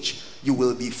old age you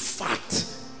will be fat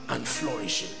and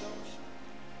flourishing.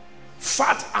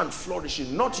 Fat and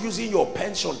flourishing, not using your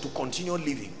pension to continue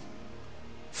living.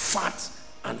 Fat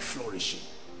and flourishing.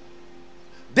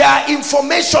 There are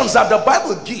informations that the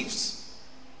Bible gives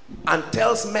and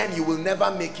tells men you will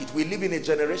never make it. We live in a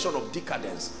generation of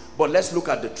decadence. But let's look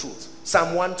at the truth.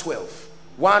 Psalm 112,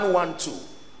 112,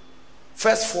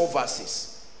 first 4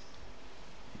 verses.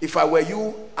 If I were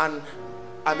you and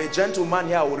I'm a gentleman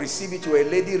here, I will receive it. You are a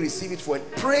lady, receive it for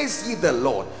it. Praise ye the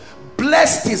Lord.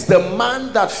 Blessed is the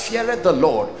man that feareth the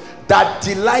Lord, that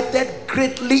delighted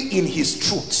greatly in his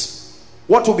truths.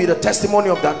 What will be the testimony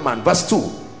of that man? Verse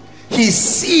 2. His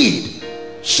seed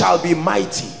shall be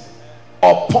mighty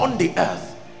upon the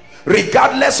earth.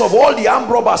 Regardless of all the armed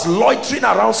robbers loitering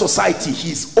around society,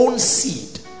 his own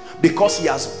seed, because he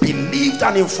has believed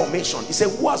an information. He said,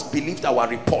 who has believed our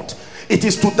report? It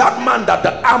is to that man that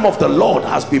the arm of the Lord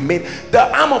has been made.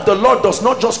 The arm of the Lord does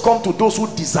not just come to those who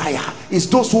desire. It's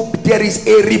those who, there is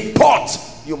a report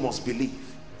you must believe.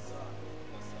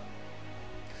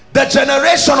 The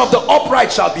generation of the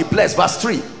upright shall be blessed. Verse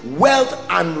 3. Wealth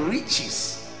and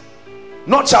riches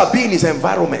not shall be in his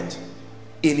environment,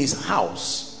 in his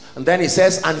house. And then he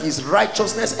says, and his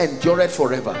righteousness endureth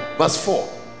forever. Verse 4.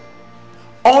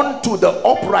 Unto the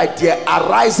upright there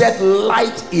ariseth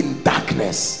light in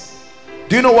darkness.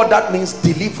 Do you know what that means?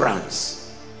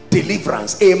 Deliverance.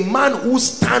 Deliverance. A man who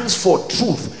stands for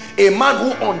truth, a man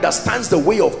who understands the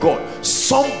way of God.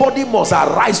 Somebody must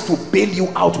arise to bail you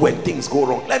out when things go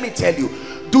wrong. Let me tell you,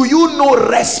 do you know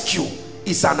rescue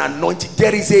is an anointing?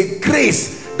 There is a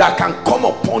grace that can come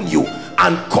upon you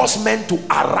and cause men to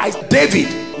arise.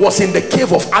 David was in the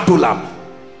cave of Adullam.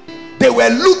 They were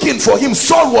looking for him.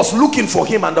 Saul was looking for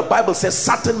him, and the Bible says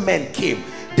certain men came.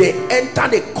 They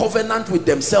entered a covenant with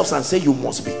themselves and say, you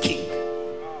must be king.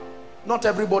 Not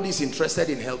everybody is interested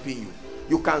in helping you.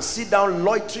 You can sit down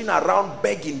loitering around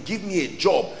begging, give me a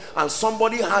job, and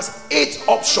somebody has 8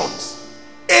 options.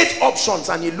 8 options,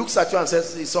 and he looks at you and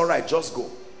says, it's all right, just go.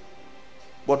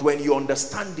 But when you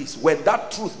understand this, when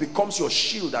that truth becomes your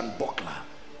shield and buckler,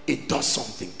 it does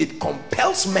something. It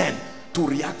compels men to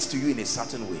react to you in a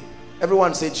certain way.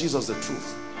 Everyone say, Jesus the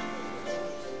truth.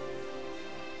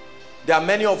 There are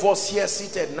many of us here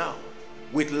seated now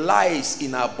with lies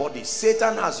in our bodies.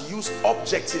 Satan has used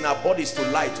objects in our bodies to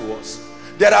lie to us.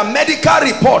 There are medical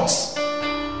reports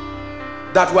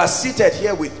that we are seated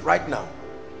here with right now.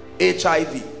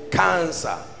 HIV,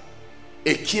 cancer,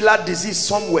 a killer disease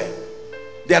somewhere.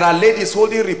 There are ladies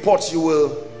holding reports,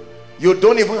 you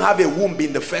don't even have a womb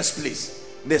in the first place.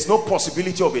 There's no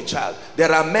possibility of a child.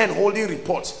 There are men holding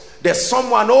reports. There's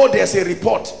someone, oh, there's a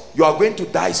report, you are going to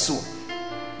die soon.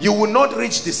 You will not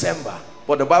reach December,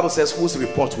 but the Bible says, whose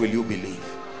report will you believe?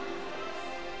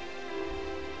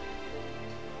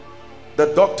 The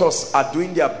doctors are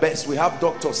doing their best. We have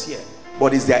doctors here,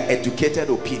 but it's their educated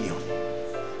opinion.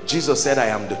 Jesus said, I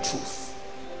am the truth.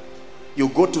 You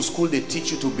go to school, they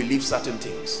teach you to believe certain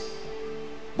things,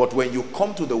 but when you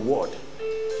come to the word,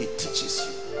 he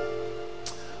teaches you.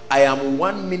 I am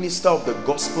one minister of the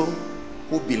gospel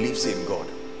who believes in God.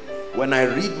 When I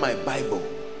read my Bible,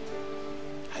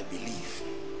 I believe.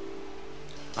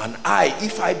 And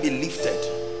if I be lifted,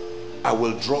 I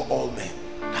will draw all men.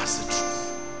 That's the truth.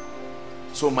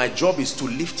 So my job is to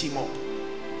lift him up,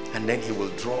 and then he will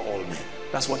draw all men.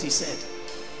 That's what he said.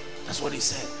 That's what he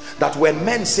said. That when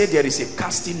men say there is a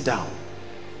casting down,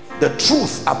 the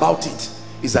truth about it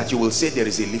is that you will say there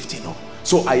is a lifting up.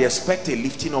 So I expect a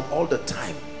lifting up all the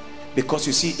time, because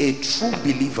you see, a true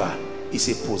believer is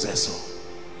a possessor.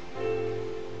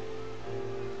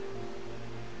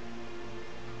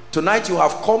 Tonight you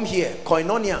have come here.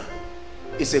 Koinonia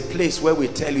is a place where we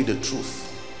tell you the truth,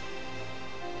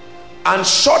 and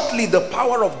shortly the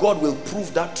power of God will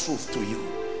prove that truth to you,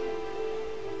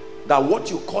 that what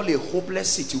you call a hopeless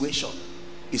situation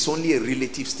is only a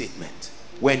relative statement.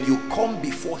 When you come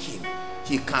before him,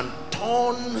 he can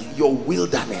turn your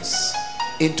wilderness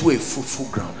into a fruitful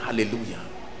ground. Hallelujah.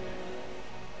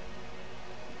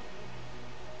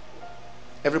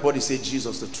 Everybody say,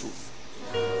 Jesus the truth.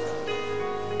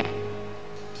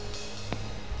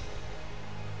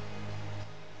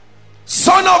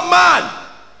 Son of man,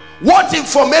 what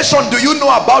information do you know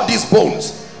about these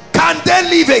bones? Can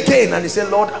they live again? And he said,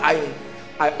 Lord, I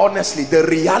honestly, the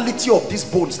reality of these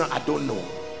bones now, I don't know.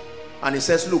 And he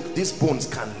says, look, these bones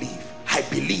can live. I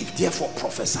believe, therefore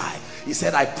prophesy. He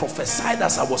said, I prophesied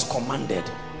as I was commanded.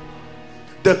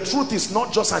 The truth is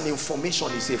not just an information,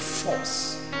 it's a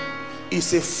force.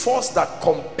 It's a force that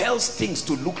compels things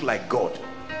to look like God,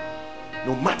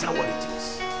 no matter what it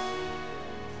is.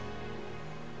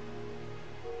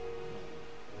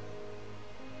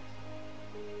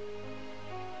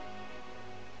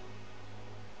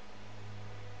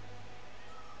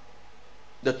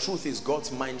 The truth is God's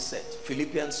mindset.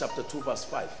 Philippians chapter 2 verse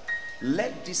 5.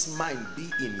 Let this mind be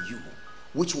in you,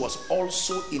 which was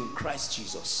also in Christ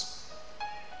Jesus.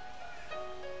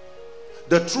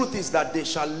 The truth is that they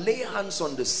shall lay hands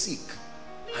on the sick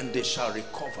and they shall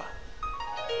recover.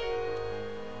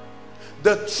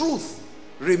 The truth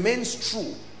remains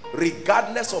true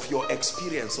regardless of your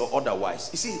experience or otherwise.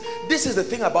 You see, this is the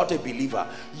thing about a believer.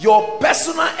 Your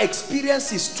personal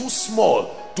experience is too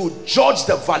small to judge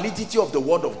the validity of the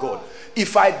word of God.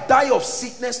 If I die of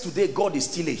sickness today, God is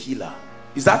still a healer.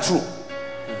 Is that true?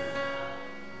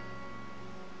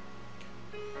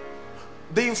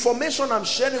 The information I'm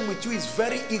sharing with you is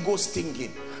very ego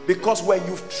stinging, because when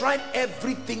you've tried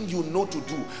everything you know to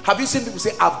do, have you seen people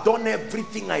say, I've done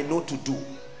everything I know to do,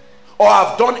 or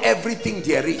I've done everything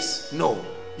there is? No,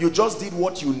 you just did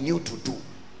what you knew to do,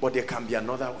 but there can be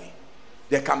another way.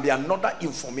 There can be another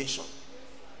information.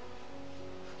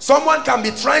 Someone can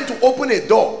be trying to open a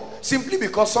door simply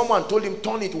because someone told him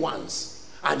turn it once,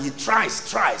 and he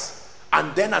tries,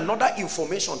 and then another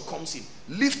information comes in,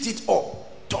 lift it up,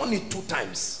 turn it 2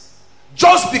 times.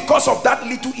 Just because of that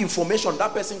little information,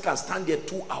 that person can stand there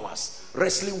 2 hours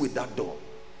wrestling with that door.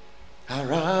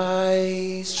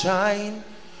 Arise, shine,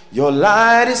 your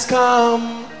light is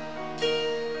come,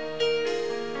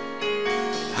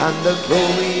 and the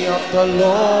glory of the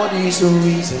Lord is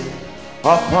risen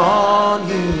upon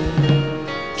you.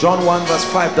 John 1 verse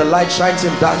 5, the light shines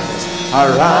in darkness.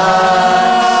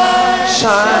 Arise,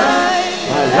 shine,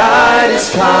 my light is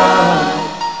come,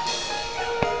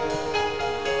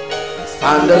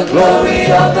 and the glory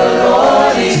of the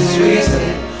Lord is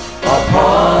risen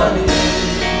upon you.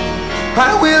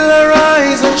 I will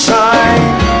arise and shine,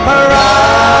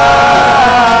 arise,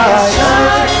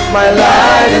 shine, my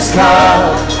light is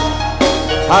come,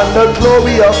 and the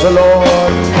glory of the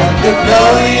Lord,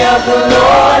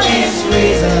 is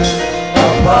risen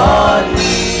upon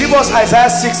me. Give us Isaiah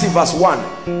 60 verse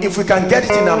 1. If we can get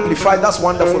it in Amplified, that's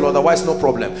wonderful, otherwise no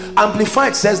problem.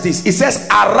 Amplified says this, it says,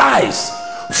 arise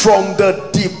from the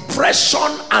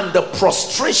depression and the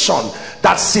prostration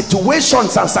that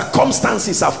situations and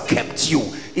circumstances have kept you.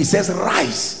 It says,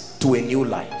 rise to a new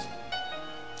light.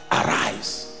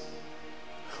 Arise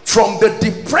from the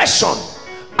depression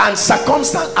and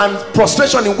circumstance and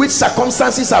prostration in which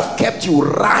circumstances have kept you.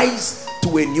 Rise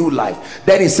to a new life.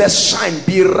 Then it says, shine,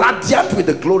 be radiant with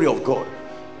the glory of God.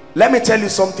 Let me tell you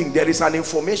something. There is an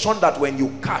information that when you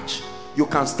catch, you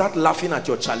can start laughing at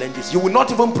your challenges. You will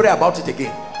not even pray about it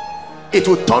again. It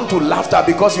will turn to laughter,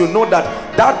 because you know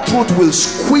that that truth will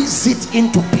squeeze it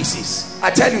into pieces. I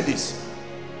tell you this.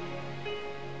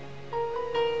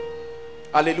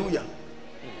 Hallelujah.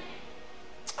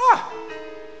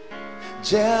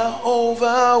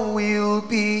 Jehovah will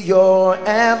be your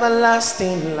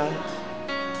everlasting light.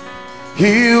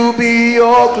 He'll be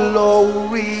your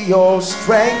glory, your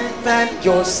strength and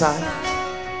your sight.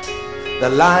 The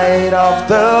light of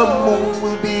the moon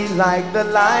will be like the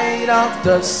light of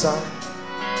the sun,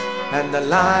 and the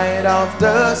light of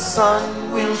the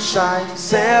sun will shine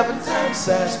 7 times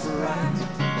as bright.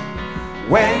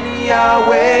 When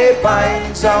Yahweh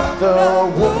binds up the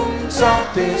wounds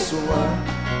of this world,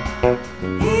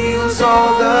 heals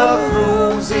all the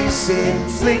bruises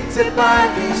inflicted by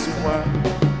this world.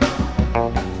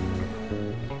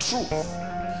 Truth.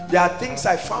 There are things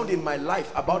I found in my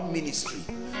life about ministry.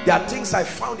 There are things I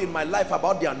found in my life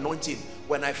about the anointing.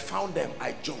 When I found them,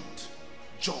 I jumped.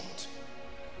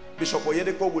 Bishop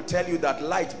Oyedepo will tell you that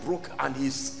light broke and he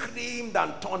screamed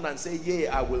and turned and said,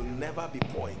 yeah, I will never be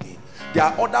poor again. There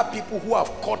are other people who have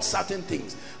caught certain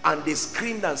things and they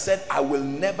screamed and said, I will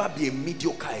never be a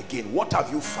mediocre again. What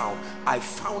have you found? I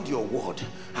found your word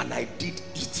and I did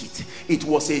eat it. It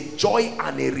was a joy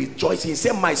and a rejoicing. He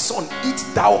said, my son, eat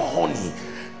thou honey.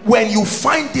 When you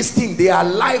find this thing, they are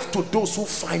life to those who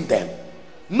find them,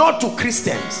 not to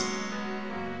Christians.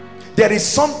 There is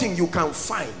something you can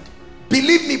find.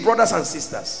 Believe me, brothers and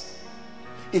sisters,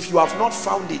 if you have not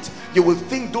found it, you will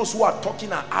think those who are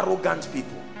talking are arrogant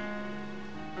people.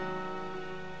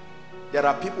 There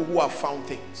are people who have found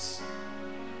things.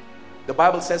 The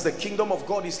Bible says the kingdom of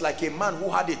God is like a man who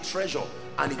had a treasure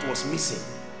and it was missing.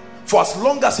 For as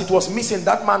long as it was missing,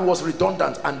 that man was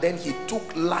redundant, and then he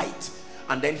took light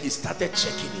and then he started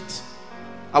checking it.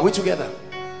 Are we together?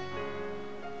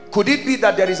 Could it be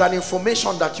that there is an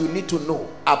information that you need to know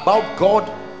about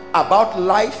God, about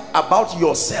life, about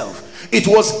yourself? It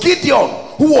was Gideon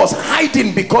who was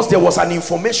hiding because there was an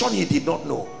information he did not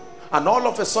know. And all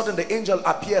of a sudden the angel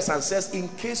appears and says, in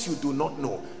case you do not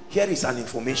know, here is an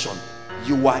information.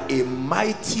 You are a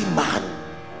mighty man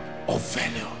of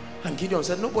valor. And Gideon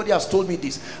said, nobody has told me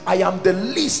this. I am the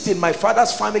least in my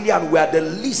father's family and we are the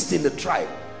least in the tribe.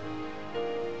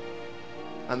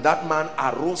 And that man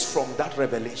arose from that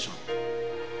revelation.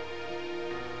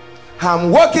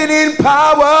 I'm walking in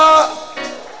power,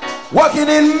 walking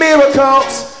in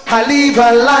miracles. I live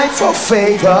a life of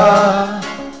favor.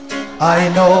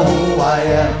 I know who I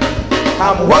am.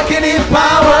 I'm walking in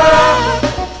power,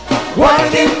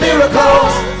 walking in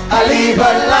miracles. I live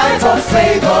a life of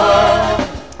favor.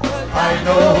 I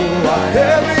know who I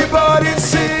am. Everybody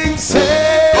sing,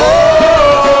 say, oh,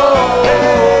 oh,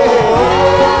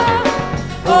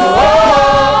 oh,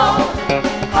 oh,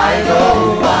 I know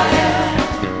who I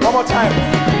am. One more time.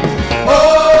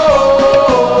 Oh,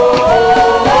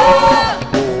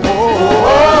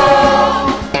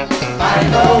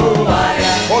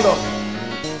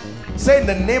 say in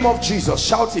the name of Jesus.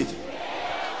 Shout it.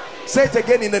 Say it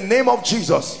again. In the name of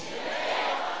Jesus.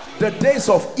 The days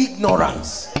of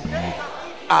ignorance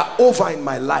are over in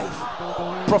my life.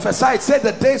 Prophesy it. Say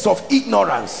the days of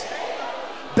ignorance,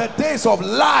 the days of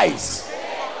lies,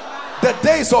 the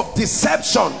days of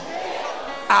deception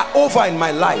are over in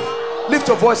my life. Lift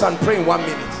your voice and pray in 1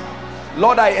 minute.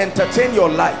 Lord, I entertain your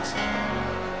light.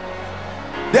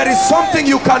 There is something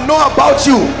you can know about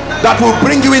you that will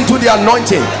bring you into the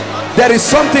anointing. There is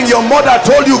something your mother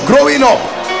told you growing up.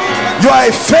 You are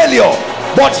a failure.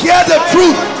 But hear the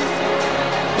truth.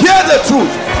 Hear the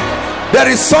truth. There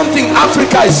is something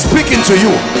Africa is speaking to you,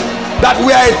 that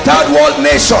we are a third world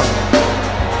nation.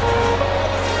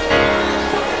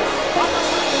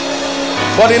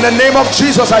 But in the name of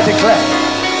Jesus I declare,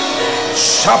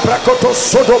 Shabrakoto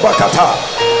Sodobakata,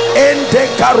 Ende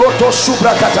Karoto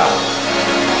Subrakata.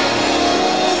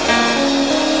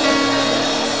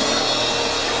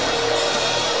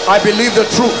 I believe the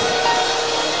truth.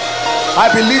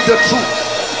 I believe the truth.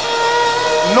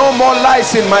 No more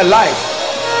lies in my life.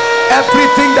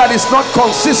 Everything that is not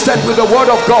consistent with the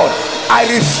word of God, I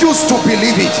refuse to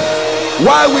believe it.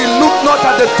 While we look not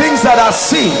at the things that are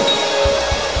seen,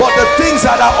 but the things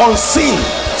that are unseen.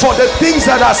 For the things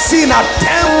that are seen are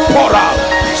temporal,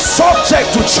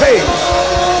 subject to change.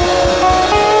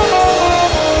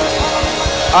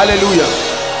 Hallelujah.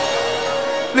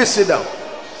 Please sit down.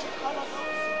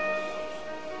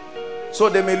 So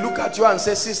they may look at you and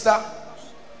say, sister,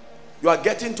 you are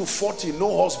getting to 40,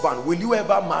 no husband. Will you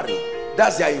ever marry?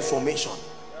 That's their information.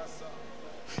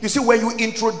 You see, when you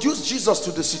introduce Jesus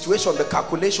to the situation, the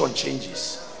calculation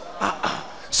changes.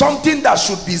 Something that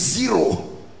should be zero,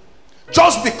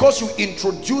 just because you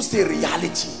introduce a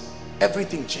reality,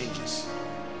 everything changes.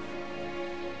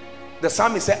 The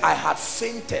psalmist said, I had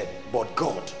fainted, but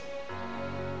God.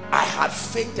 I had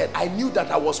fainted. I knew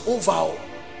that I was over.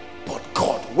 But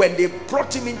God, when they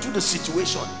brought him into the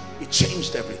situation, it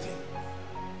changed everything.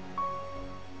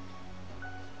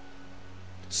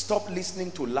 Stop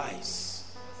listening to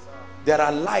lies. There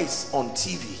are lies on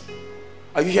TV.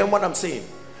 Are you hearing what I'm saying?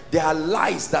 There are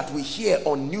lies that we hear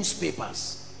on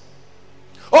newspapers.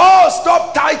 Oh,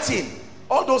 stop tithing.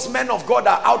 All those men of God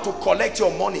are out to collect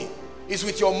your money. It's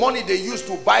with your money they use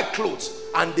to buy clothes,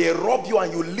 and they rob you,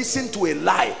 and you listen to a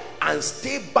lie and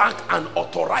stay back and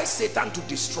authorize Satan to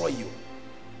destroy you.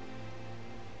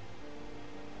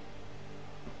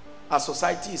 Our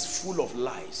society is full of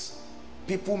lies.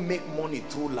 People make money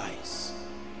through lies.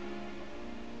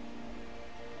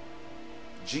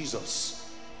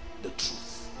 Jesus, the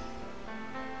truth.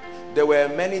 There were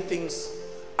many things.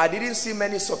 I didn't see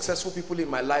many successful people in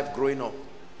my life growing up.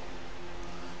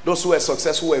 Those who were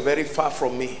successful were very far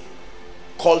from me.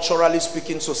 Culturally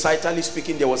speaking, societally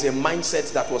speaking, there was a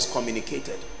mindset that was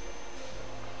communicated.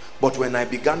 But when I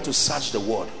began to search the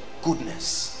word,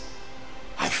 goodness,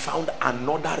 I found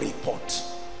another report.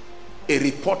 A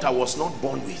report I was not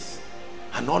born with.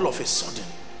 And all of a sudden,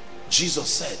 Jesus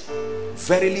said,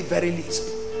 verily, verily,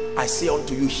 I say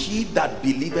unto you, he that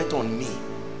believeth on me.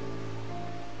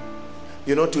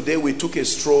 You know, today we took a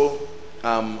stroll,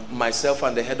 myself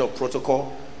and the head of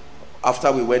protocol.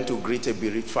 After we went to greet a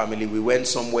bereaved family, we went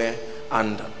somewhere,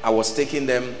 and I was taking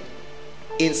them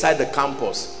inside the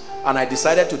campus, and I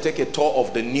decided to take a tour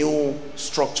of the new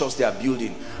structures they are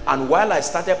building. And while I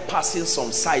started passing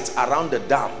some sites around the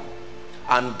dam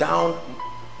and down,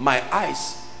 my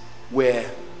eyes were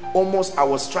almost, I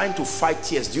was trying to fight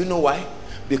tears. Do you know why?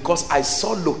 Because I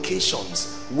saw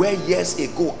locations where years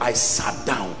ago I sat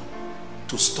down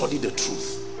to study the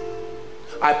truth.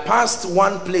 I passed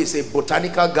one place, a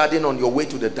botanical garden on your way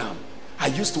to the dam. I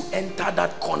used to enter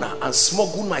that corner and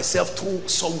smuggle myself through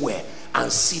somewhere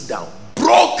and sit down.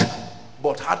 Broke,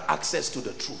 but had access to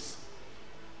the truth.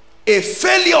 A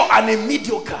failure and a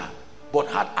mediocre, but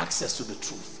had access to the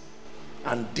truth.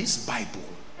 And this Bible,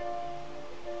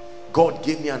 God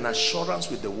gave me an assurance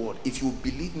with the word. If you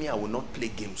believe me, I will not play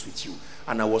games with you.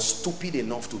 And I was stupid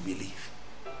enough to believe.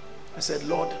 I said,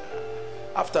 Lord,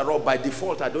 After all, by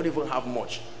default, I don't even have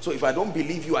much. So if I don't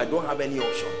believe you, I don't have any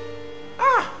option.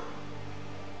 Ah!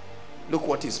 Look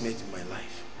what He's made in my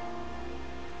life.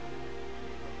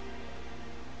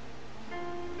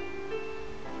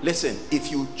 Listen,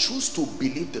 if you choose to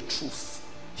believe the truth,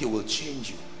 He will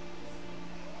change you.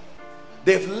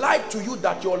 They've lied to you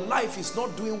that your life is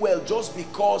not doing well just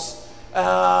because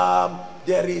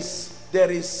there is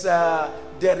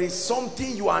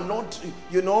something you are not,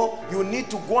 you know, you need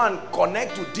to go and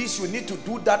connect to this, you need to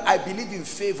do that. I believe in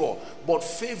favor, but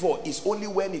favor is only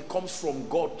when it comes from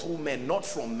God through men, not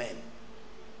from men.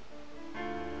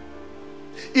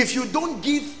 If you don't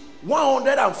give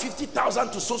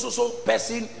 150,000 to so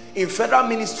person in federal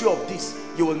ministry of this,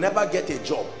 you will never get a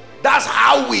job. That's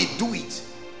how we do it.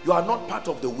 You are not part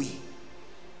of the we.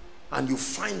 And you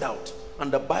find out,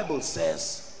 and the Bible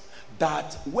says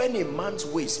that when a man's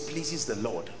ways pleases the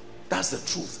Lord, that's the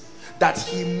truth, that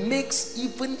He makes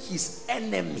even his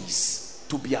enemies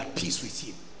to be at peace with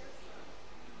him.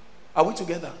 Are we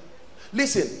together?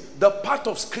 Listen, the part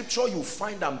of scripture you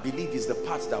find and believe is the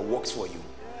part that works for you.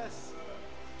 Yes.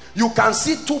 You can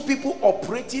see two people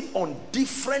operating on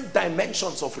different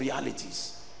dimensions of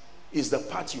realities. Is the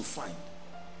part you find.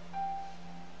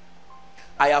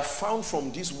 I have found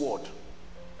from this word,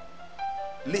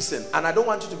 listen, and I don't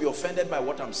want you to be offended by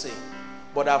what I'm saying,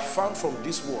 but I've found from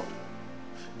this word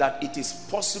that it is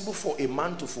possible for a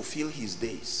man to fulfill his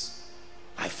days.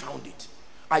 I found it.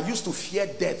 I used to fear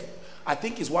death. I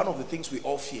think it's one of the things we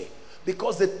all fear,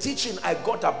 because the teaching I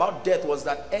got about death was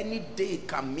that any day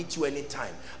can meet you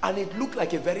anytime, and it looked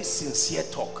like a very sincere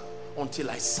talk until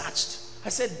I searched. I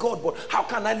said, God, but how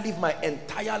can I live my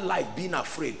entire life being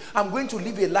afraid? I'm going to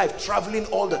live a life traveling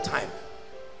all the time,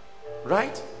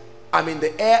 right? I'm in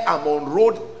the air, I'm on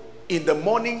road, in the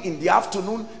morning, in the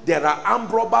afternoon, there are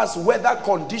armed robbers, weather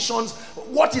conditions.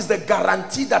 What is the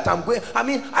guarantee that I'm going? I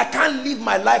mean, I can't live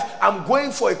my life. I'm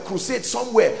going for a crusade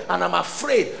somewhere and I'm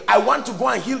afraid. I want to go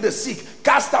and heal the sick,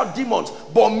 cast out demons.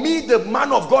 But me, the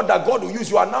man of God that God will use,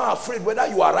 you are now afraid whether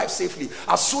you arrive safely.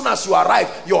 As soon as you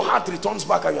arrive, your heart returns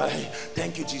back and you're like, hey,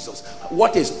 thank you, Jesus.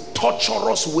 What a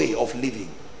torturous way of living.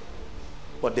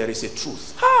 But there is a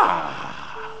truth.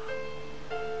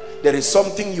 There is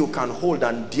something you can hold,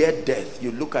 and dear death, you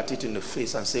look at it in the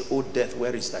face and say, oh death,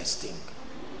 where is thy sting?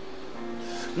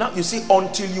 Now you see,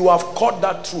 until you have caught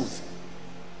that truth,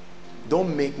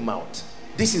 don't make mouth.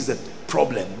 This is the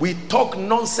problem. We talk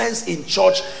nonsense in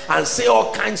church and say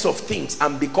all kinds of things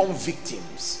and become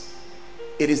victims.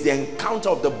 It is the encounter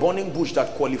of the burning bush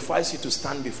that qualifies you to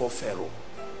stand before Pharaoh.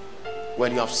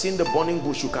 When you have seen the burning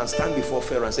bush, you can stand before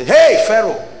Pharaoh and say, hey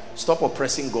Pharaoh, stop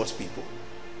oppressing God's people.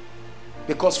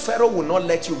 Because Pharaoh will not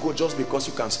let you go just because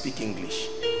you can speak English.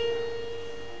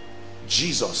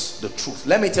 Jesus, the truth.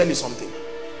 Let me tell you something.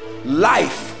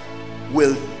 Life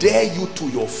will dare you to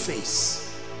your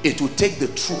face. It will take the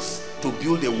truth to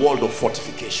build a wall of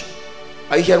fortification.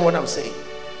 Are you hearing what I'm saying?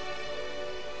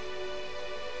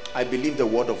 I believe the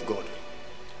word of God.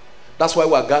 That's why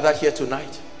we're gathered here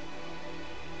tonight.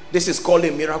 This is called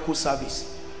a miracle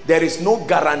service. There is no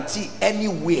guarantee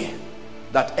anywhere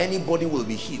that anybody will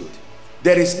be healed.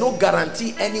 There is no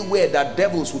guarantee anywhere that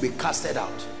devils will be casted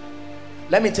out.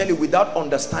 Let me tell you, without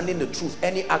understanding the truth,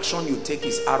 any action you take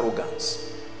is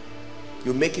arrogance.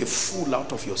 You make a fool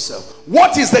out of yourself.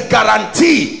 What is the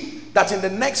guarantee that in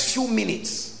the next few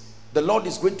minutes the Lord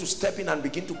is going to step in and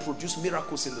begin to produce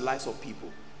miracles in the lives of people?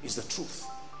 Is the truth.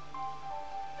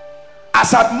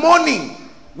 As at morning,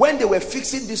 when they were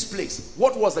fixing this place,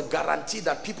 what was the guarantee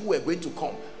that people were going to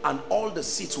come and all the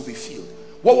seats will be filled?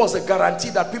 What was the guarantee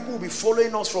that people will be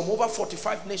following us from over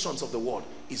 45 nations of the world?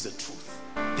 Is the truth.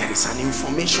 There is an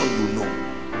information you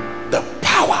know, the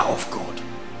power of God,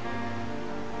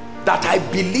 that I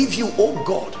believe you, oh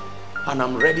God, and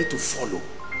I'm ready to follow.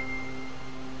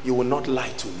 You will not lie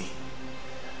to me.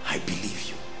 I believe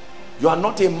you. You are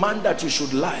not a man that you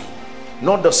should lie,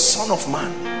 not the Son of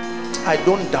Man. I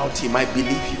don't doubt him. I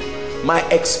believe you. My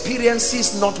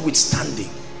experiences notwithstanding,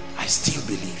 I still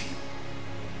believe you.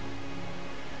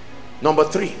 Number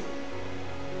 3,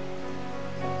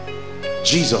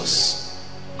 Jesus,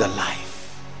 the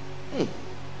life.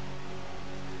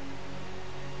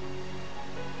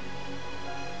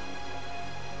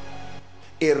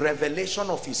 A revelation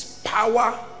of his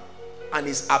power and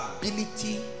his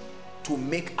ability to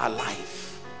make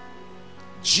alive.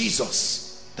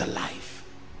 Jesus, the life.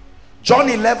 John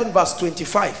 11 verse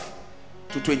 25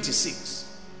 to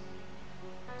 26.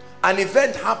 An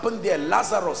event happened there.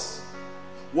 Lazarus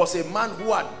was a man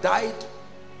who had died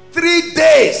 3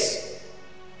 days,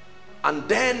 and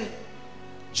then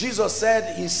Jesus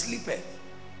said he sleepeth,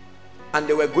 and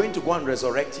they were going to go and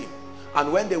resurrect him.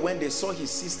 And when they went, they saw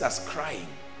his sisters crying.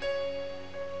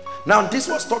 Now this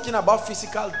was talking about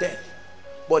physical death,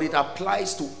 but it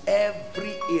applies to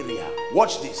every area.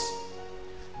 Watch this.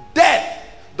 Death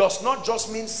does not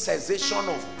just mean cessation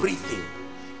of breathing.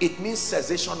 It means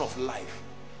cessation of life.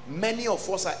 Many of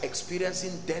us are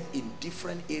experiencing death in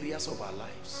different areas of our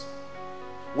lives.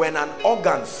 When an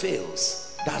organ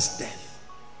fails, that's death.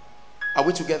 Are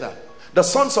we together? The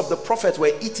sons of the prophet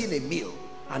were eating a meal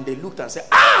and they looked and said,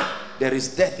 ah, there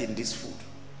is death in this food.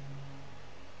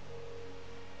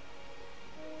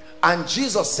 And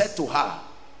Jesus said to her,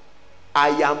 I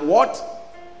am what?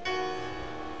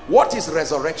 What is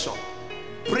resurrection?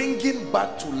 Bringing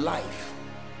back to life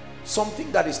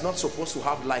something that is not supposed to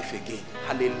have life again.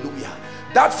 Hallelujah.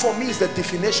 That for me is the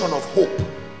definition of hope.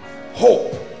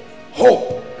 Hope.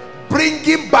 Hope.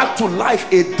 Bringing back to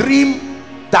life a dream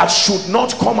that should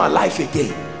not come alive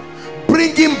again.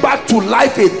 Bringing back to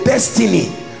life a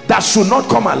destiny that should not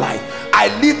come alive. I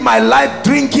live my life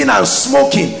drinking and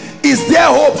smoking. Is there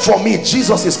hope for me?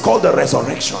 Jesus is called the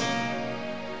resurrection.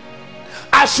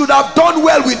 I should have done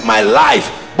well with my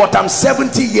life, but I'm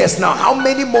 70 years now. How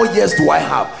many more years do I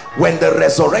have? When the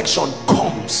resurrection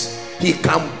comes, he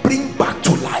can bring back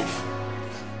to life.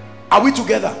 Are we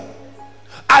together?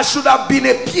 I should have been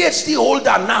a PhD holder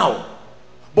now,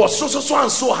 but so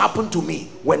and so happened to me.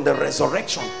 When the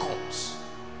resurrection comes,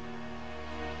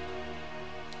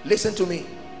 listen to me.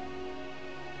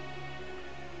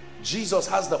 Jesus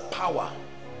has the power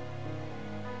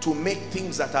to make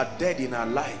things that are dead in our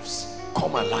lives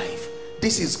come alive.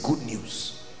 This is good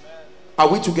news.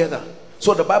 Are we together?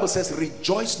 So the Bible says,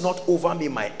 rejoice not over me,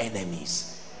 my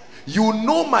enemies. You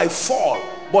know my fall,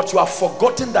 but you have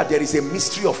forgotten that there is a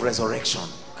mystery of resurrection.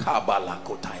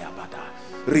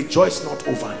 Rejoice not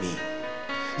over me.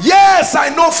 Yes,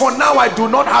 I know for now I do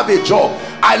not have a job.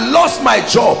 I lost my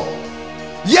job.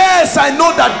 Yes, I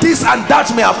know that this and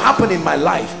that may have happened in my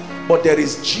life, but there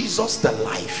is Jesus the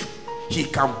life. He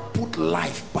can put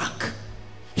life back.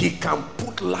 He can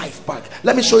put life back.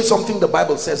 Let me show you something the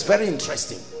Bible says, very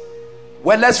interesting.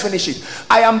 Well, let's finish it.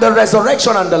 I am the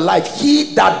resurrection and the life.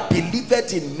 He that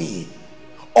believeth in me,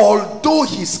 although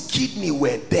his kidney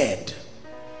were dead,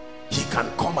 he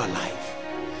can come alive.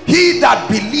 He that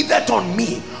believeth on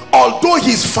me, although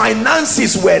his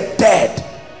finances were dead,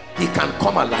 he can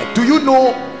come alive. Do you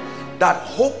know that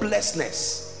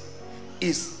hopelessness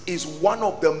is one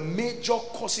of the major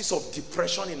causes of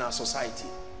depression in our society?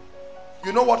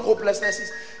 You know what hopelessness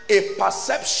is? A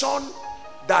perception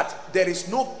that there is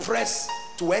no press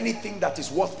to anything that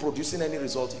is worth producing any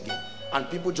result again, and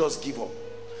people just give up.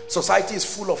 Society is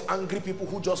full of angry people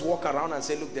who just walk around and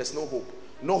say, look, there's no hope.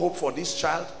 No hope for this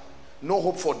child, no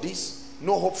hope for this,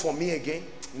 no hope for me again.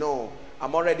 No,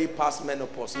 I'm already past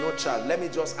menopause, no child. Let me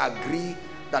just agree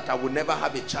that I will never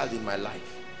have a child in my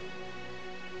life.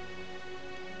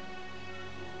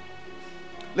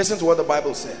 Listen to what the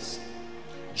Bible says.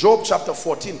 Job chapter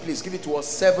 14, please give it to us,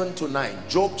 7 to 9.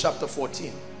 Job chapter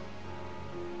 14.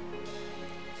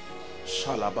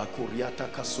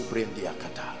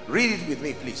 Read it with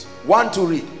me, please. 1 to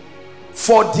read.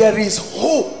 For there is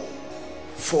hope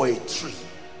for a tree.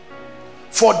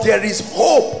 For there is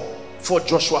hope for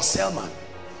Joshua Selman.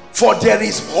 For there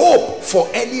is hope for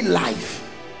any life.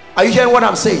 Are you hearing what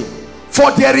I'm saying?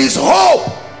 For there is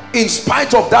hope in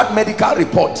spite of that medical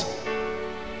report.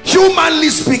 Humanly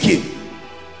speaking,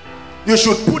 you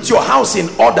should put your house in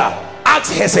order.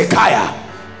 Ask Hezekiah.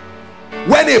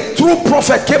 When a true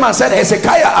prophet came and said,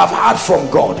 Hezekiah, I've heard from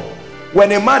God.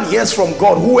 When a man hears from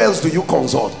God, who else do you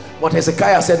consult? But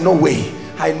Hezekiah said, no way.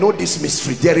 I know this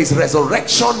mystery. There is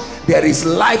resurrection, there is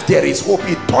life, there is hope.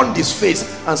 He turned his face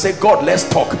and said, God, let's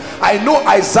talk. I know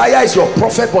Isaiah is your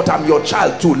prophet, but I'm your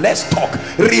child too. Let's talk.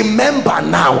 Remember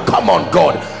now. Come on,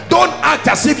 God. Don't act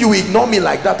as if you ignore me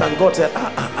like that. And God said,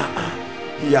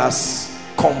 He has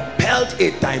compelled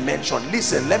a dimension.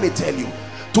 Listen, let me tell you,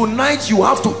 tonight you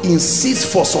have to insist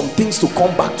for some things to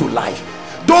come back to life.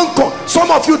 Don't come.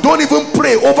 Some of you don't even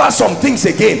pray over some things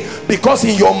again, because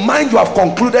in your mind you have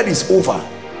concluded it's over.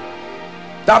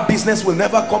 That business will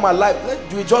never come alive.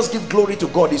 We just give glory to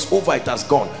God. It's over. It has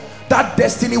gone. That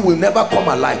destiny will never come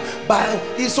alive. But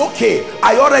it's okay.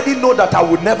 I already know that I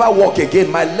would never walk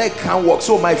again. My leg can't walk.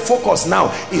 So my focus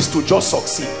now is to just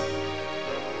succeed.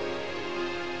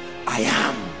 I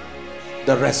am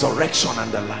the resurrection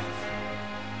and the life.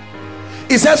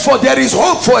 It says, for there is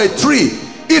hope for a tree,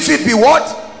 if it be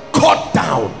what? Cut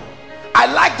down.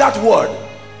 I like that word.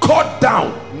 Cut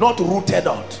down, not rooted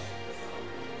out.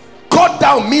 Cut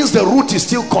down means the root is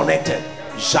still connected.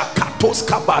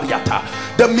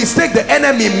 The mistake the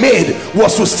enemy made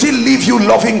was to still leave you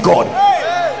loving God.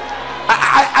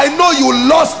 I I know you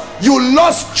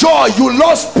lost joy, you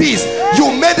lost peace, you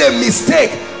made a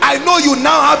mistake. I know you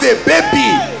now have a baby.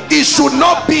 It should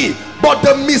not be, but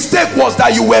the mistake was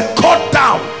that you were cut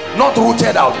down, not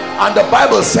rooted out. And the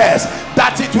Bible says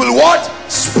that it will what?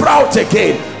 Sprout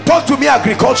again. Talk to me,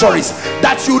 agriculturists,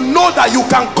 that you know that you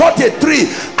can cut a tree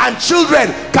and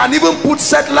children can even put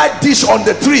satellite dish on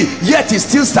the tree, yet it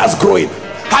still starts growing.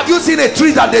 Have you seen a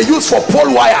tree that they use for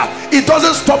pole wire? It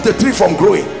doesn't stop the tree from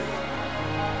growing.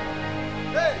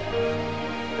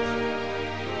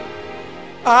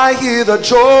 I hear the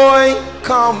joy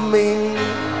coming.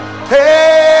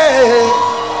 Hey,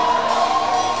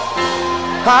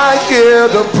 I hear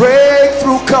the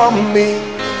breakthrough coming.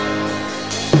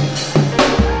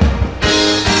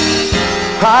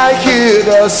 I hear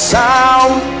the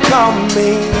sound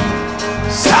coming,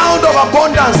 sound of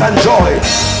abundance and joy.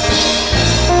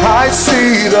 I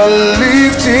see the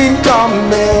lifting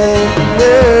coming.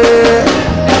 Yeah.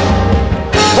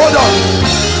 Hold on,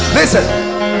 listen.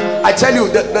 I tell you,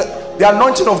 the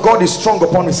anointing of God is strong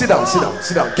upon me. Sit down, sit down,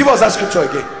 sit down. Give us that scripture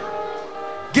again.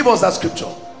 Give us that scripture.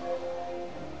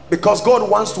 Because God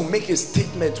wants to make a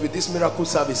statement with this miracle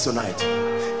service tonight.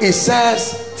 It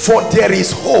says, for there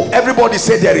is hope. Everybody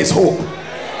say there is hope.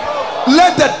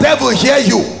 Let the devil hear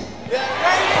you.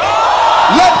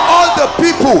 Let all the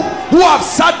people who have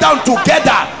sat down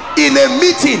together in a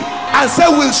meeting and say,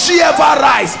 will she ever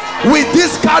rise? With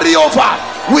this carryover,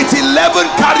 with 11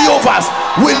 carryovers,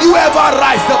 will you ever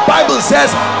rise? The Bible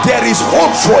says there is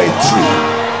hope for a tree.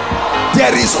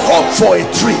 There is hope for a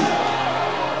tree.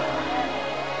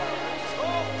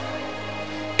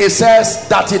 It says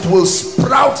that it will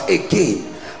sprout again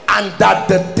and that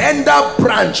the tender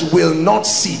branch will not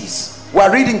cease.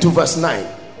 We're reading to verse 9.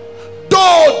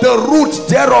 Though the root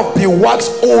thereof be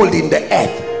waxed old in the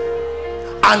earth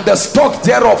and the stalk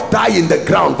thereof die in the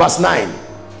ground. Verse 9.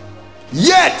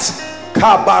 Yet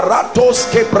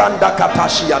kabaratos kebranda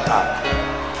katashiata.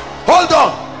 Hold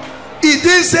on. It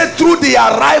didn't say through the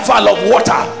arrival of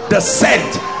water, the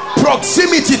scent,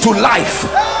 proximity to life.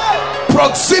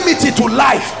 Proximity to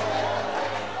life.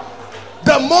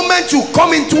 The moment you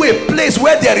come into a place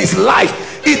where there is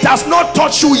life, it has not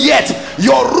touched you yet.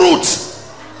 Your roots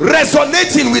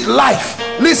resonating with life.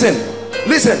 Listen,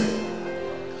 listen.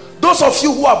 Those of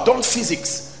you who have done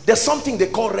physics, there's something they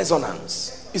call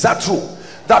resonance. Is that true?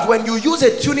 That when you use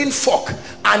a tuning fork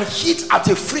and hit at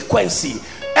a frequency,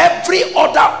 every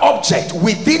other object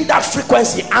within that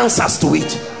frequency answers to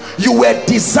it. You were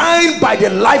designed by the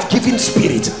life-giving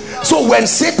spirit. So when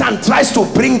Satan tries to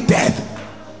bring death,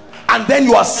 and then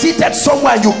you are seated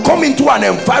somewhere and you come into an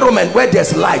environment where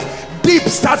there's life, deep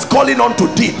starts calling on to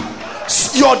deep.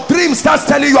 Your dream starts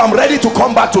telling you, I'm ready to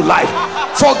come back to life.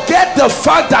 Forget the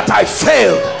fact that I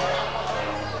failed.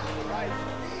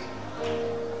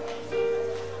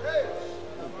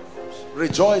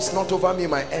 Rejoice not over me,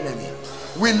 my enemy.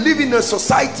 We live in a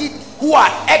society who are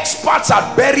experts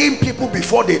at burying people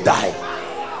before they die.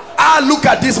 Ah, look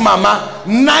at this mama,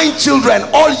 9 children,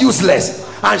 all useless,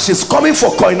 and she's coming for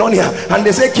koinonia, and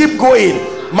they say keep going.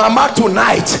 Mama,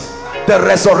 tonight the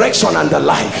resurrection and the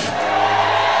life,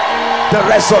 the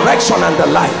resurrection and the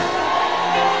life.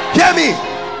 Hear me.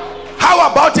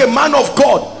 How about a man of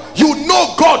God? You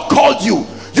know God called you,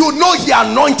 you know he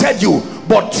anointed you,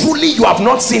 but truly you have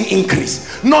not seen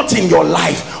increase, not in your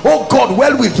life. Oh God,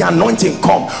 well, will the anointing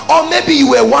come? Or maybe you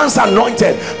were once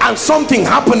anointed and something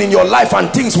happened in your life and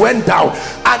things went down.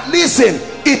 And listen,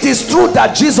 it is true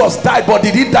that Jesus died, but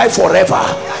did he die forever?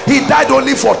 He died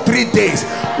only for 3 days.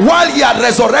 While he had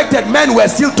resurrected, men were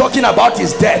still talking about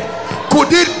his death.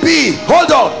 Could it be,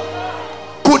 hold on,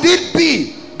 could it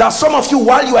be that some of you,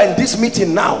 while you are in this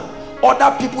meeting now,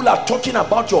 other people are talking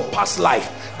about your past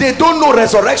life? They don't know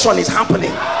resurrection is happening.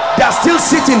 They are still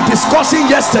sitting discussing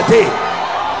yesterday.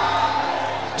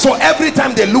 So every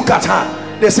time they look at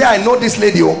her, they say, I know this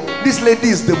lady. Oh, this lady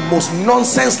is the most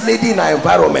nonsense lady in our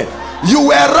environment. You were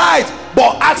right,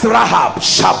 but ask Rahab.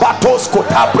 Shabbatos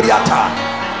kotabriata.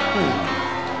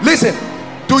 Listen,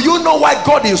 do you know why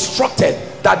God instructed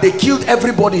that they killed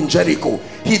everybody in Jericho?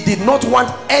 He did not want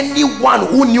anyone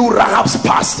who knew Rahab's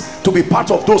past to be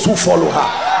part of those who follow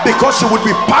her, because she would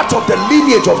be part of the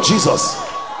lineage of Jesus.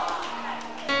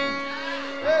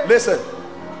 Listen,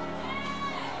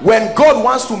 when God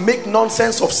wants to make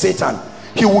nonsense of Satan,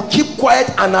 he will keep quiet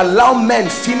and allow men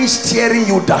finish tearing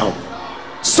you down.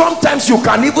 Sometimes you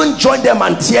can even join them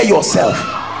and tear yourself,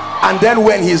 and then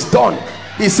when he's done,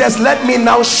 he says, let me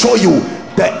now show you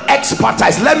the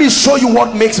expertise. Let me show you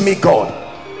what makes me God.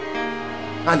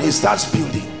 And he starts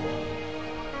building.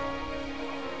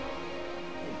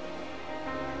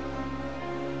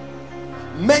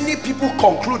 Many people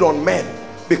conclude on men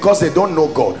because they don't know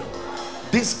God.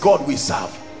 This God we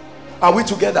serve. Are we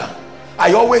together?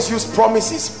 I always use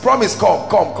promises. Promise, come.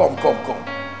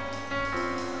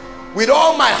 With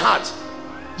all my heart,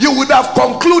 you would have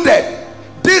concluded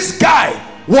this guy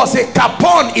was a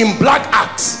capon in black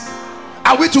acts.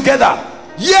 Are we together?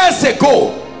 Years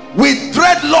ago, with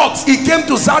dreadlocks, he came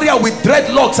to Zaria with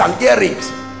dreadlocks and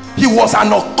earrings. He was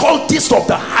an occultist of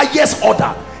the highest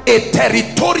order, a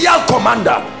territorial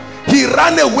commander. He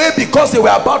ran away because they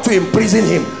were about to imprison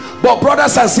him. But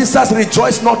brothers and sisters,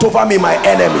 rejoice not over me, my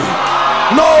enemy.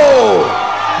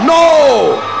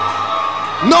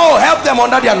 No, help them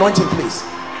under the anointing, please.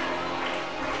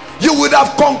 You would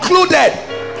have concluded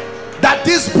that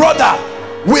this brother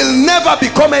will never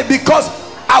become a, because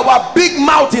our big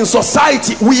mouth in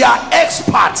society, we are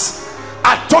experts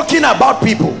at talking about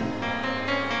people.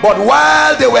 But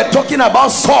while they were talking about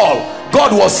Saul,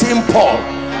 God was seeing Paul.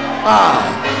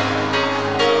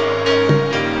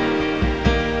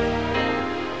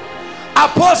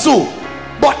 Apostle,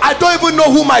 but I don't even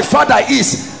know who my father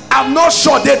is. I'm not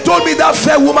sure. They told me that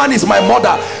fair woman is my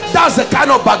mother. That's the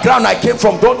kind of background I came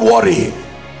from. Don't worry.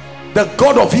 The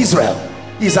God of Israel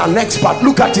is an expert.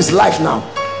 Look at his life now.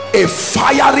 A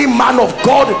fiery man of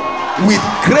God with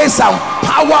grace and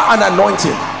power and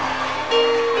anointing.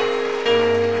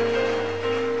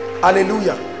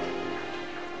 Hallelujah.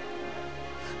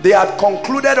 They had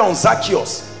concluded on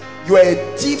Zacchaeus. You are a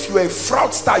thief, you are a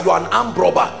fraudster, you are an armed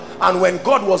robber. And when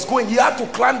God was going, he had to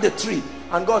climb the tree.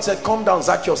 And God said, come down,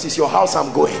 Zacchaeus, it's your house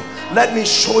I'm going. Let me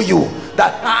show you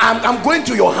that I'm going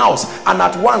to your house. And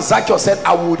at once Zacchaeus said,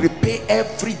 I will repay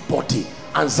everybody.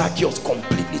 And Zacchaeus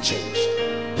completely changed.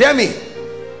 Hear me.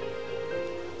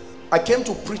 I came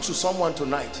to preach to someone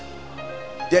tonight.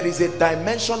 There is a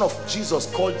dimension of Jesus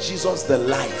called Jesus the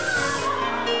life.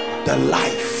 The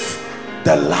life.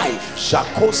 The life.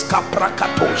 Shakos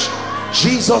kaprakatosh.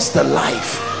 Jesus the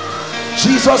life.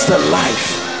 Jesus the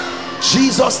life.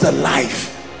 Jesus the life.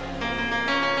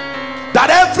 That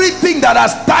everything that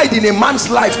has died in a man's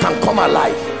life can come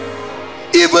alive.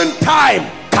 Even time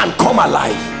can come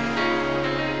alive.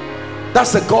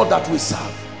 That's the God that we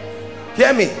serve.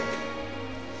 Hear me.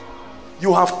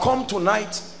 You have come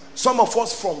tonight, some of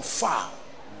us from far,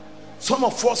 some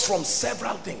of us from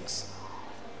several things,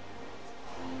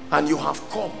 and you have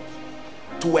come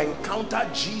to encounter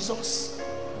Jesus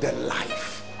the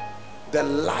life, the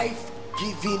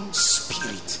life-giving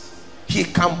spirit. He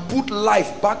can put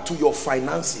life back to your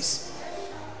finances,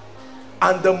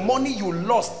 and the money you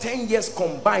lost 10 years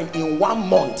combined in 1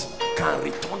 month can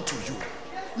return to you.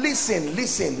 Listen,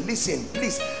 listen, listen,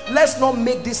 please. Let's not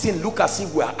make this thing look as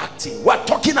if we are acting. We're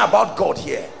talking about God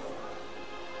here.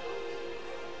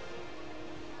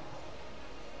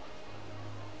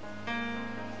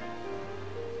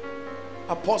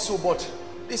 Apostle, but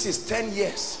this is 10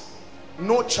 years,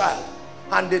 no child,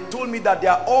 and they told me that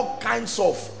there are all kinds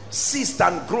of cysts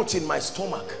and growth in my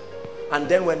stomach. And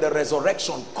then when the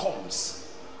resurrection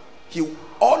comes,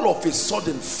 all of a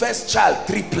sudden, first child,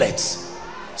 triplets,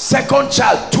 second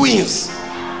child, twins.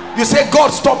 You say, God,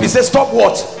 stop. He says, stop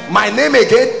what? My name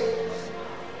again.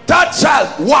 That child,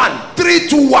 1, 3,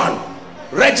 2, 1,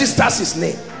 registers his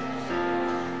name.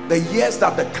 The years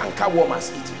that the canker worm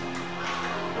has eaten.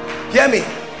 Hear me,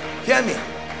 hear me.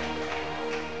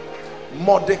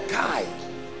 Mordecai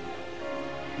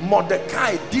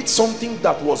did something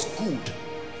that was good,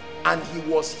 and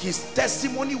his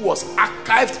testimony was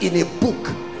archived in a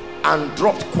book and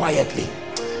dropped quietly.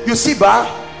 You see,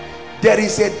 there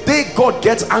is a day God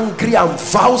gets angry and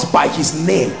vows by his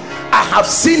name. I have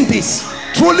seen this,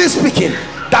 truly speaking,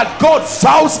 that God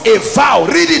vows a vow.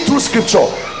 Read it through scripture,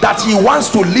 that he wants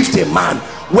to lift a man.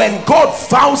 When God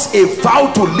vows a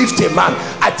vow to lift a man,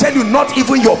 I tell you, not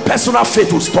even your personal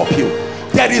faith will stop you.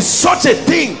 There is such a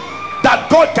thing that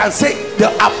God can say,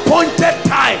 the appointed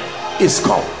time is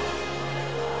come.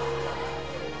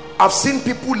 I've seen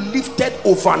people lifted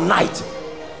overnight,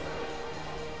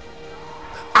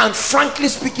 and frankly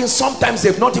speaking, sometimes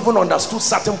they've not even understood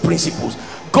certain principles.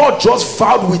 God just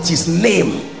vowed with his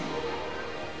name.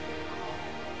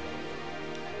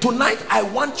 Tonight I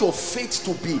want your faith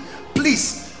to be,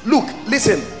 please look,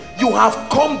 listen, you have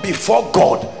come before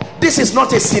God. This is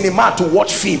not a cinema to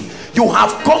watch film. You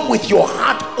have come with your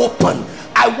heart open.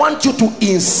 I want you to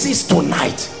insist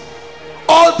tonight.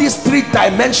 All these 3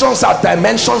 dimensions are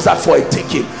dimensions that for a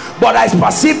taking, but I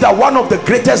perceive that one of the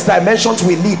greatest dimensions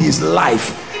we need is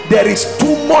life. There is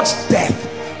too much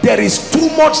death. There is too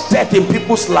much death in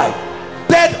people's life.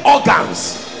 Dead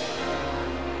organs.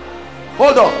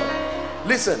 Hold on,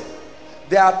 listen.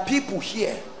 There are people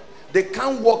here, they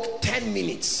can't walk 10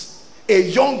 minutes. A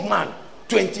young man,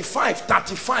 25,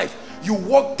 35. You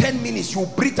walk 10 minutes, you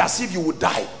breathe as if you would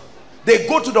die. They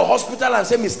go to the hospital and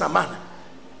say, Mr. Man,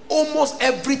 almost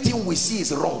everything we see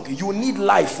is wrong. You need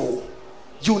life. Oh,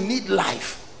 you need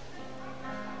life.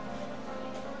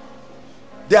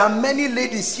 There are many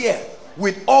ladies here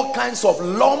with all kinds of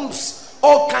lumps,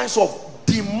 all kinds of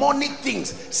demonic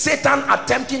things. Satan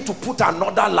attempting to put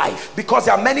another life, because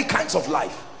there are many kinds of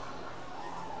life.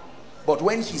 But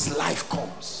when his life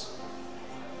comes,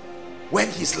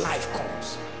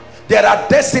 there are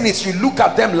destinies, you look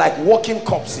at them like walking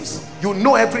corpses. You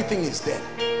know everything is dead.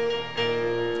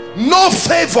 No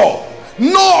favor,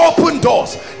 no open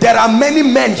doors. There are many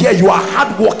men here, you are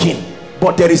hardworking,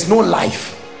 but there is no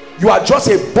life. You are just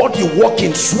a body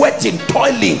walking, sweating,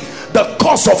 toiling, the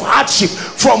cause of hardship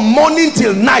from morning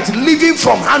till night, living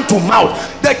from hand to mouth.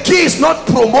 The key is not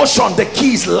promotion, the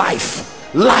key is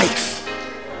life. Life.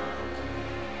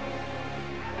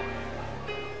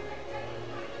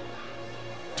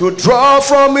 To draw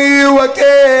from you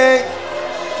again,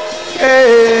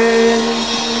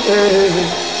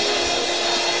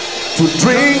 to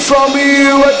drink from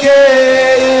you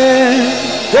again,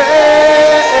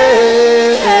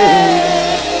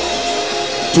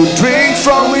 to drink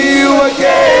from you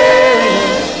again.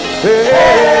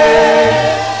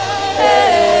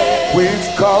 We've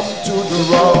come to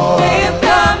draw. We've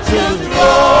come to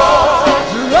draw.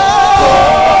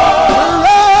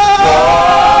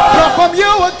 Draw from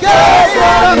you again.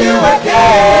 From you again.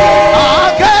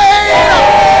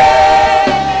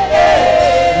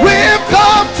 We've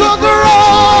come to draw.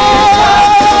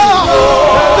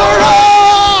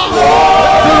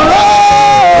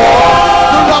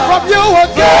 From you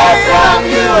again. From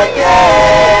you again.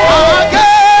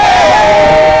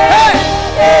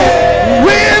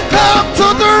 We've come to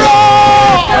draw.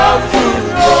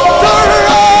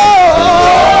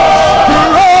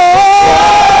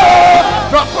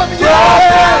 Draw from you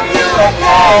again.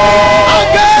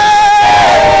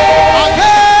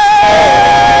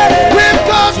 We've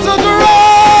come to draw.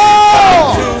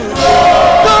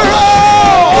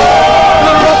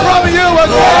 From you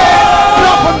again.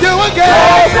 Draw from you again.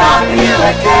 From you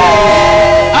again.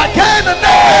 Again and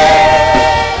again.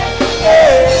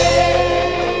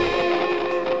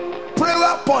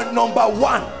 Prayer point number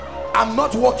 1. I'm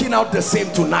not walking out the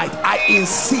same tonight. I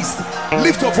insist.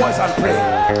 Lift your voice and pray.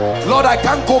 Lord, I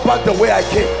can't go back the way I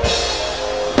came.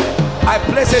 I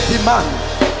place a demand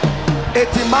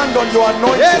on your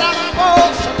anointing. A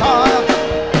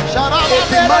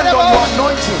demand on your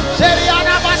anointing.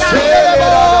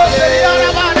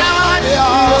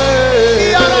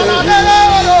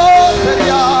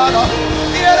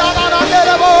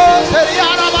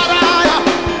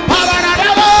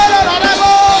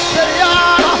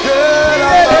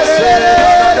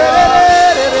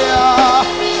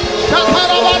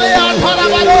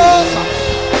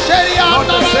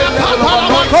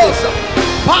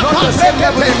 Not the same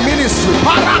level in ministry.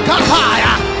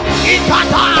 Parakataya,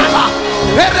 Ikatala,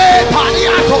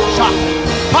 Perepaniatosha,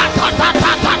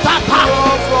 Patatatata,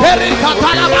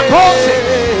 Perikatala Bakosi,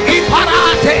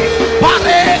 Iparate,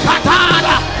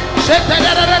 Parekatala,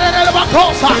 Shetelele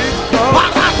Bakosa,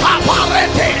 Parata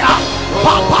Paretea,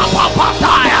 Papa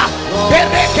Papataya,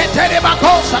 Pereketele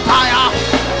Bakosa Taya,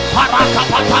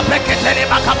 Parakapata Preketele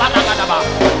Bakabanagaba.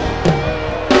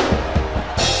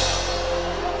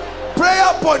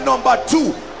 Prayer point number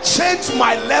 2. Change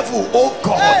my level, oh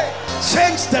God.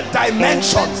 Change the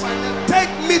dimensions.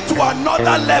 Take me to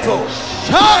another level.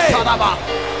 Everything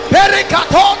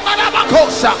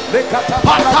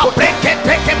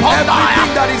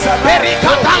that is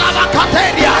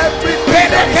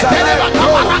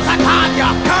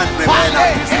can't remain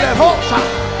at this level.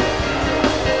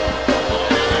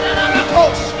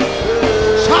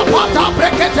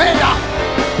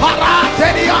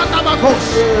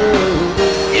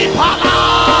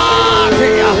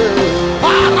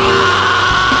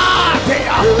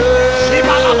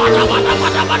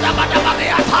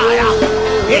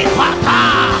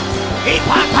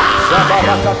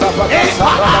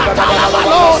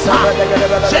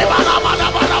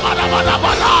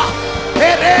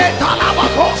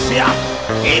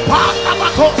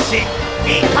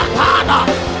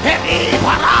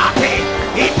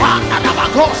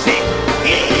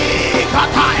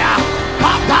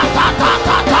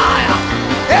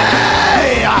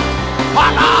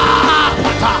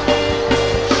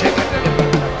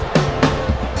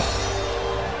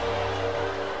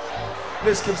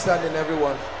 Please keep standing,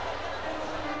 everyone.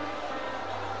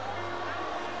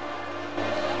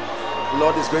 The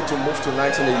Lord is going to move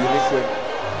tonight in a unique way.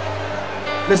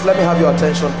 Please let me have your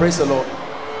attention. Praise the Lord.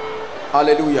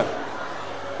 Hallelujah.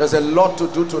 There's a lot to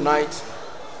do tonight.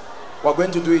 We're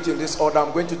going to do it in this order.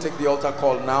 I'm going to take the altar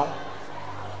call now.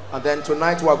 And then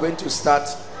tonight we're going to start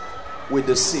with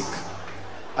the sick.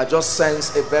 I just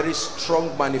sense a very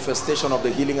strong manifestation of the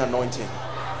healing anointing.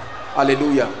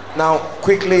 Hallelujah. Now,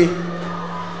 quickly,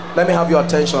 let me have your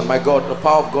attention. My God, the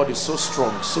power of God is so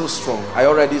strong, so strong. I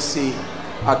already see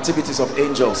activities of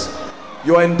angels.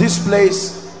 You're in this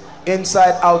place,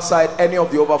 inside, outside, any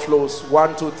of the overflows.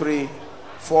 1, 2, 3,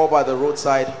 4 by the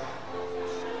roadside.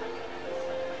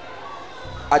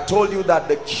 I told you that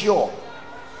the cure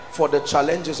for the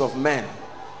challenges of men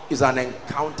is an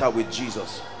encounter with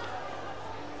Jesus.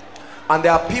 And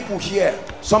there are people here,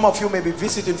 some of you may be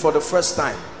visiting for the first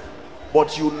time,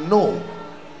 but you know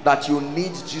that you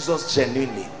need Jesus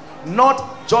genuinely,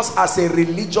 not just as a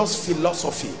religious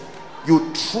philosophy.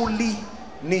 You truly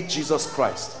need Jesus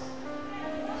Christ.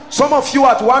 Some of you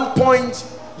at one point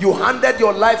you handed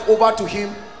your life over to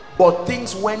him, but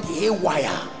things went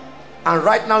haywire, and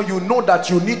right now you know that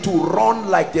you need to run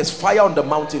like there's fire on the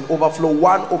mountain. Overflow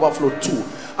 1, overflow 2.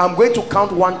 I'm going to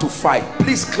count 1 to 5.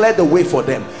 Please clear the way for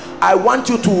them. I want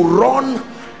you to run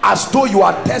as though you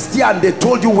are thirsty and they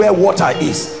told you where water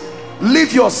is.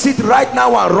 Leave your seat right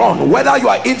now and run, whether you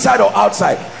are inside or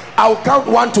outside. I'll count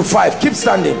 1 to 5. Keep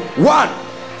standing. 1.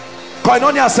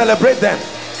 Koinonia, celebrate them.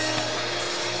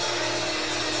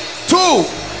 2.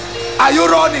 Are you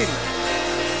running?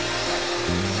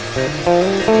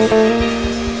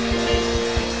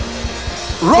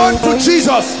 Run to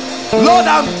Jesus. Lord,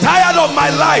 I'm tired of my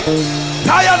life,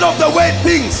 tired of the way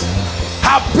things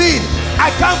have been. I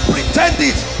can't pretend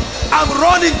it. I'm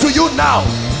running to you now.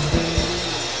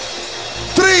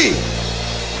 3.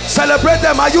 Celebrate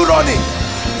them. Are you running?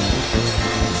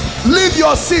 Leave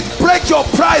your seat, break your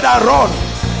pride and run.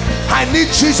 I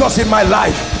need Jesus in my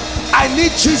life. I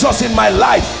need Jesus in my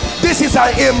life. This is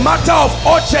a matter of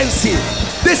urgency.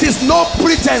 This is no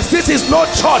pretense. This is no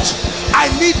church. I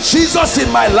need Jesus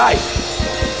in my life.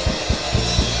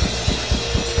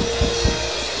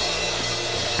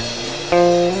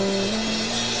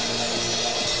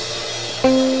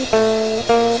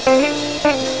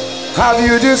 Have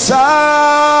you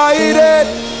decided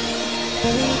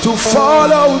to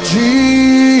follow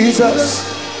Jesus?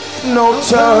 No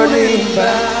turning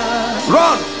back.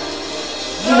 Run.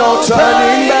 No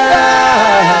turning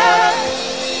back.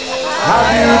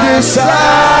 Have you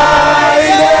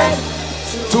decided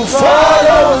to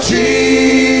follow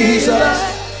Jesus?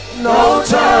 No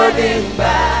turning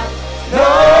back.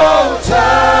 No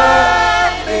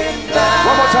turning back.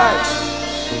 One more time.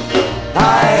 I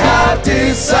have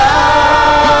decided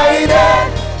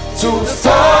to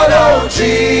follow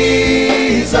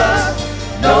Jesus.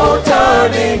 No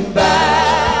turning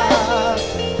back.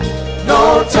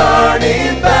 No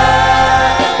turning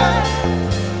back.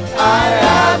 I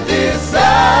have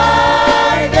decided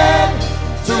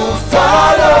to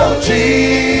follow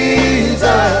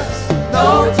Jesus.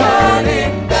 No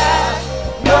turning back.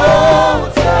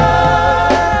 No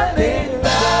turning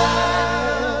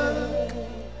back.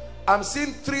 I'm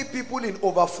seeing 3 people in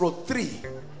overflow 3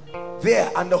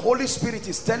 there, and the Holy Spirit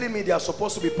is telling me they are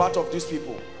supposed to be part of these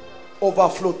people.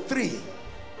 Overflow 3.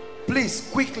 Please,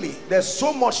 quickly, there's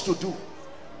so much to do.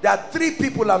 There are 3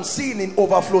 people I'm seeing in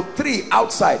overflow 3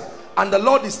 outside, and the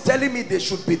Lord is telling me they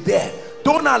should be there.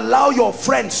 Don't allow your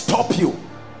friends stop you.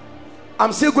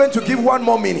 I'm still going to give 1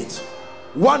 more minute.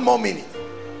 1 more minute.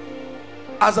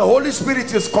 As the Holy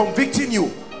Spirit is convicting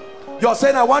you, you're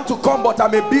saying, I want to come, but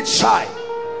I'm a bit shy.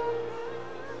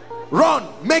 Run,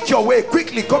 make your way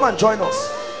quickly. Come and join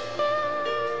us.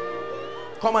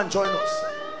 Come and join us.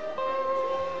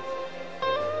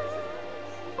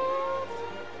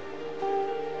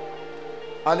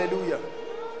 Hallelujah.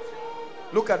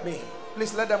 Look at me.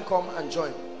 Please let them come and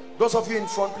join. Those of you in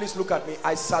front, please look at me.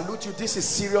 I salute you. This is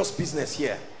serious business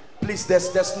here. Please,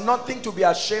 there's nothing to be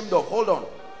ashamed of. Hold on.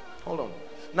 Hold on.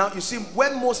 Now, you see,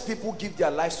 when most people give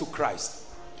their lives to Christ,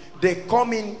 they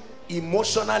come in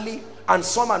emotionally, and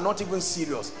some are not even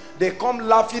serious. They come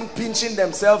laughing, pinching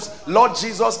themselves, Lord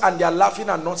Jesus, and they are laughing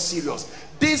and not serious.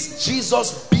 This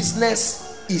Jesus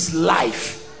business is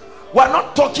life. We're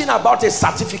not talking about a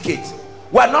certificate.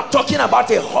 We're not talking about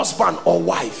a husband or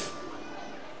wife.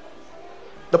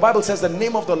 The Bible says the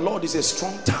name of the Lord is a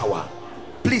strong tower.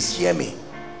 Please hear me.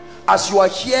 As you are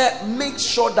here, make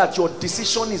sure that your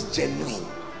decision is genuine.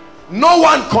 No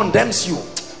one condemns you,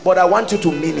 but I want you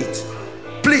to mean it.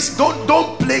 Please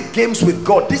don't play games with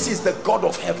God. This is the God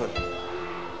of heaven.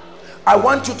 I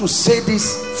want you to say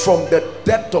this from the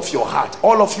depth of your heart.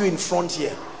 All of you in front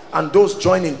here, and those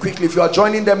joining quickly, if you are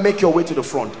joining them, make your way to the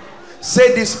front.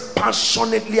 Say this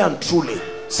passionately and truly.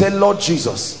 Say, Lord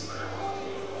Jesus.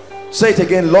 Say it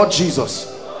again, Lord Jesus.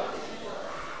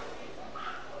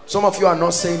 Some of you are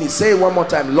not saying it. Say it one more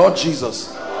time. Lord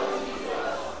Jesus,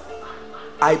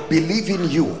 I believe in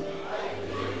you,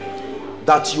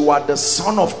 that you are the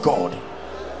Son of God.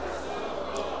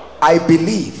 I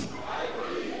believe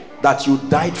that you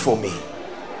died for me.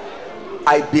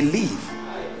 I believe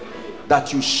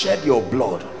that you shed your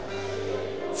blood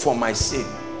for my sin.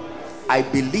 I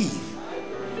believe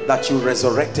that you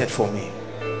resurrected for me.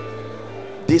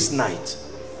 This night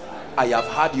I have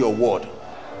heard your word,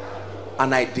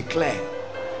 and I declare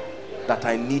that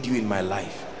I need you in my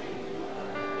life.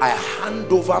 I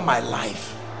hand over my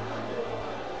life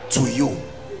to you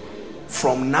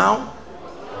from now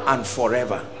and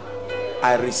forever.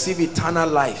 I receive eternal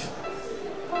life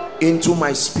into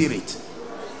my spirit.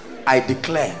 I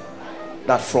declare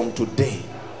that from today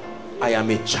I am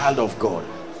a child of God.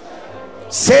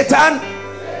 Satan,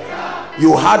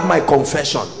 you heard my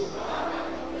confession.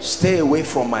 Stay away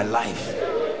from my life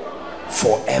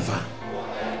forever,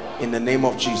 in the name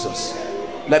of Jesus.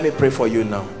 Let me pray for you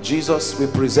now. Jesus, we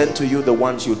present to you the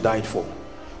ones you died for.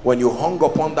 When you hung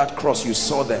upon that cross, you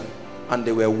saw them, and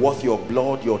they were worth your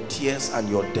blood, your tears, and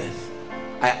your death.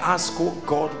 I ask, oh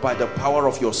God, by the power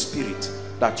of your spirit,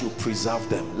 that you preserve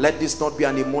them. Let this not be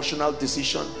an emotional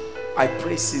decision. I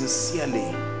pray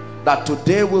sincerely that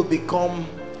today will become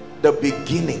the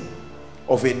beginning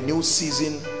of a new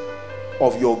season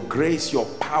of your grace, your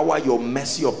power, your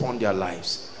mercy upon their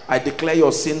lives. I declare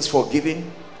your sins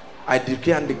forgiven. I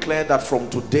declare and declare that from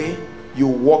today you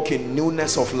walk in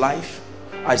newness of life.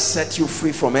 I set you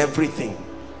free from everything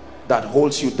that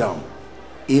holds you down,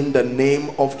 in the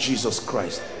name of Jesus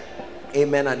Christ.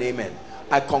 Amen and amen.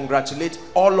 I congratulate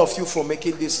all of you for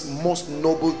making this most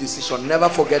noble decision. Never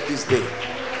forget this day.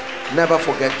 Never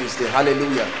forget this day.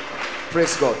 Hallelujah.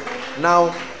 Praise God.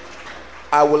 Now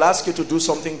I will ask you to do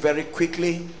something very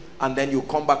quickly, and then you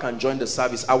come back and join the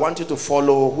service. I want you to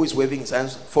follow who is waving his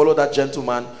hands. Follow that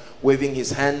gentleman waving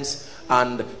his hands,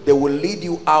 and they will lead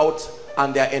you out,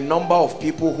 and there are a number of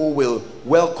people who will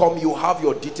welcome you. Have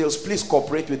your details. Please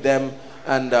cooperate with them,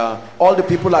 and all the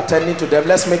people attending to them,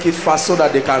 let's make it fast so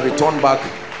that they can return back.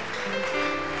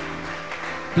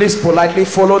 Please politely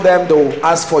follow them. They will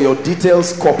ask for your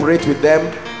details. Cooperate with them.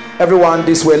 Everyone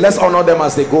this way. Let's honor them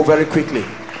as they go very quickly.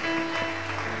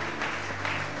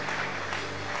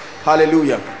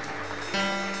 Hallelujah.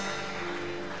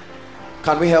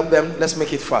 Can we help them? Let's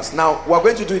make it fast. Now we're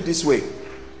going to do it this way.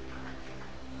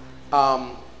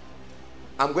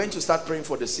 I'm going to start praying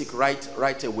for the sick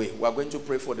right away. We're going to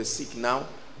pray for the sick now,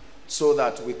 so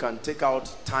that we can take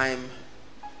out time.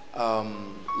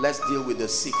 Let's deal with the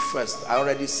sick first. I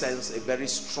already sense a very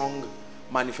strong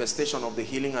manifestation of the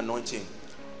healing anointing.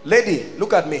 Lady,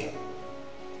 look at me.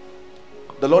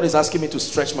 The Lord is asking me to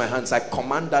stretch my hands. I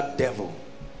command that devil,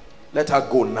 let her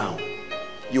go now.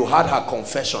 You heard her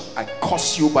confession. I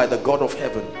curse you by the God of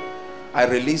heaven. I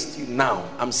released you now.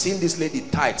 I'm seeing this lady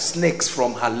tied, snakes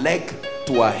from her leg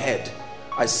to her head.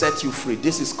 I set you free.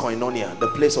 This is Koinonia, the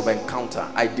place of encounter.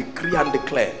 I decree and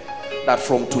declare that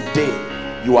from today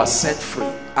you are set free.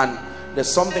 And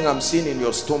there's something I'm seeing in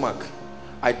your stomach.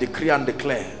 I decree and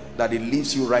declare that it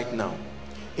leaves you right now,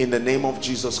 in the name of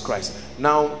Jesus Christ.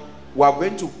 Now we're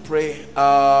going to pray.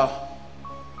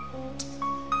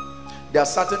 There are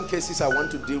certain cases I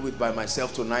want to deal with by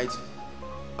myself tonight.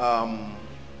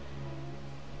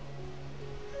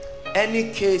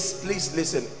 Any case, please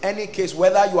listen, any case,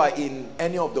 whether you are in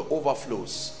any of the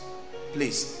overflows,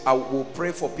 please, I will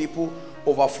pray for people.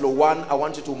 Overflow 1, I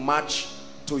want you to match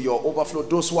to your overflow.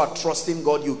 Those who are trusting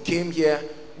God, you came here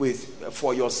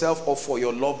for yourself or for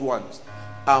your loved ones.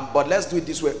 But let's do it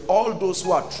this way. All those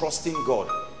who are trusting God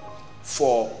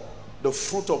for the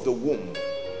fruit of the womb,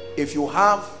 if you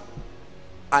have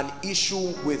an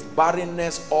issue with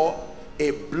barrenness or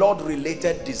a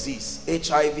blood-related disease,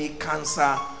 HIV,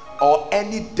 cancer, or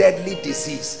any deadly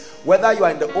disease, whether you are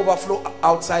in the overflow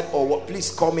outside or what, please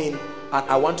come in and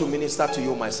I want to minister to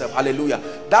you myself. Hallelujah.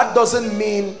 That doesn't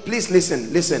mean, please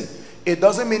listen, it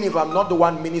doesn't mean if I'm not the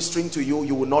one ministering to you,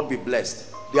 you will not be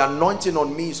blessed. The anointing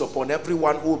on me is upon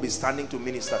everyone who will be standing to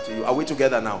minister to you. Are we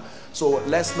together now? So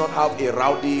let's not have a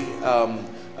rowdy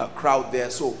crowd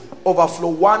there. So overflow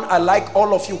 1, I like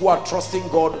all of you who are trusting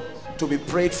God to be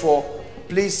prayed for.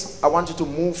 Please, I want you to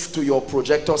move to your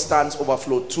projector stands.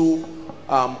 Overflow 2,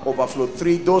 overflow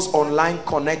 3. Those online,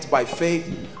 connect by faith,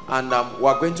 and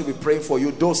we're going to be praying for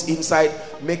you. Those inside,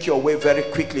 make your way very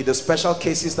quickly. The special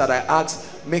cases that I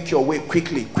asked, make your way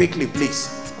quickly,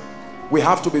 please. We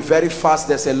have to be very fast.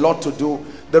 There's a lot to do.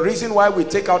 The reason why we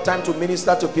take our time to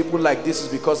minister to people like this is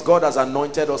because God has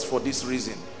anointed us for this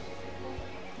reason.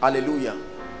 Hallelujah.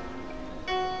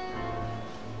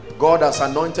 God has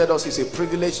anointed us. It's a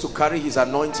privilege to carry his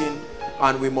anointing,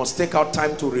 and we must take out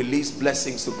time to release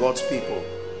blessings to God's people.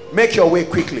 Make your way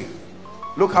quickly.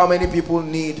 Look how many people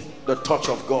need the touch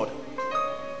of God.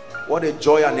 What a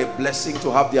joy and a blessing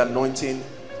to have the anointing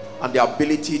and the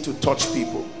ability to touch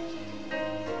people.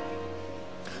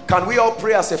 Can we all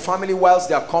pray as a family whilst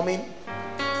they are coming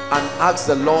and ask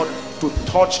the Lord to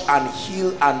touch and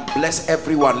heal and bless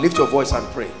everyone? Lift your voice and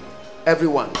pray.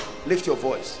 Everyone, lift your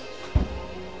voice.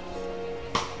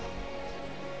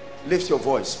 Lift your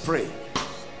voice, pray.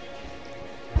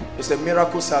 It's a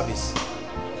miracle service.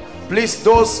 Please,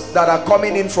 those that are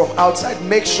coming in from outside,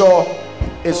 make sure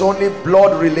it's only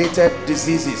blood-related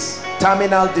diseases,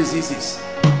 terminal diseases.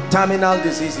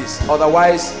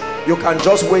 Otherwise, you can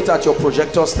just wait at your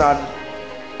projector stand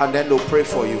and then they'll pray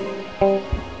for you.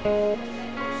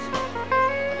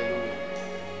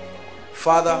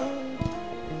 Father,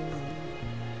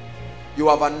 you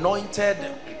have anointed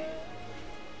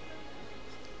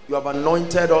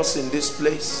us in this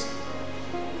place.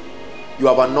 You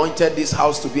have anointed this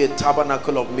house to be a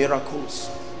tabernacle of miracles.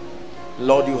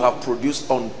 Lord, you have produced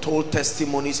untold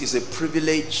testimonies. It's a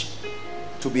privilege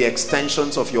to be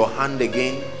extensions of your hand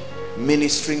again,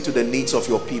 ministering to the needs of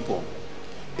your people.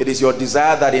 It is your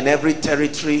desire that in every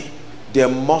territory there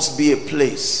must be a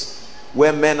place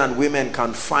where men and women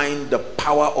can find the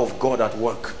power of God at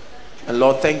work. And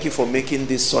Lord, thank you for making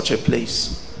this such a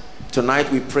place. Tonight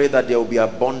we pray that there will be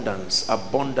abundance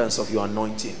of your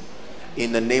anointing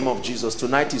in the name of Jesus.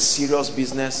 Tonight is serious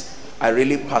business. I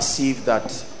really perceive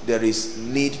that there is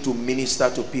need to minister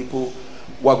to people.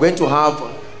 We're going to have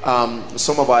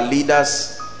some of our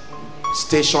leaders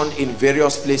stationed in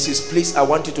various places. Please, I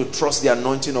want you to trust the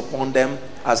anointing upon them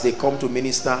as they come to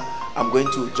minister. I'm going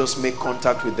to just make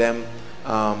contact with them.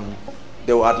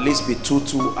 There will at least be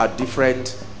two at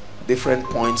different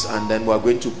points, and then we're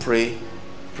going to pray.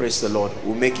 Praise the Lord.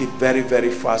 We'll make it very, very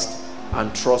fast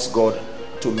and trust God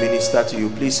to minister to you.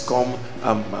 Please come,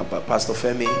 Pastor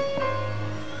Femi,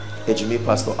 Ejimi,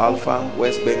 Pastor Alpha,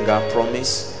 West Bengal,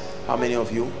 Promise. How many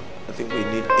of you? I think we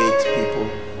need 8 people.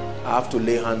 I have to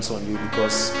lay hands on you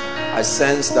because I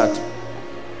sense that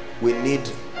we need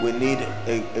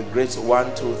a great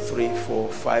 1, 2, 3, 4,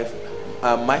 5.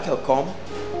 Michael, come.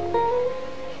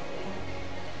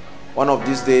 One of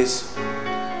these days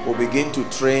we'll begin to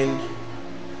train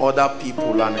other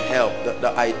people and help.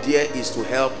 The idea is to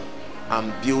help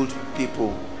and build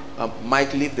people.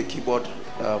 Mike, leave the keyboard.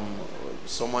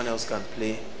 Someone else can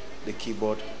play the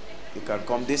keyboard. You can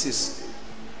come. This is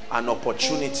an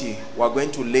opportunity. We're going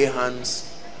to lay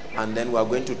hands and then we're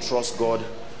going to trust God.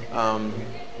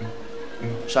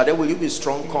 Shade, will you be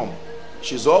strong? Come.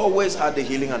 She's always had the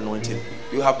healing anointing.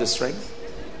 You have the strength?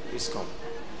 Please come.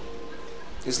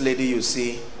 This lady you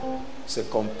see is a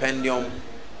compendium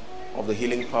of the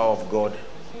healing power of God.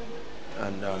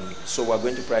 And so we're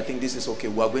going to pray. I think this is okay.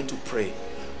 We're going to pray.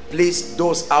 Please,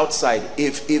 those outside,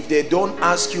 if they don't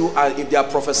ask you, if they are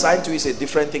prophesying to you, it's a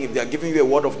different thing. If they are giving you a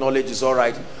word of knowledge, it's all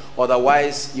right.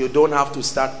 Otherwise, you don't have to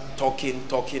start talking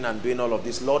and doing all of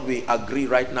this. Lord, we agree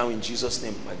right now in Jesus'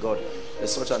 name. My God,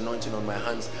 there's such anointing on my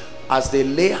hands. As they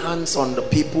lay hands on the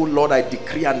people, Lord, I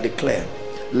decree and declare,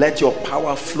 let your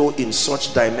power flow in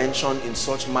such dimension, in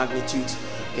such magnitude,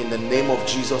 in the name of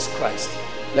Jesus Christ.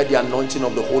 Let the anointing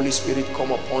of the Holy Spirit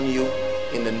come upon you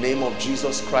in the name of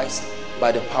Jesus Christ.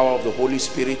 By the power of the Holy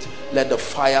Spirit, let the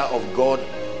fire of God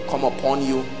come upon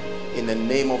you in the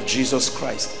name of Jesus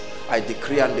Christ. I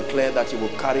decree and declare that you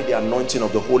will carry the anointing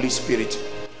of the Holy Spirit.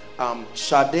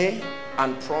 Shade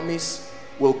and Promise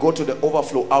will go to the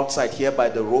overflow outside here by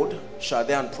the road.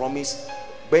 Shade and Promise,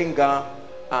 Benga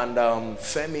and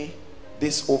Femi,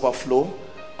 this overflow.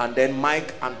 And then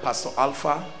Mike and Pastor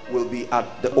Alpha will be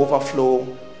at the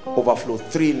overflow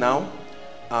 3 now.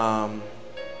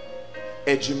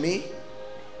 Ejimi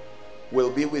will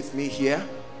be with me here.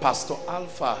 Pastor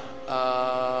Alpha.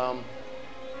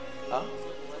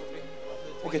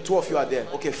 Okay, 2 of you are there.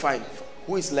 Okay, fine.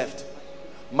 Who is left?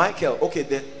 Michael.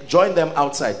 Okay, join them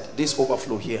outside this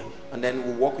overflow here, and then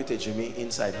we'll walk with Ejimi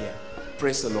inside here.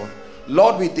 Praise the Lord.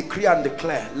 Lord, we decree and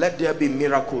declare, let there be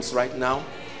miracles right now.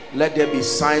 Let there be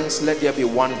signs. Let there be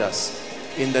wonders.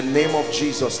 In the name of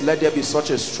Jesus, let there be such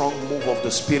a strong move of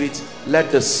the Spirit. Let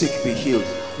the sick be healed.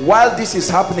 While this is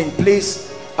happening,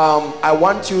 please, I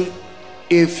want you,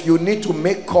 if you need to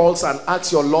make calls and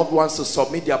ask your loved ones to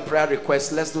submit their prayer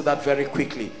requests, let's do that very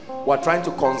quickly. We're trying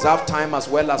to conserve time as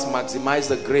well as maximize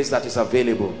the grace that is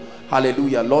available.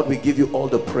 Hallelujah. Lord, we give you all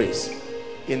the praise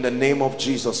in the name of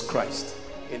Jesus Christ.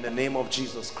 In the name of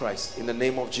Jesus Christ. In the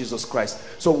name of Jesus Christ.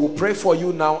 So we'll pray for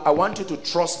you now. I want you to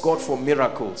trust God for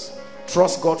miracles.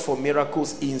 Trust God for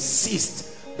miracles.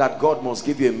 Insist that God must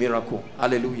give you a miracle.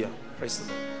 Hallelujah. Praise the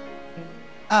Lord.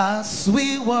 As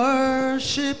we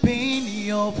worship in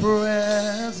your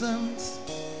presence,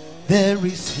 there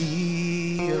is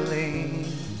healing.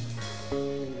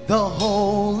 The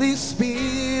Holy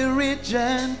Spirit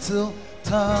gentle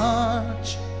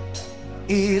touch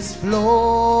is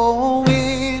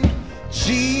flowing.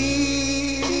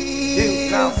 Jesus,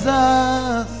 in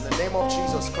the name of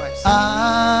Jesus Christ,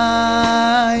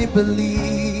 I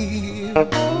believe.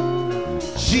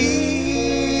 Jesus,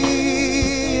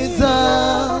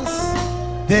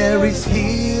 there is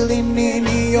healing in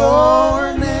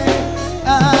your name.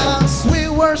 As we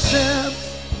worship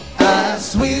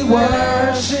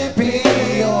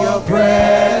in your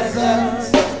presence,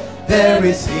 there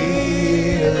is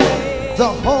healing. The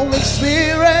Holy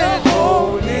Spirit,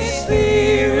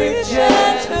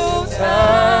 gentle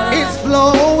touch is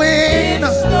flowing.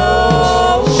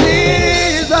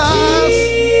 Jesus,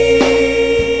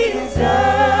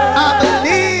 I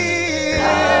believe.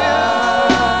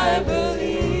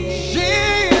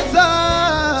 Jesus,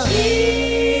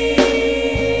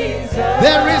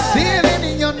 there is healing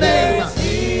in your name.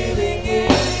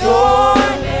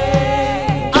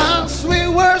 As we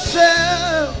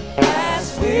worship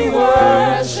in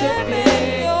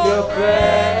your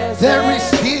presence, there is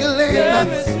healing.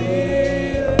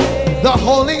 The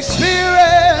Holy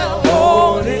Spirit,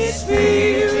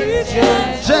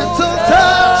 gentle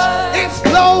touch is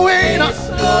flowing.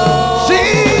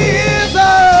 Jesus,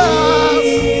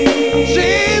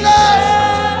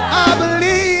 I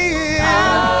believe.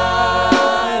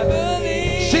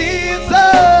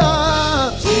 Jesus,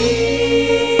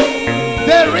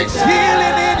 there is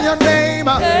healing in your name.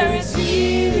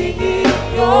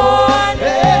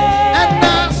 And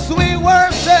as we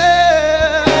worship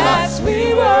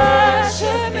in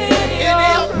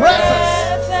your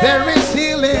presence, there is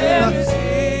healing.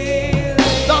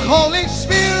 The Holy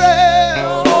Spirit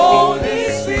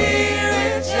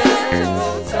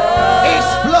gentle touch is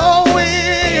flowing.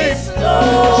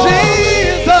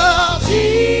 Jesus,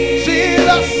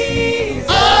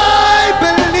 I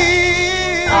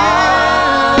believe.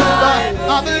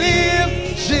 I believe.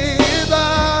 Jesus,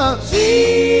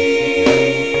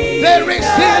 there is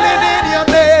healing in your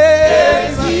name.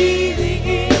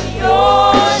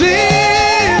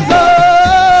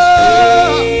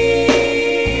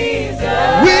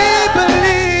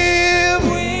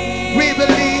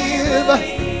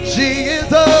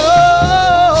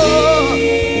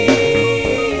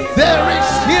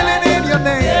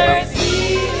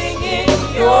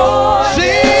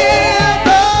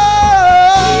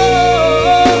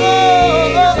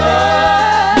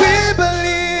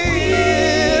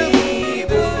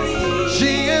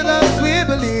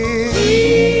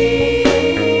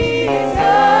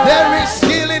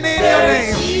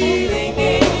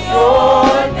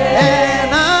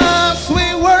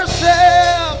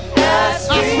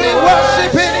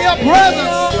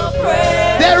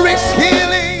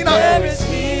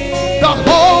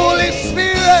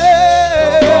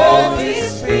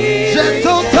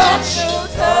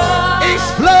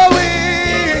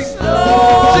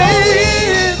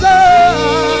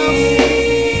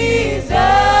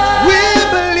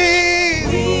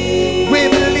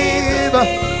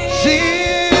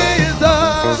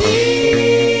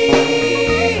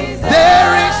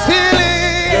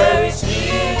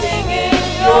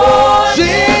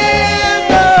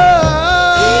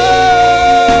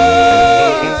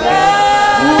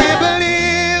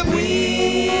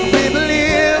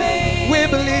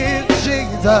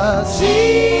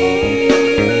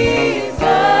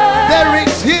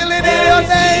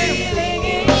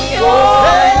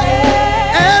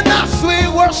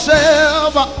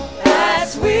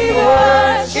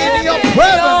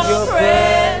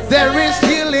 There is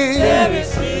healing.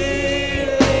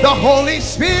 The Holy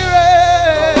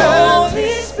Spirit,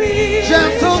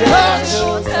 gentle touch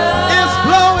is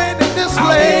blowing in this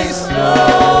place.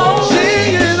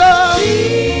 Jesus,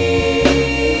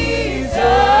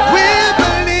 we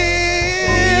believe.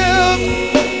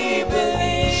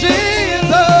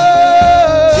 Jesus.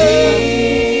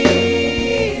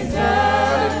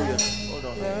 Hold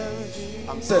on.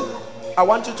 I'm saying, I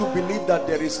want you to believe that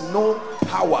there is no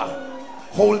power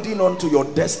holding on to your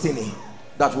destiny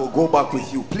that will go back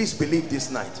with you. Please believe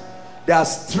this night. There are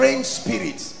strange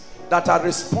spirits that are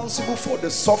responsible for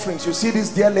the sufferings. You see this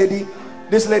dear lady?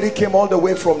 This lady came all the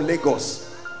way from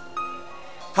Lagos,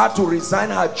 had to resign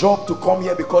her job to come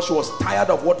here because she was tired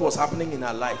of what was happening in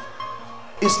her life.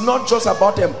 It's not just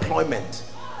about employment.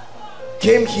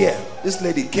 Came here, this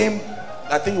lady came,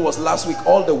 I think it was last week,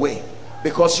 all the way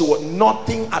because she was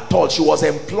nothing at all. She was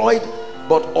employed,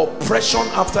 but oppression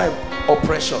after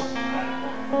oppression.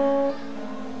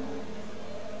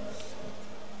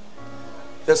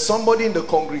 There's somebody in the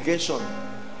congregation.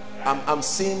 I'm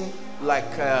seeing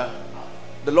like the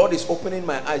Lord is opening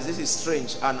my eyes. This is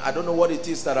strange, and I don't know what it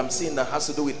is that I'm seeing that has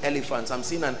to do with elephants. I'm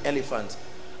seeing an elephant,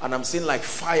 and I'm seeing like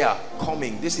fire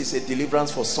coming. This is a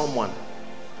deliverance for someone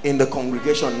in the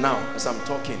congregation now as I'm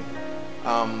talking.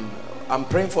 I'm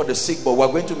praying for the sick, but we're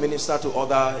going to minister to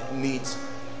other needs.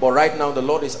 But right now the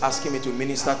Lord is asking me to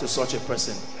minister to such a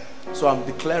person. So I'm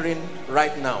declaring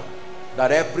right now that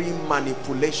every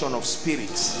manipulation of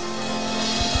spirits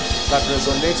that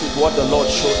resonates with what the Lord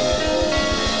showed me,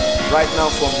 right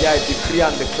now from here I decree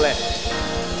and declare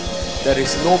there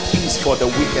is no peace for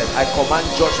the wicked. I command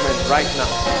judgment right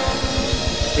now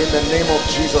in the name of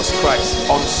Jesus Christ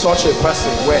on such a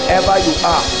person. Wherever you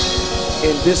are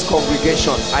in this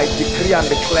congregation, I decree and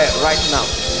declare right now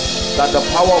that the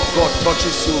power of God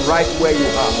touches you right where you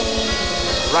are,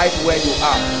 right where you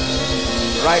are,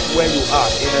 right where you are,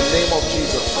 in the name of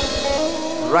Jesus.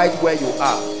 Right where you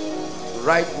are,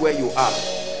 right where you are,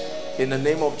 in the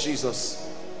name of Jesus.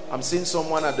 I'm seeing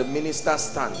someone at the minister's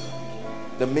stand.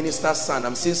 The minister's stand,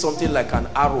 I'm seeing something like an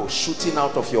arrow shooting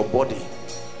out of your body.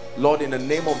 Lord, in the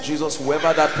name of Jesus,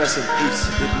 whoever that person is,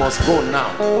 it must go now.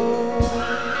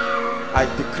 I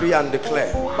decree and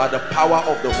declare by the power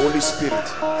of the Holy Spirit,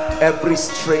 every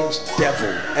strange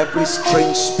devil, every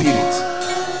strange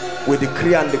spirit, we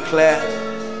decree and declare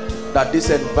that this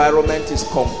environment is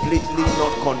completely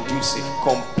not conducive,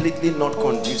 completely not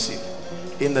conducive,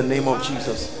 in the name of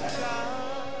Jesus.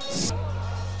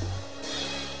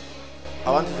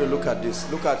 I want you to look at this.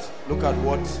 Look at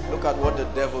what the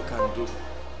devil can do.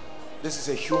 This is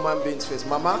a human being's face.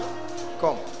 Mama,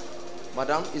 come.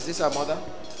 Madam, is this her mother?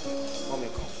 Mommy,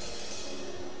 come.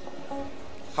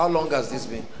 How long has this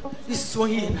been? This is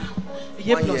 1 year now. A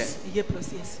year 1 year. plus. A year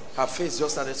plus, yes. Her face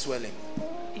just started swelling.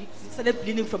 It started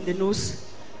bleeding from the nose.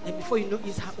 And before you know,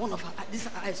 it's one of her, this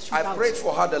eyes shoot out. I prayed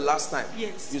for her the last time.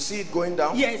 Yes. You see it going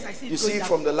down? Yes, I see it You going see it down.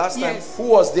 from the last time? Yes. Who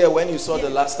was there when you saw Yes.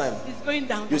 the last time? It's going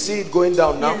down. You see it going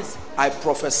down now? Yes. I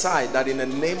prophesy that in the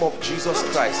name of Jesus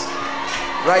Christ,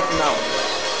 right now,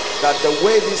 that the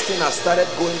way this thing has started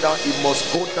going down, it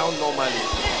must go down normally.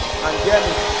 And hear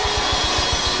me,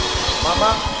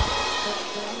 Mama,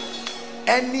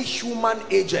 any human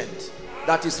agent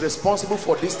that is responsible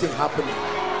for this thing happening,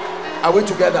 are we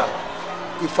together?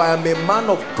 If I am a man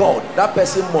of God, that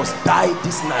person must die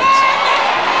this night.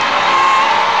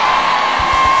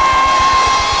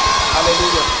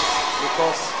 Hallelujah.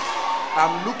 Because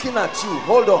I'm looking at you.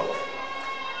 Hold on.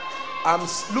 I'm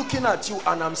looking at you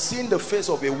and I'm seeing the face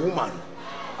of a woman.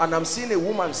 And I'm seeing a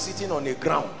woman sitting on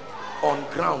ground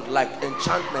like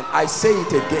enchantment. I say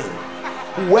it again.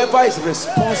 Whoever is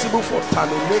responsible for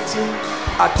attempting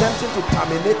to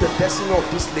terminate the destiny of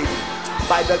this lady,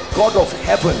 by the God of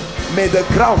heaven, may the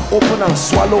ground open and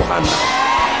swallow her now.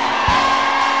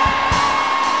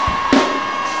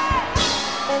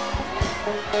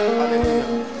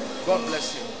 Hallelujah. God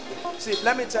bless you. See,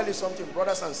 let me tell you something,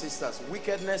 brothers and sisters.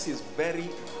 Wickedness is very,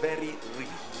 very real.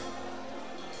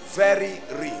 Very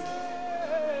real.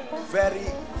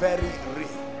 Very, very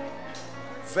real.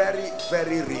 Very,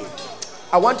 very real.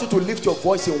 I want you to lift your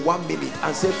voice in 1 minute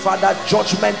and say, Father,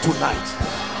 judgment tonight.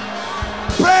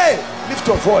 Pray. Lift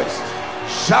your voice.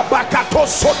 Shabakato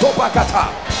soto bakata.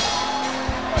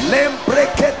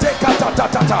 Lembrekete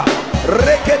katatatata.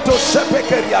 Reketo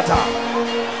shepekeriata.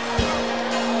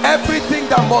 Everything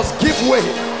that must give way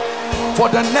for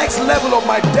the next level of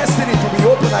my destiny to be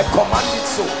open, I command it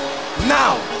so.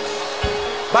 Now,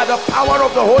 by the power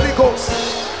of the Holy Ghost.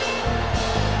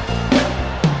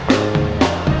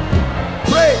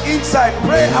 Pray inside,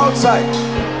 pray outside.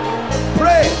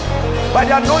 Pray by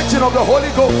the anointing of the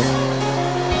Holy Ghost.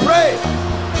 Pray.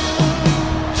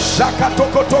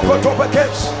 Shakatoko toko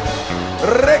topekesh.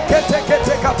 Rekete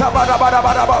kete katabara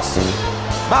barabas.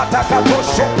 Matakato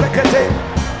sheprekete.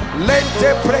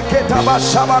 Lente preketa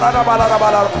bashabara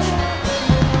barabara.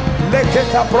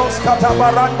 Leketa proskata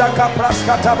baranda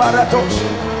kapraskata baratos.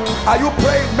 Are you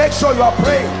praying? Make sure you are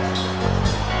praying.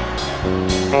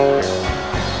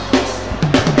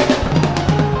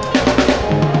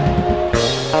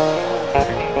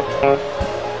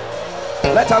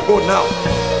 Let her go now.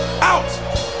 Out.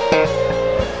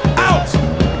 Out.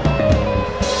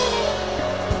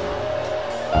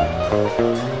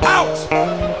 Out.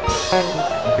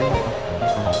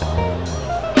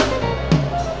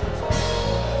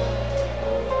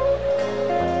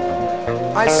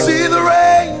 I see the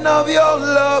rain of your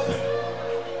love.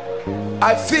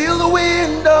 I feel the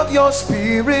wind of your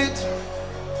spirit.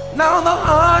 Now the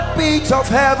heartbeats of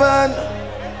heaven,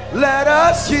 let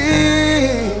us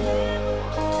hear.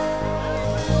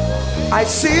 I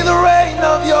see the rain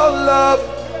of your love.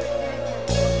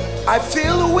 I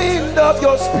feel the wind of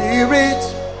your spirit.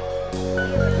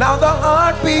 Now the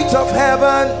heartbeat of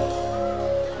heaven.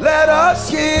 Let us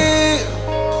hear.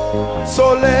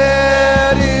 So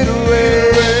let it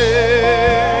rain.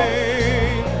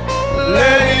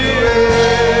 Let it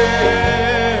rain.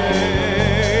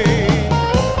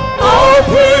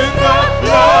 Open the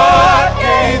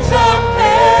floodgates of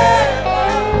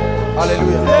heaven.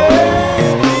 Hallelujah.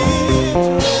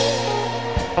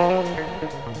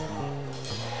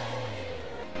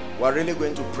 We're really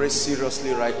going to pray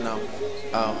seriously right now.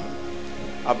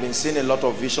 I've been seeing a lot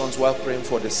of visions while praying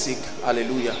for the sick.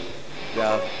 Hallelujah. There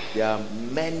are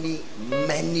many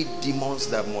demons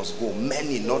that must go.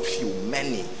 Many, not few,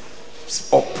 many.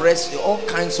 Oppressed, all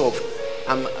kinds of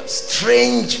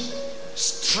strange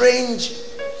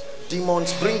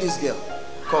demons. Bring this girl.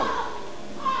 Come.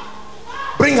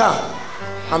 Bring her.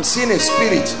 I'm seeing a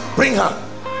spirit. Bring her.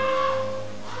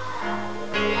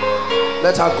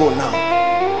 Let her go now.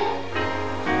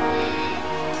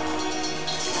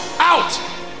 Out.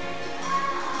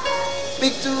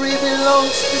 Victory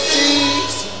belongs to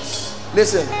Jesus.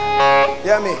 Listen,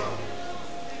 hear me.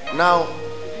 Now,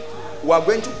 we are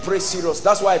going to pray serious.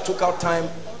 That's why I took out time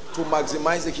to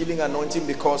maximize the healing anointing,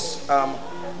 because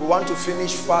we want to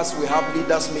finish fast. We have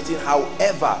leaders meeting.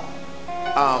 However,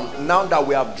 now that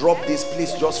we have dropped this,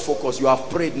 please just focus. You have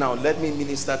prayed now. Let me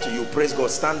minister to you. Praise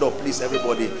God. Stand up, please,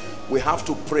 everybody. We have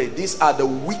to pray. These are the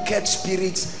wicked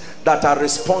spirits that are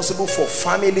responsible for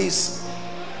families.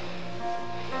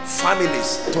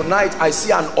 Tonight I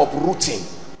see an uprooting.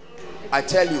 I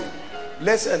tell you,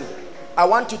 listen, I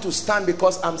want you to stand,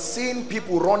 because I'm seeing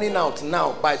people running out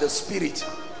now by the spirit,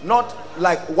 not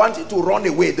like wanting to run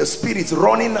away. The spirit's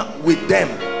running with them.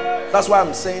 That's why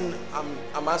I'm saying,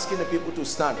 I'm asking the people to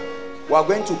stand. We are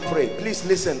going to pray. Please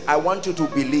listen. I want you to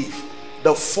believe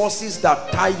the forces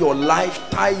that tie your life,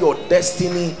 tie your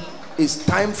destiny. It's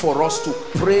time for us to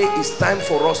pray. It's time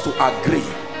for us to agree.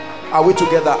 Are we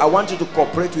together? I want you to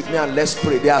cooperate with me and let's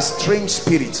pray. They are strange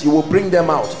spirits. You will bring them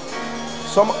out.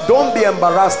 Don't be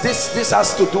embarrassed. This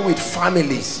has to do with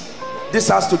families. This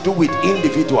has to do with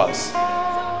individuals.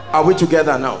 Are we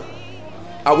together now?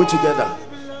 Are we together?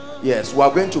 Yes, we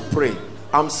are going to pray.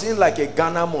 I'm seeing like a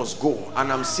Ghana must go,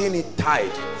 and I'm seeing it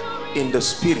tied in the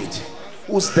spirit.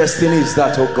 Whose destiny is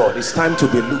that, oh God? It's time to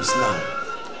be loose now.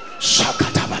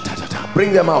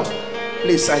 Bring them out.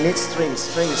 Please, I need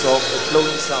strings of a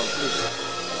flowing sound, please.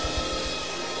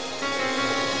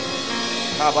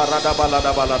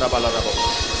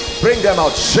 Bring them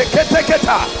out.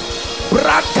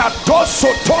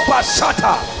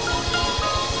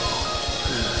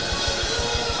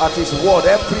 At his word,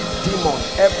 every demon,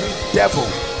 every devil,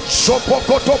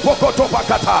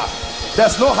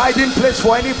 there's no hiding place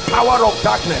for any power of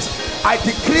darkness. I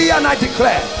decree and I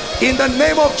declare in the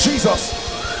name of Jesus.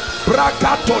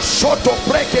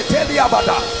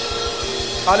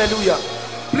 Hallelujah.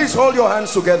 Please hold your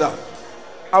hands together.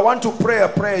 I want to pray a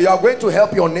prayer. You are going to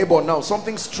help your neighbor now.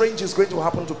 Something strange is going to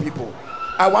happen to people.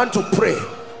 I want to pray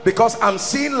because I'm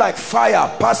seeing like fire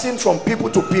passing from people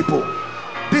to people.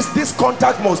 This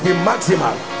contact must be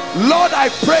maximal. Lord, I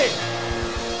pray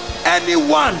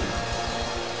anyone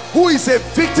who is a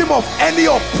victim of any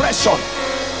oppression,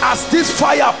 as this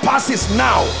fire passes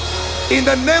now, in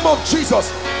the name of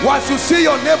Jesus, once you see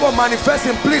your neighbor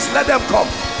manifesting, please let them come.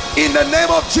 In the name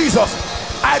of Jesus,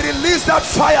 I release that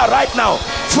fire right now,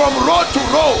 from road to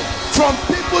road, from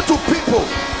people to people,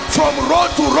 from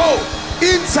road to road,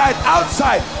 inside,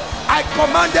 outside. I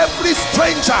command every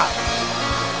stranger,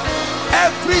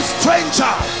 every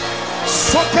stranger,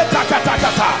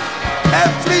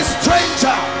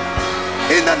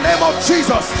 in the name of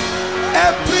Jesus,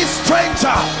 every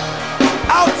stranger,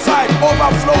 outside,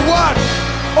 overflow 1,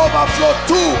 overflow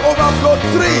 2, overflow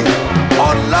 3,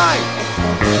 online,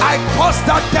 I curse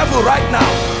that devil right now.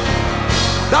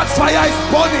 That fire is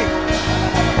burning.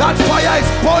 That fire is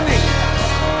burning.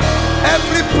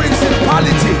 Every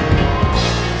principality,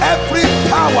 every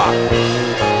power,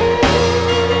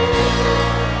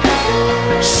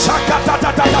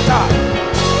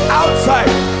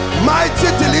 outside, mighty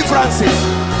deliverances,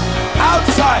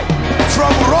 outside,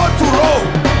 from road to road,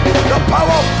 the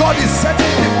power of God is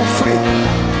setting people free.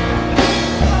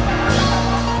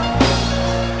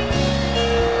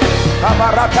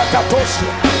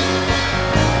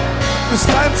 It's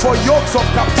time for yokes of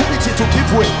captivity to give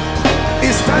way.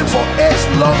 It's time for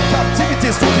age-long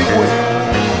captivities to give way.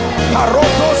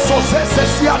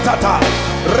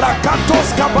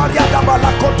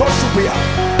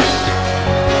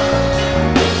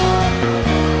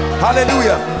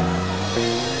 Hallelujah.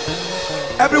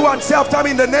 Everyone say after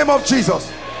me, in the name of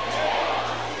Jesus.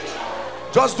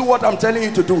 Just do what I'm telling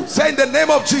you to do. Say, in the name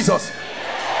of Jesus.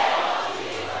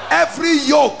 Every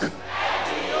yoke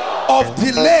of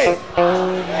delay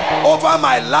over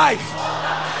my life,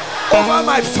 over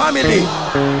my family,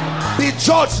 be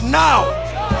judged now.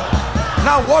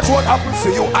 Now watch what happens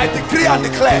to you. I decree and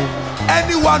declare,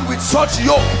 anyone with such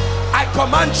yoke, I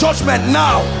command judgment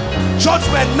now.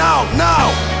 Judgment now, now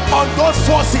on those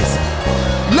forces.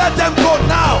 Let them go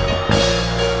now.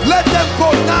 Let them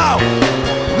go now.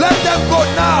 Let them go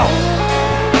now.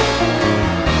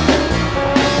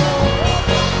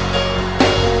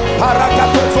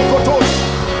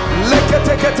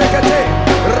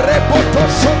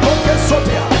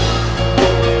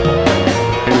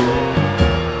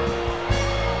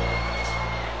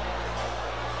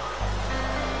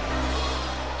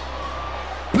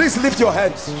 Please lift your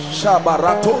hands.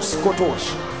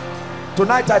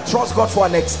 Tonight I trust God for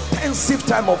an extensive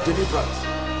time of deliverance.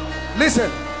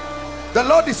 Listen, the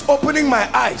Lord is opening my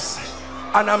eyes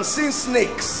and I'm seeing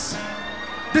snakes.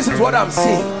 This is what I'm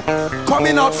seeing,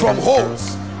 coming out from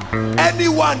holes.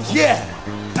 Anyone here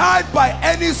tied by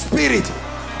any spirit,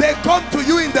 they come to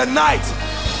you in the night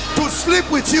to sleep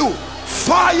with you.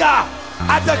 Fire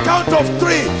at the count of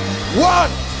 3.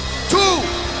 1, 2,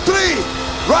 3.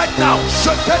 Right now.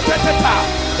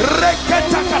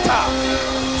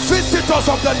 Visitors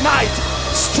of the night,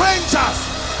 strangers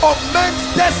of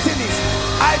men's destinies,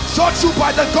 I judge you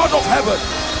by the God of heaven.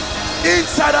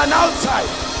 Inside and outside,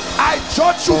 I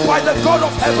judge you by the God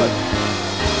of heaven.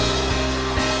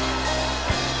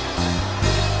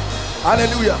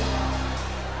 Hallelujah.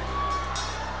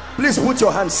 Please put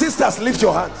your hands. Sisters, lift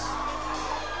your hands.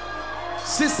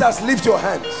 Sisters, lift your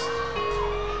hands.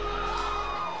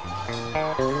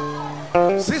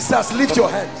 Sisters, lift your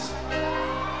hands.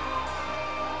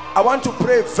 I want to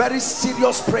pray a very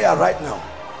serious prayer right now.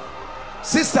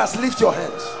 Sisters, lift your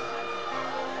hands.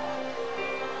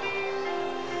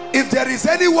 If there is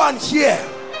anyone here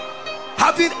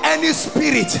having any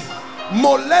spirit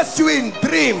molest you in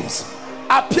dreams,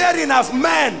 appearing as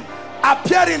men,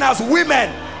 appearing as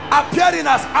women, appearing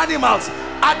as animals,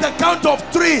 at the count of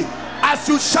 3, as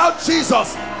you shout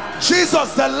Jesus,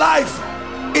 Jesus the life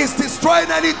is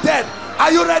destroying any death.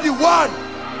 Are you ready? 1,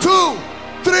 2,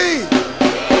 3.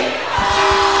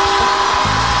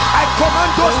 I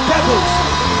command those devils,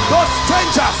 those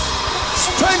strangers,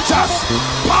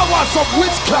 powers of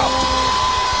witchcraft,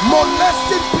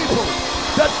 molesting people,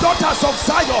 the daughters of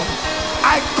Zion,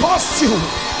 I curse you.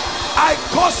 I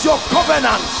curse your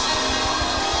covenants.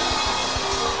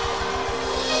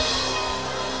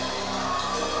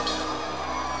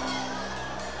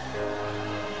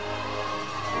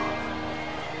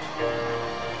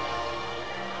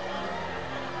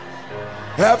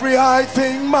 Every high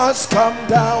thing must come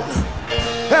down.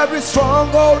 Every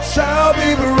stronghold shall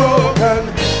be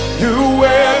broken. You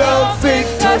wear the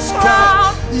victor's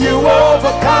crown. You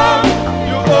overcome.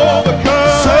 You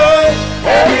overcome. Say,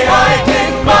 Every high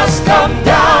thing must come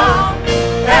down.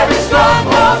 Every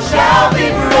stronghold shall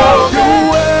be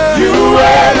broken. You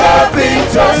wear the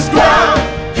victor's crown.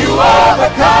 You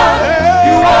overcome.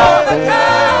 You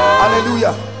overcome.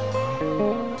 Hallelujah.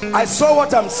 I saw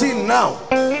what I'm seeing now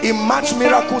in March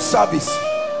Miracle Service,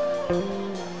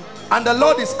 and the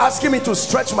Lord is asking me to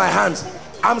stretch my hands.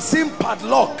 I'm seeing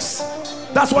padlocks.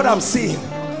 That's what I'm seeing.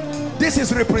 This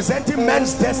is representing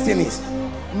men's destinies.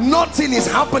 Nothing is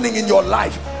happening in your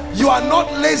life. You are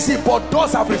not lazy, but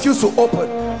doors have refused to open.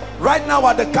 Right now,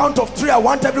 at the count of 3, I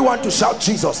want everyone to shout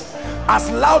Jesus as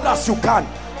loud as you can.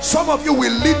 Some of you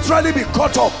will literally be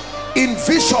caught up in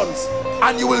visions,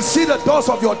 and you will see the doors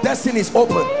of your destinies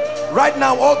open. Right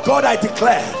now, oh God, I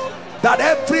declare that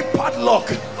every padlock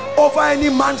over any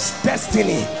man's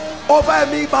destiny, over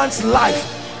any man's life,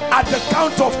 at the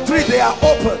count of 3, they are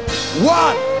open.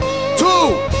 1, 2,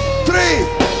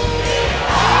 3.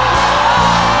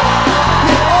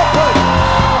 Be open.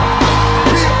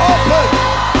 Be open.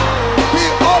 Be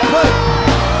open.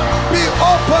 Be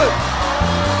open.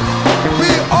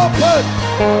 Be open.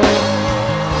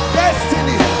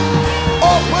 Destiny,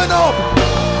 open up.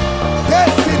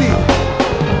 Destiny.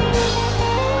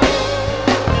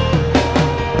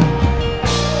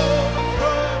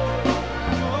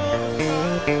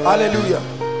 Hallelujah.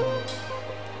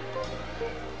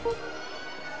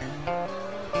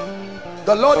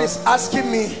 The Lord is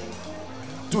asking me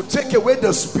to take away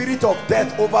the spirit of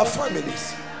death over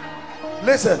families.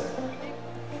 Listen,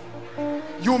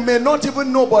 you may not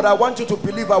even know, but I want you to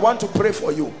believe. I want to pray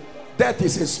for you. Death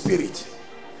is a spirit.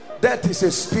 Death is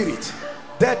a spirit.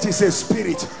 Death is a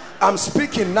spirit. I'm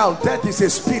speaking now. Death is a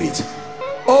spirit.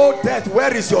 Oh death,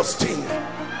 where is your sting?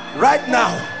 Right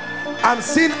now I'm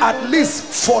seeing at least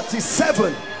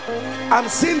 47 I'm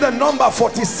seeing the number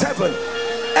 47.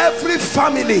 Every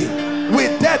family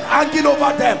with death hanging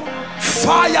over them.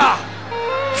 Fire,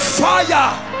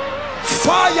 fire,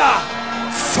 fire,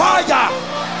 fire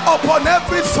upon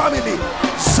every family.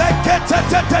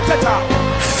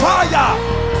 Fire,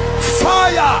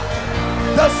 fire.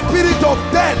 The spirit of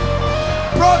death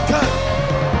broken.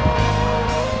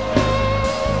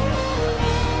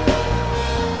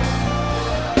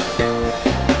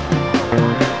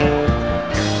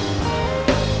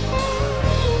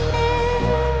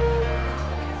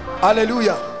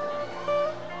 Hallelujah.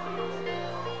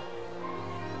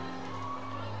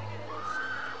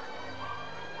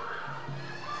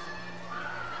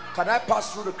 Can I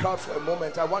pass through the crowd for a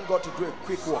moment? I want God to do a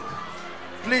quick walk.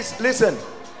 Please listen.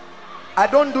 I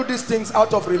don't do these things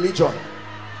out of religion.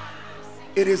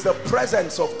 It is the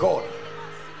presence of God.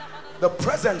 The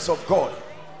presence of God.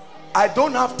 I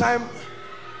don't have time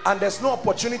and there's no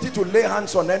opportunity to lay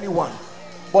hands on anyone.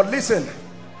 But listen,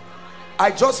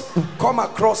 I just come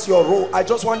across your row. I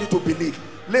just want you to believe.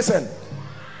 Listen,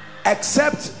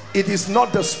 except it is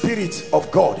not the Spirit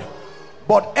of God,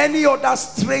 but any other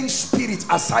strange spirit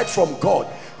aside from God,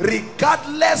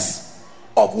 regardless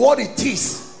of what it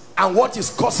is and what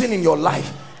is causing in your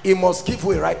life, it must give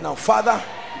way right now. Father,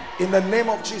 in the name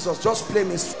of Jesus, just play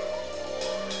me.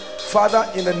 Father,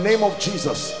 in the name of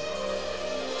Jesus,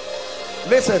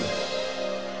 listen,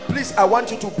 please, I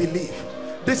want you to believe.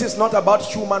 This is not about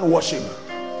human worship,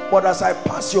 but as I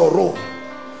pass your row,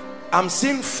 I'm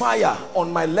seeing fire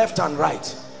on my left and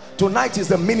right. Tonight is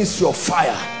the ministry of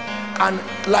fire, and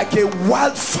like a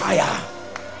wildfire,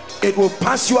 it will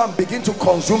pass you and begin to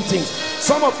consume things.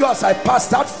 Some of you, as I pass,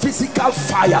 that physical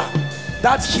fire,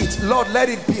 that heat, Lord, let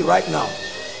it be right now.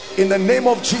 In the name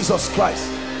of Jesus Christ.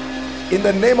 In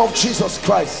the name of Jesus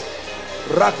Christ.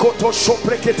 Rakoto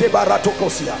shoprekete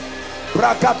baratokosia.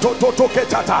 Brakato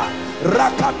totoketata.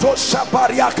 Rakato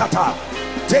shabariakata.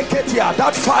 Take it here.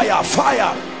 That fire,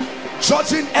 fire.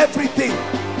 Judging everything.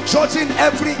 Judging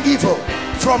every evil.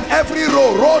 From every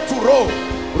row, row to row.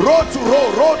 Row to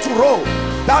row, row to row.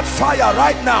 That fire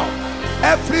right now.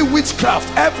 Every witchcraft,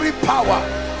 every power,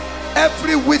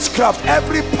 every witchcraft,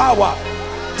 every power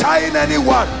tying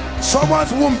anyone.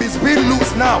 Someone's womb is being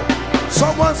loosed now.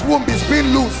 Someone's womb is being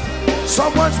loosed.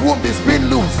 Someone's womb is being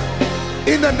loosed.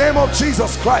 In the name of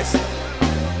Jesus Christ.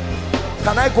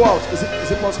 Can I go out? Is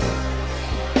it possible?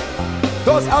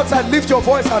 Those outside, lift your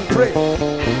voice and pray.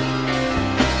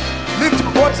 Lift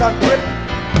your voice and pray.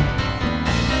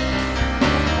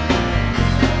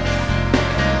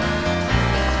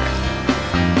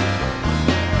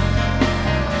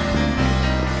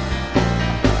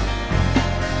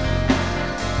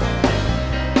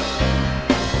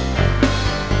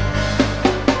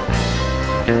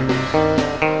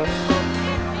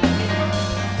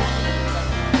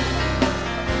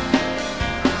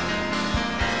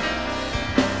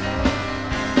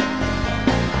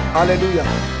 Hallelujah.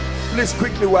 Please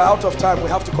quickly, we're out of time. We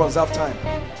have to conserve time.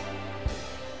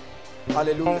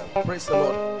 Hallelujah. Praise the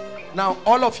Lord. Now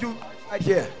all of you right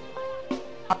here,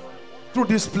 through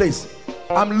this place,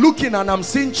 I'm looking and I'm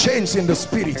seeing change in the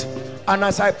spirit. And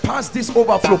as I pass this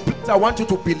overflow, please, I want you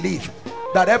to believe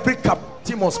that every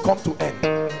captivity must come to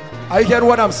end. Are you hearing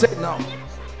what I'm saying now?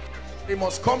 It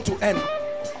must come to end.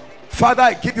 Father,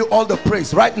 I give you all the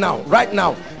praise right now. Right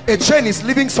now, a chain is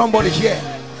leaving somebody here.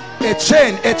 A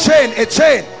chain, a chain, a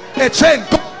chain, a chain.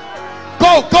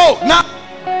 Go, go, now,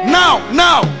 now,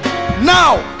 now,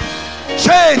 now.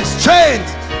 Chains, chains,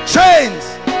 chains,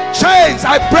 chains.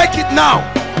 I break it now.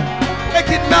 Break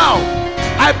it now.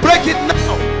 I break it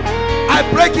now. I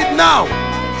break it now.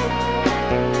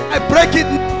 I break it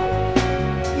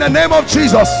now. In the name of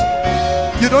Jesus.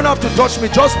 You don't have to touch me,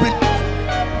 just believe.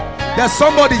 There's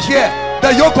somebody here.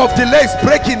 The yoke of delay is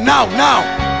breaking now, now,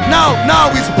 now, now.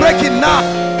 It's breaking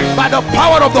now. By the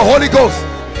power of the Holy Ghost.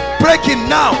 Breaking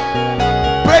now.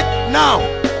 Break now.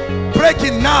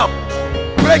 Breaking now.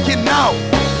 Breaking now.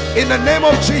 In the name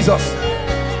of Jesus.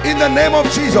 In the name of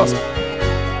Jesus.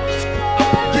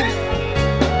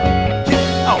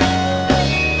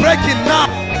 Breaking now.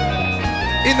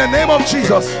 In the name of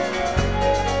Jesus.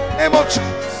 Name of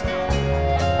Jesus.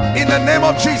 In the name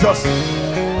of Jesus.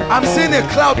 I'm seeing a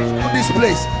cloud in this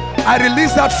place. I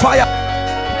release that fire.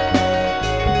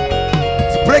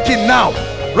 Breaking now,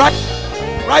 right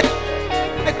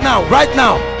now, right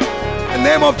now, in the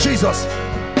name of Jesus,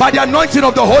 by the anointing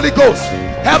of the Holy Ghost.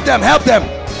 Help them,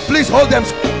 please hold them.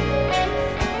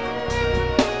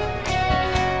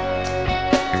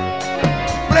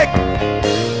 Break.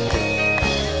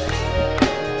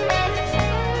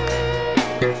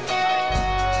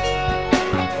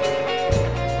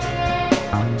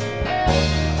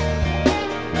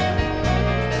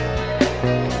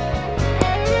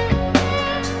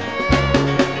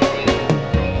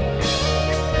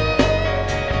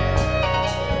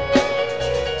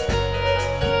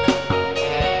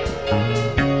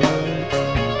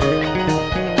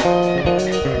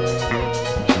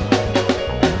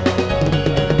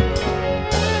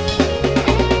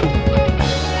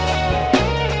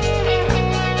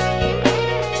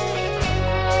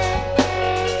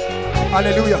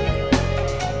 Hallelujah.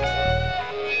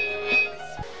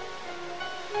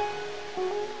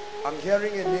 I'm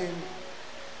hearing a name.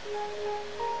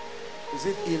 Is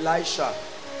it Elisha?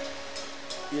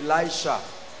 Elisha.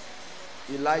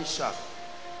 Elisha.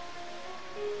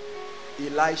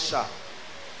 Elisha.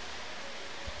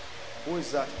 Who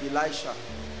is that? Elisha.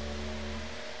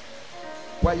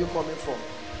 Where are you coming from?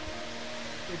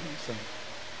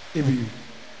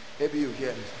 Maybe you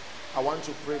here. I want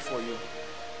to pray for you.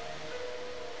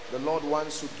 The Lord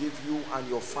wants to give you and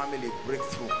your family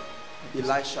breakthrough.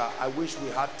 Elisha, I wish we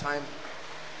had time,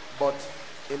 but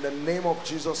in the name of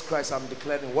Jesus Christ, I'm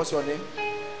declaring. What's your name?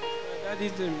 My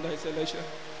daddy's name is Elisha.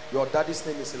 Your daddy's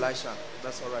name is Elisha.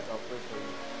 That's all right. I'll pray for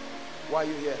you. Why are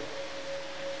you here?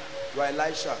 You are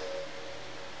Elisha.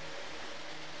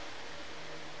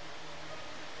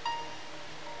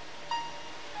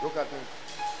 Look at me.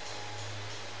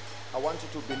 I want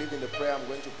you to believe in the prayer I'm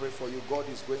going to pray for you. God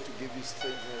is going to give you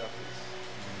strange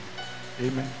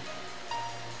miracles. Amen.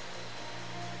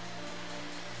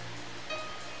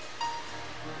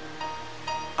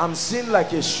 I'm seeing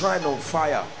like a shrine on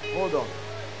fire. Hold on.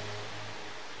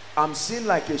 I'm seeing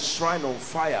like a shrine on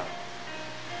fire.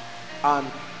 And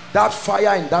that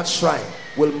fire in that shrine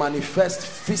will manifest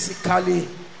physically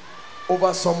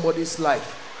over somebody's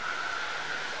life.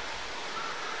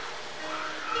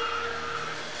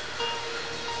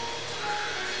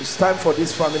 It's time for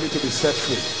this family to be set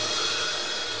free.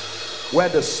 Where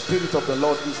the Spirit of the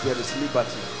Lord is, there is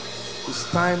liberty.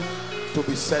 It's time to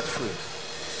be set free.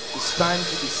 It's time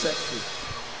to be set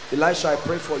free. Elisha, I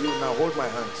pray for you now. Hold my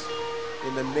hands.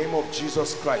 In the name of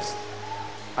Jesus Christ,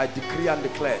 I decree and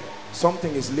declare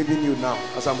something is leaving you now.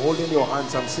 As I'm holding your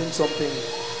hands, I'm seeing something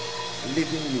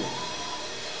leaving you.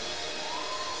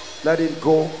 Let it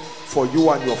go for you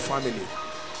and your family.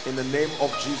 In the name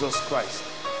of Jesus Christ.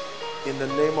 In the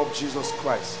name of Jesus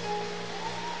Christ.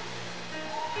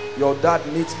 Your dad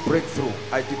needs breakthrough.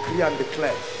 I decree and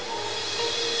declare,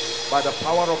 by the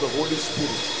power of the Holy Spirit,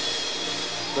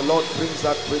 the Lord brings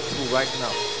that breakthrough right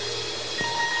now.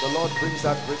 The Lord brings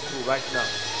that breakthrough right now.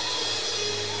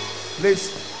 Please,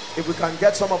 if we can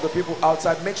get some of the people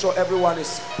outside, make sure everyone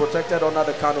is protected under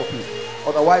the canopy.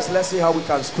 Otherwise, let's see how we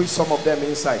can squeeze some of them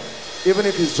inside. Even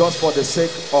if it's just for the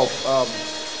sake of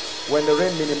when the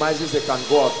rain minimizes, they can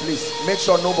go out. Please make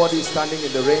sure nobody is standing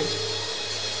in the rain.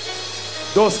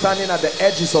 Those standing at the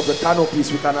edges of the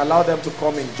canopies, we can allow them to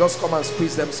come in. Just come and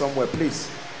squeeze them somewhere, please.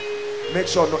 Make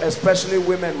sure, especially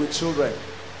women with children,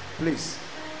 please.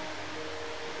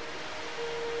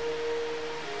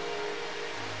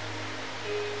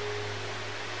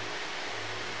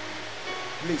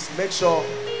 Please make sure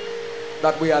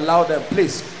that we allow them,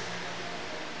 please.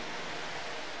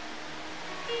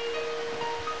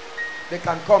 They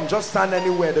can come, just stand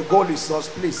anywhere. The goal is us,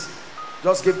 please.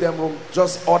 Just give them room,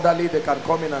 just orderly. They can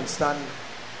come in and stand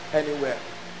anywhere.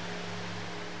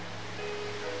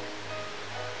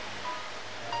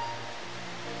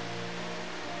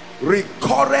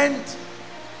 Recurrent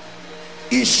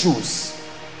issues.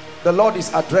 The Lord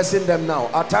is addressing them now.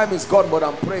 Our time is gone, but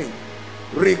I'm praying.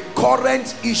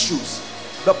 Recurrent issues.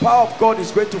 The power of God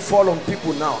is going to fall on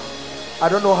people now. I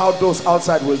don't know how those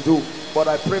outside will do, but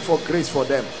I pray for grace for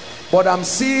them. But I'm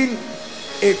seeing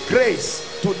a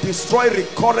grace to destroy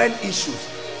recurrent issues.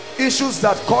 Issues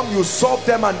that come, you solve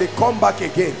them and they come back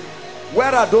again.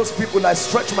 Where are those people? I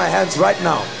stretch my hands right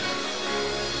now.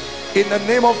 In the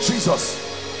name of Jesus.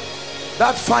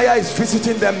 That fire is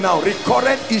visiting them now.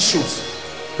 Recurrent issues.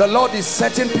 The Lord is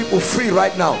setting people free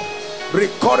right now.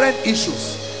 Recurrent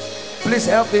issues. Please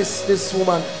help this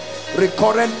woman.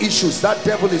 Recurrent issues. That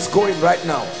devil is going right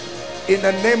now. In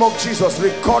the name of Jesus.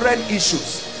 Recurrent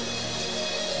issues.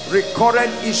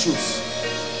 Recurrent issues.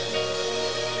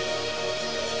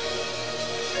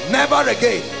 Never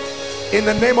again. In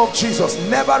the name of Jesus.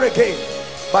 Never again.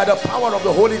 By the power of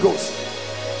the Holy Ghost.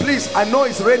 Please, I know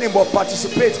it's raining, but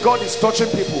participate. God is touching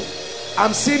people.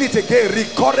 I'm seeing it again.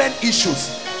 Recurrent issues.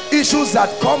 Issues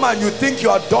that come and you think you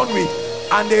are done with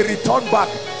and they return back.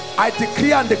 I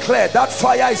decree and declare that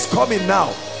fire is coming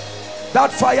now.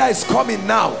 That fire is coming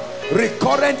now.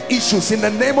 Recurrent issues in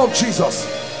the name of Jesus.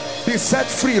 Be set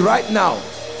free right now.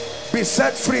 Be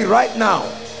set free right now.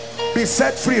 Be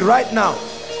set free right now.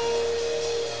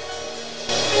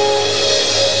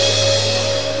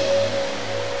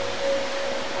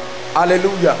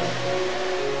 Hallelujah.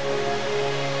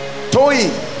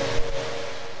 Toyin.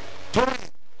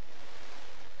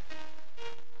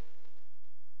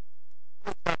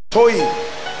 Toyin.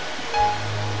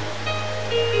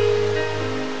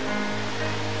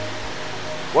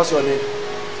 What's your name?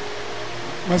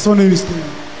 My son name is Toyin.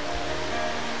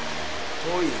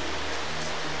 Toyin.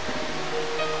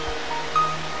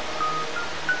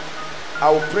 I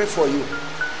will pray for you.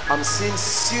 I'm seeing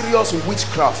serious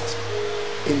witchcraft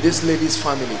in this lady's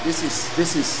family. This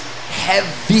is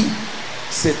heavy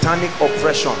satanic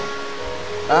oppression.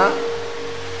 Huh?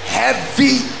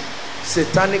 Heavy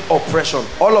satanic oppression.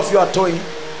 All of you are towing.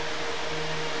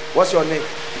 What's your name?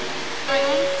 My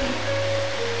auntie.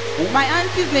 Who? My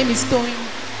auntie's name is Towing.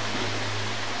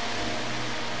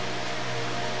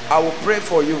 I will pray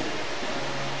for you.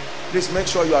 Please make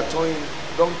sure you are towing.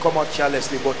 Don't come out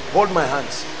carelessly, but hold my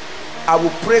hands. I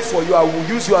will pray for you. I will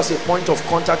use you as a point of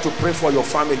contact to pray for your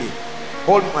family.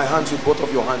 Hold my hands with both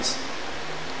of your hands.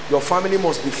 Your family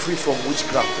must be free from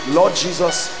witchcraft. Lord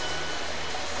Jesus,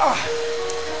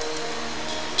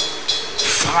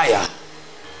 fire,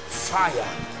 fire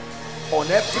on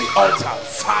every altar,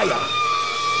 fire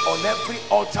on every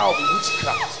altar of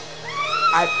witchcraft.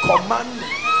 I command,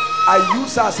 I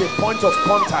use as a point of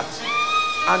contact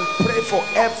and pray for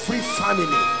every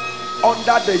family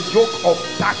under the yoke of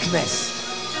darkness,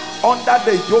 under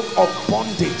the yoke of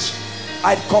bondage.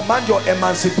 I command your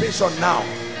emancipation now.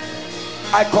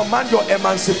 I command your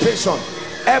emancipation.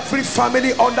 Every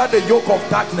family under the yoke of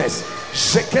darkness.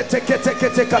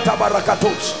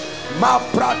 Ma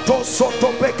prato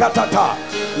soto bekatata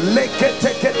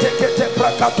lekete kete kete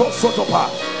prakato sotopa.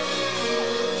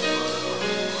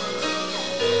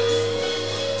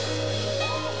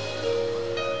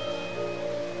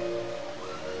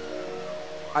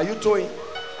 Are you towing?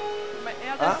 My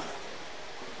eldest. Huh?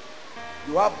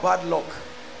 You have bad luck.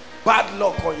 Bad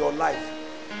luck on your life.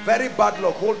 Very bad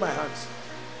luck. Hold my hands.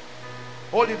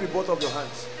 Hold it with both of your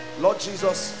hands. Lord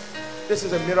Jesus, this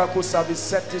is a miracle service.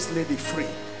 Set this lady free.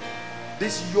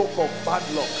 This yoke of bad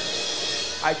luck,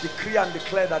 I decree and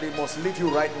declare that it must leave you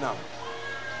right now.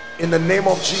 In the name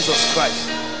of Jesus Christ,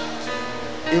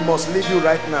 it must leave you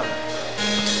right now.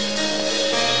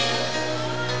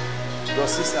 Your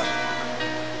sister,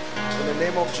 in the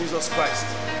name of Jesus Christ,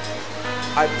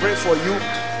 I pray for you.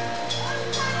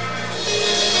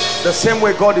 The same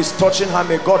way God is touching her,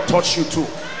 may God touch you too.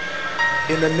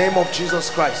 In the name of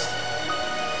Jesus Christ.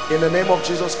 In the name of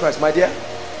Jesus Christ. My dear,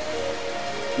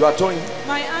 you are towing?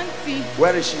 My auntie.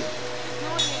 Where is she?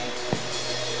 Not here.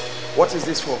 What is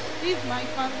this for? This is my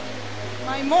family.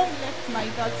 My mom left my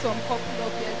dad some couple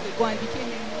of years ago and became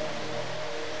a Muslim.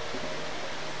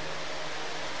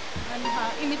 And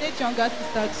her immediate younger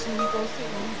sister too is also a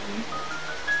Muslim.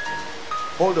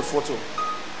 Hold the photo.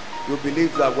 You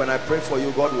believe that when I pray for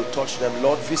you, God will touch them.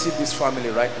 Lord, visit this family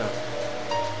right now.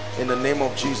 In the name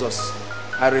of Jesus,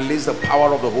 I release the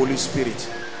power of the Holy Spirit.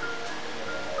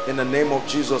 In the name of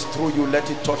Jesus, through you, let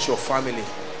it touch your family.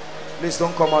 Please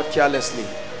don't come out carelessly.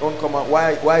 Don't come out.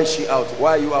 Why is she out?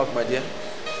 Why are you out, my dear?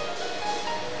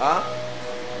 Huh?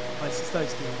 My sister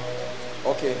is doing.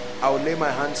 Okay, I will lay my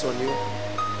hands on you.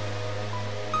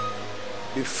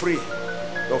 Be free.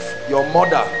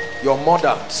 Your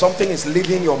mother, something is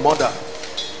leaving your mother.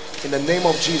 In the name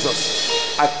of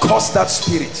Jesus, I curse that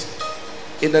spirit.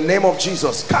 In the name of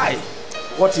Jesus. Kai,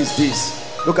 what is this?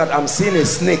 Look at, I'm seeing a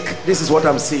snake. This is what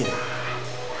I'm seeing.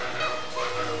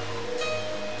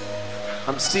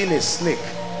 I'm seeing a snake.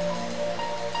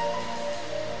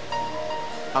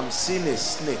 I'm seeing a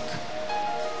snake.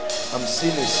 I'm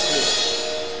seeing a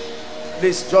snake.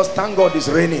 Please just thank God it's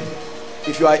raining.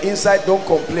 If you are inside, don't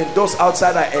complain. Those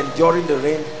outside are enduring the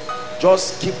rain.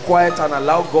 Just keep quiet and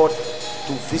allow God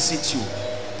to visit you.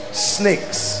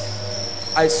 Snakes.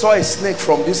 I saw a snake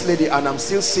from this lady and I'm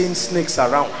still seeing snakes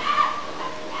around.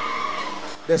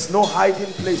 There's no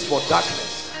hiding place for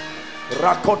darkness.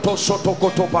 Rakoto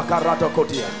sotokoto bakarata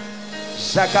kotia.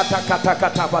 Shakata kata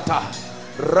kata bata.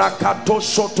 Rakato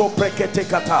soto prekete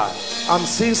kata. I'm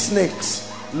seeing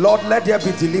snakes. Lord, let there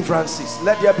be deliverances.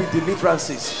 Let there be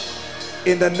deliverances.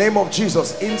 In the name of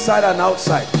Jesus, inside and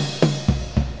outside.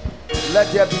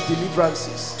 Let there be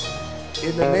deliverances.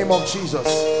 In the name of Jesus,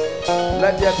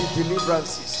 let there be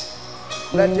deliverances.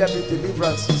 Let there be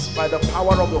deliverances by the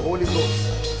power of the Holy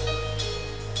Ghost.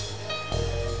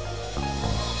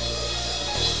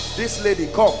 This lady,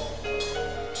 come.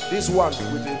 This one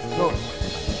with it. No.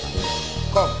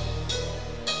 Come.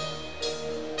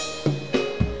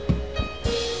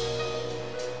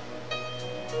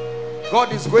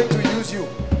 God is going to use you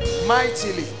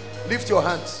mightily. Lift your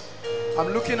hands.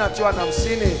 I'm looking at you and I'm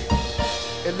seeing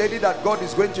a lady that God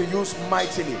is going to use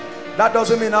mightily. That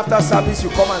doesn't mean after service you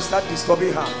come and start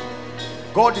disturbing her.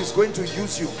 God is going to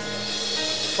use you.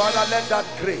 Father, let that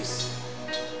grace,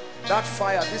 that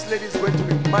fire, this lady is going to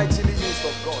be mightily used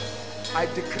of God. I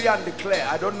decree and declare,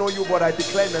 I don't know you, but I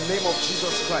declare in the name of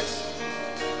Jesus Christ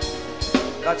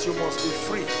that you must be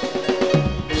free.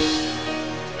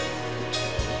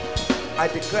 I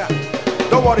declare,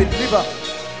 don't worry, leave her.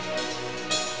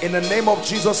 In the name of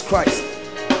Jesus Christ,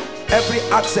 every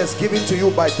access given to you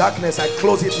by darkness, I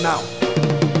close it now.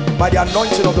 By the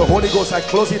anointing of the Holy Ghost, I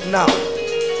close it now.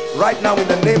 Right now, in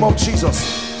the name of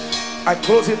Jesus, I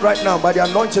close it right now by the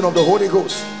anointing of the Holy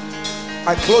Ghost.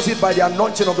 I close it by the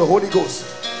anointing of the Holy Ghost.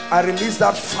 I release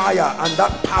that fire and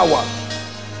that power.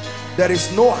 There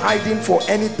is no hiding for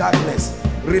any darkness.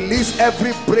 Release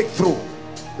every breakthrough.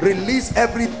 Release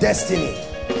every destiny.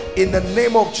 In the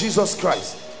name of Jesus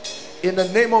Christ. In the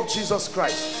name of Jesus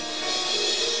Christ.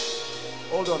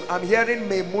 Hold on. I'm hearing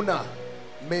Maimuna.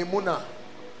 Maimuna.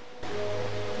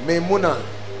 Maimuna.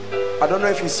 I don't know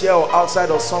if it's here or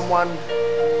outside or someone.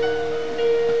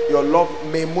 Your love.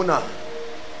 Maimuna.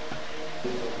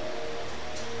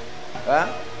 Huh?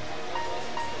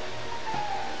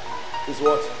 Is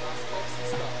what?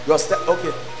 Your step.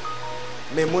 Okay.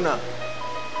 Maimuna.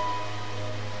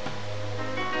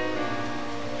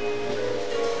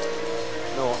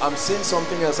 No, I'm seeing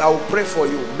something else. I will pray for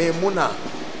you. Maimuna.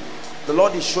 The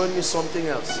Lord is showing me something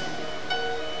else.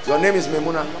 Your name is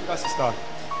Maimuna? My younger sister.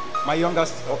 My younger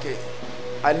sister. Okay.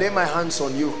 I lay my hands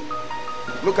on you.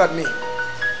 Look at me.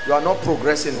 You are not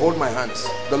progressing. Hold my hands.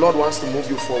 The Lord wants to move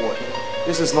you forward.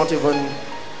 This is not even...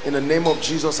 In the name of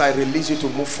Jesus, I release you to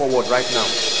move forward right now.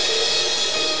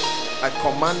 I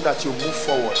command that you move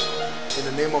forward. In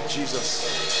the name of Jesus.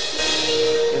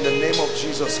 In the name of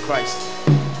Jesus Christ.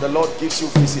 The Lord gives you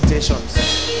visitations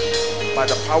by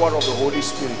the power of the Holy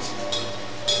Spirit.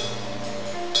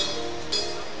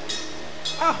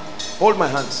 Hold my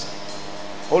hands.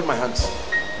 Hold my hands.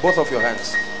 Both of your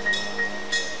hands.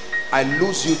 I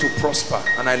lose you to prosper,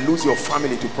 and I lose your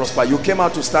family to prosper. You came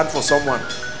out to stand for someone,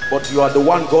 but you are the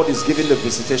one God is giving the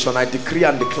visitation. I decree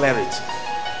and declare it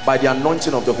by the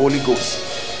anointing of the Holy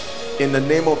Ghost. In the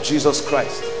name of Jesus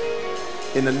Christ.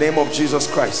 In the name of Jesus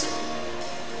Christ.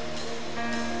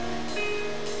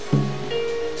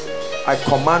 I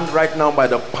command right now by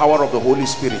the power of the Holy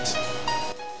Spirit.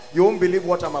 You won't believe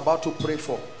what I'm about to pray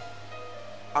for.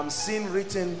 I'm seeing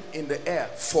written in the air,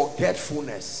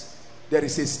 forgetfulness. There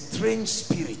is a strange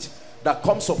spirit that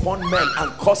comes upon men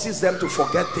and causes them to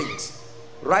forget things.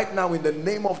 Right now, in the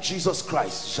name of Jesus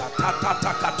Christ.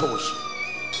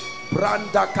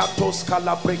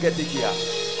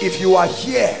 If you are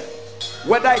here,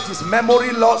 whether it is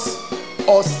memory loss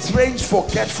or strange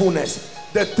forgetfulness,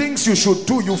 the things you should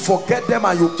do, you forget them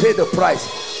and you pay the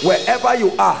price. Wherever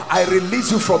you are, I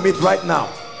release you from it right now.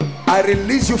 I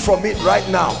release you from it right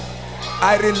now.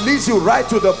 I release you right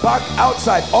to the back,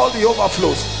 outside, all the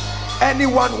overflows.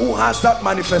 Anyone who has that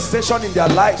manifestation in their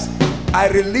lives, I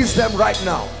release them right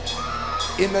now.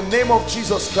 In the name of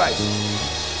Jesus Christ.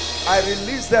 I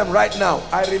release them right now.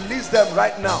 I release them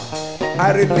right now.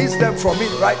 I release them from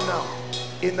it right now.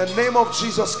 In the name of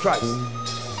Jesus Christ.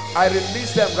 I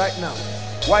release them right now.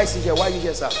 Why is he here? Why are you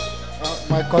here, sir?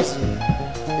 My cousin.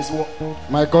 Is what?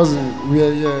 My cousin, we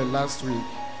were here last week,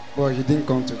 but he didn't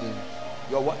come today.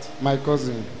 Your what? My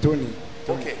cousin, Tony.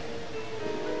 Okay.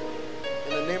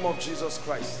 In the name of Jesus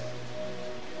Christ.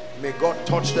 May God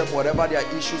touch them, whatever their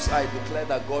issues are. I declare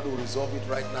that God will resolve it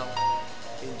right now.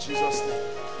 In Jesus' name.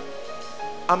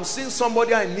 I'm seeing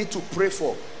somebody I need to pray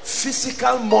for.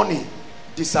 Physical money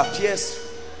disappears.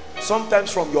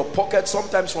 Sometimes from your pocket,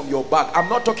 sometimes from your bag. I'm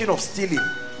not talking of stealing.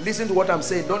 Listen to what I'm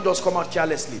saying. Don't just come out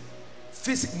carelessly.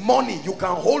 Money, you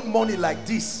can hold money like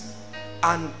this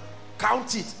and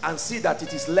count it and see that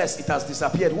it is less. It has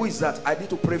disappeared. Who is that? I need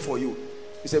to pray for you.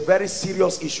 It's a very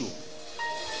serious issue.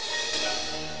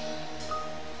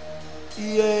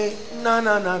 Yeah,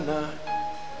 na.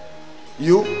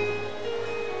 You?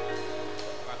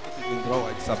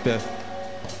 It disappeared.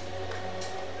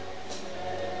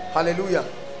 Hallelujah.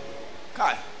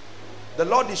 Kai, the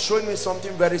Lord is showing me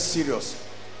something very serious.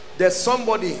 There's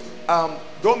somebody,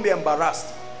 don't be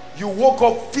embarrassed. You woke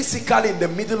up physically in the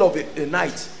middle of the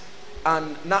night,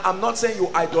 and now I'm not saying you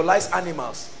idolize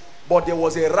animals, but there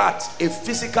was a rat, a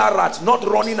physical rat, not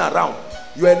running around.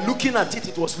 You were looking at it,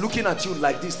 it was looking at you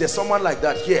like this. There's someone like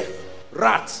that here.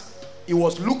 Rat. It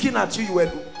was looking at you. You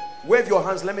were, wave your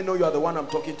hands, let me know you are the one I'm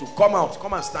talking to. Come out,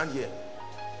 come and stand here.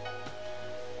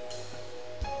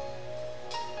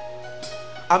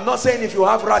 I'm not saying if you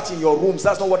have rats in your rooms,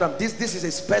 that's not what I'm... This is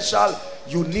a special,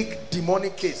 unique,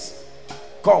 demonic case.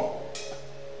 Come.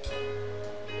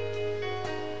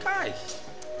 Kai.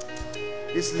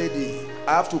 This lady,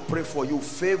 I have to pray for you.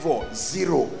 Favor,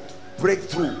 0.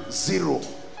 Breakthrough, 0.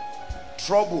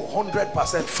 Trouble,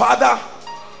 100%. Father,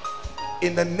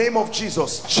 in the name of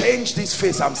Jesus, change this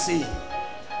face I'm seeing.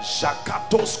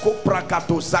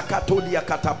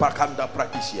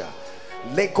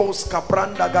 Legos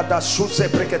kapranda gada suze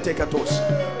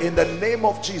breketeketos. In the name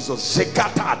of Jesus.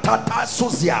 Zekata tata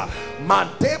suzia.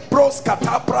 Mantebros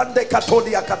kata brande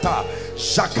katolia kata.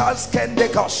 Shakals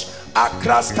kendekos.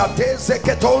 Akras kate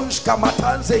zeketons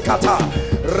kamatanze kata.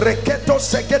 Reketo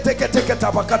sekete kete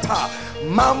kete bakata.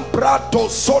 Mambrato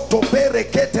soto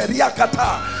berekete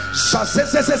riakata.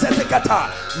 Shazezezezete kata.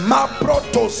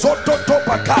 Mabroto soto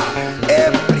topaka.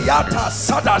 Embriata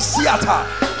sadasiata.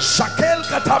 Shakel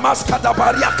katamas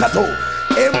kadabariakato.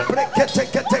 Embrekete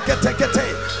kete kete kete.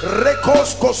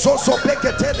 Rekos kososo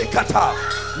bekete de kata.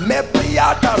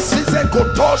 Mebriata zize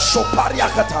kotosho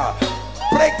pariakata.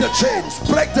 Break the chains,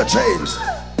 break the chains,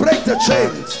 break the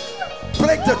chains,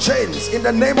 break the chains in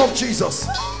the name of Jesus.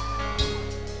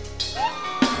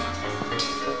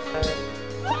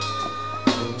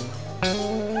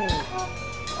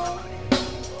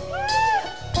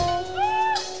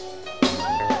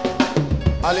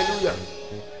 Hallelujah.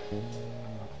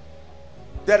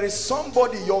 There is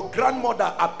somebody, your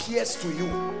grandmother appears to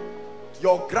you.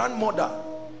 Your grandmother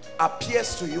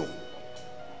appears to you.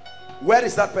 Where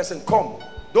is that person? Come.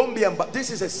 Don't be embarrassed.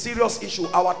 This is a serious issue.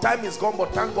 Our time is gone,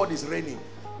 but thank God it's raining.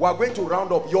 We are going to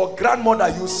round up. Your grandmother,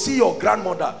 you see your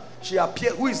grandmother. She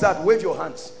appears. Who is that? Wave your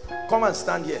hands. Come and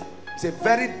stand here. It's a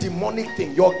very demonic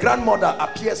thing. Your grandmother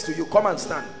appears to you. Come and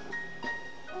stand.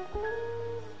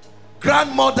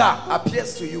 Grandmother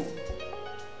appears to you.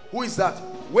 Who is that?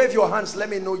 Wave your hands. Let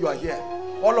me know you are here.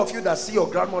 All of you that see your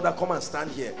grandmother, come and stand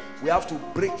here. We have to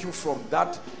break you from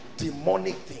that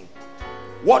demonic thing.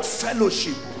 What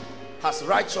fellowship has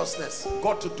righteousness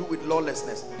got to do with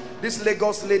lawlessness? This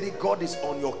Lagos lady, God is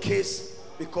on your case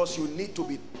because you need to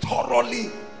be thoroughly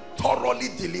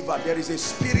delivered. There is a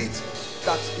spirit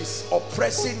that is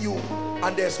oppressing you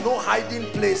and there's no hiding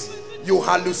place. You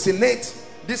hallucinate.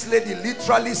 This lady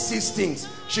literally sees things.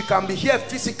 She can be here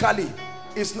physically.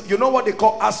 You know what they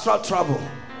call astral travel.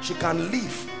 She can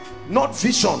leave, not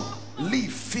vision,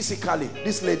 leave physically.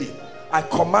 This lady, I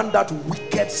command that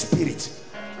wicked spirit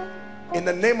in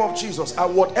the name of Jesus.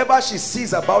 And whatever she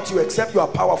sees about you, except you are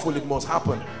powerful, it must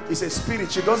happen. It's a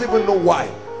spirit. She doesn't even know why.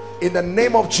 In the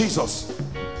name of Jesus.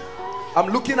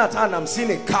 I'm looking at her and I'm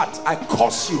seeing a cat. I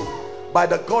curse you by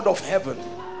the God of heaven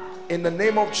in the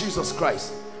name of Jesus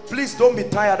Christ. Please don't be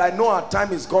tired. I know our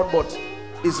time is gone, but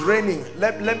it's raining.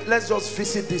 Let's just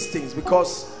visit these things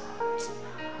because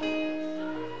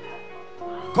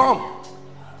come.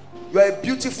 You are a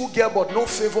beautiful girl, but no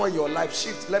favor in your life.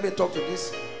 Shift. Let me talk to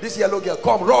this yellow girl.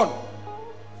 Come, run.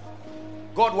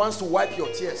 God wants to wipe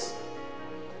your tears.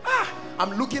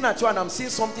 I'm looking at you and I'm seeing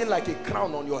something like a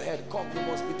crown on your head. Come, you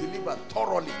must be delivered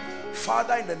thoroughly.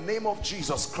 Father, in the name of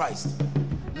Jesus Christ,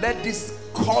 let this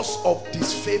cause of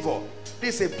disfavor.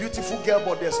 This is a beautiful girl,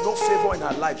 but there's no favor in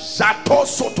her life. Shato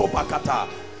soto bakata.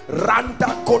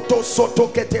 Randa koto soto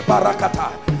kete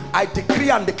barakata. I decree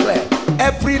and declare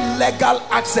every legal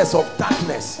access of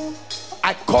darkness,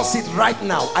 I curse it right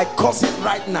now. I curse it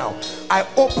right now. I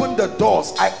open the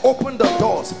doors. I open the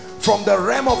doors from the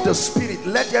realm of the spirit.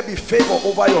 Let there be favor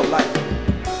over your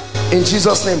life. In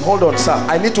Jesus' name. Hold on, sir.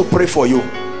 I need to pray for you.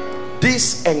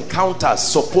 These encounters,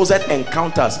 supposed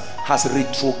encounters, has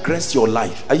retrogressed your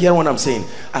life. Are you hearing what I'm saying?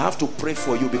 I have to pray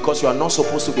for you because you are not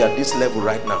supposed to be at this level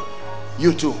right now.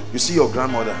 You too. You see your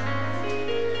grandmother.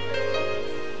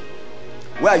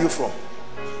 Where are you from?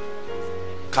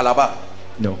 Calabar?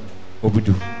 No.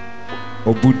 Obudu.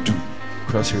 Obudu.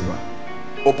 Cross River.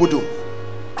 Obudu.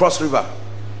 Cross River.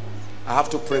 I have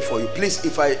to pray for you. Please,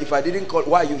 if I didn't call,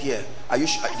 why are you here? Are you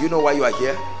you know why you are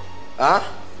here? Huh?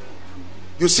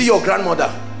 You see your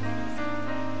grandmother.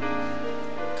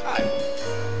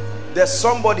 There's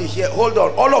somebody here. Hold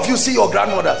on. All of you see your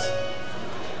grandmothers.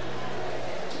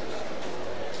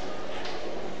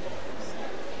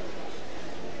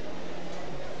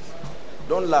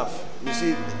 Don't laugh. You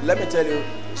see, let me tell you,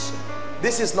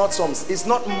 this is not it's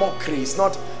not mockery. It's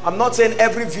not, I'm not saying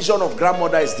every vision of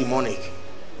grandmother is demonic.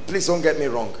 Please don't get me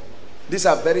wrong. These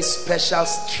are very special,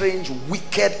 strange,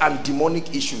 wicked and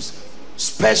demonic issues.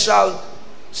 Special,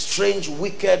 strange,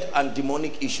 wicked and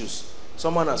demonic issues.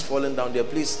 Someone has fallen down there.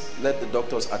 Please let the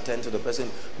doctors attend to the person.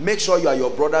 Make sure you are your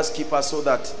brother's keeper so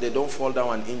that they don't fall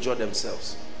down and injure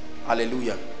themselves.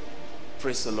 Hallelujah.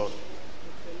 Praise the Lord.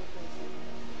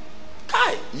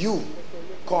 Kai, you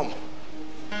come.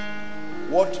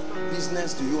 What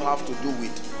business do you have to do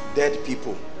with dead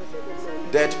people?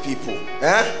 Dead people.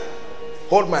 Eh?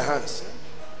 Hold my hands.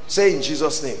 Say in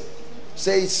Jesus' name.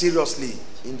 Say it seriously.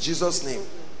 In Jesus' name.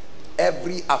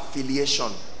 Every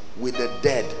affiliation with the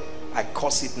dead, I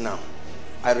curse it now.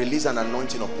 I release an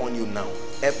anointing upon you now.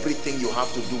 Everything you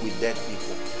have to do with dead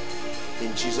people.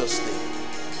 In Jesus'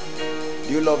 name.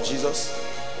 Do you love Jesus?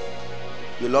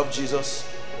 You love Jesus?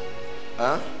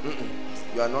 Huh?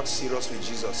 You are not serious with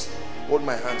Jesus. Hold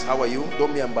my hands. How are you?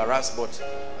 Don't be embarrassed, but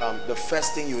the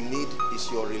first thing you need is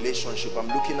your relationship. I'm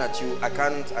looking at you. I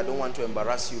don't want to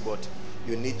embarrass you, but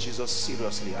you need Jesus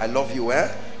seriously. I love you,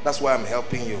 eh? That's why I'm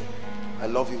helping you. I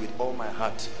love you with all my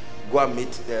heart. Go and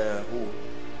meet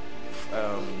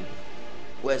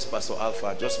where's Pastor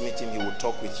Alpha? Just meet him. He will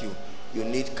talk with you. You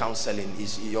need counseling.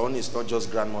 Your own is not just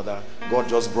grandmother. God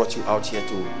just brought you out here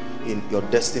your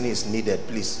destiny is needed.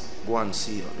 Please go and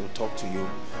see. They'll talk to you.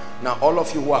 Now, all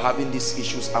of you who are having these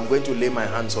issues, I'm going to lay my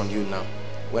hands on you now.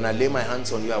 When I lay my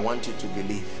hands on you, I want you to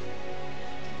believe.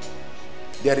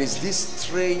 There is this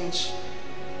strange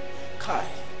Kai.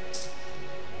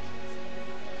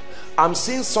 I'm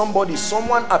seeing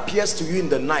someone appears to you in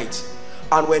the night,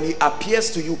 and when he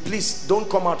appears to you, please don't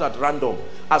come out at random.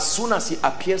 As soon as he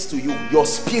appears to you, your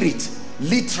spirit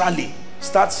literally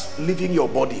starts leaving your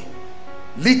body.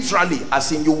 Literally,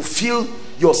 as in you will feel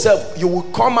yourself. You will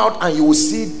come out and you will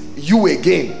see you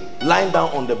again lying down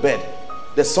on the bed.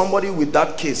 There's somebody with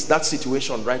that case, that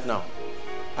situation right now.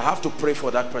 I have to pray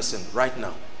for that person right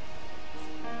now.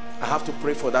 I have to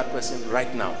pray for that person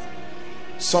right now.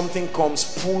 Something comes,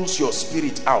 pulls your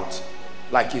spirit out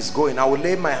like it's going. I will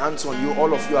lay my hands on you.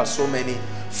 All of you are so many.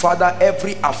 Father,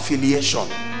 every affiliation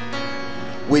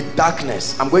with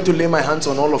darkness, I'm going to lay my hands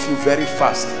on all of you very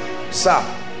fast. Sir,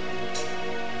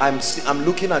 I'm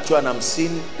looking at you and I'm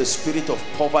seeing the spirit of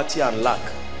poverty and lack.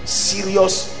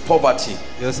 Serious poverty.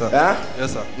 Yes, sir.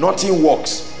 Yes, sir. Nothing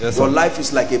works. Yes, your life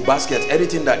is like a basket.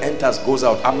 Anything that enters goes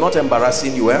out. I'm not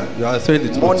embarrassing you. You are saying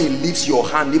it. Money leaves your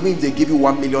hand. Even if they give you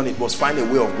 1 million, it must find a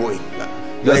way of going.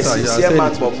 You are a sincere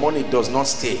man, but money does not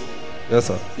stay. Yes,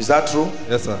 sir. Is that true?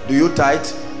 Yes, sir. Do you tithe?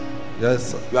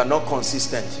 Yes, sir. You are not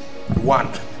consistent. 1,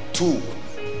 2.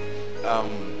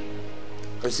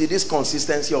 You see, this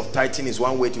consistency of tithing is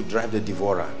one way to drive the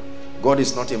devourer. God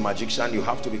is not a magician. You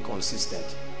have to be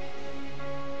consistent.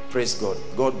 Praise God.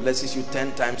 God blesses you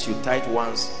 10 times. You tithe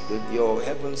once. Your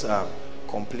heavens are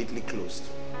completely closed.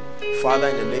 Father,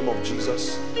 in the name of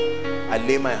Jesus, I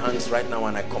lay my hands right now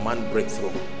and I command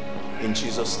breakthrough. In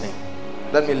Jesus' name.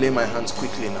 Let me lay my hands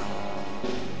quickly now.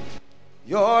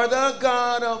 You're the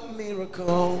God of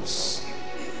miracles.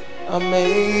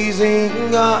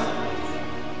 Amazing God.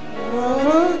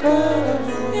 You're the God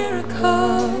of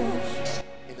miracles.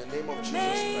 In the name of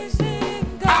Jesus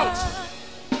Christ. Out.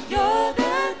 You're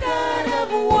the God of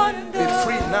wonder. Be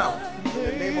free now. In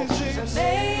the name of Jesus.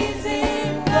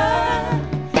 Amazing God.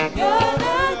 You're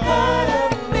the God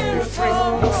of miracles. Be free.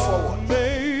 Move forward. In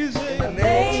the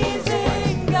name of Jesus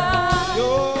Christ.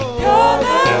 You're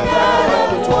the God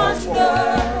of wonder.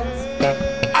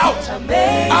 Out.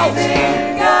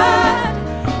 Amazing God.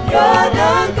 You're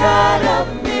the God of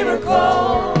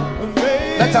miracles.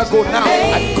 Let her go now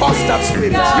and cause that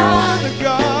spirit. You're the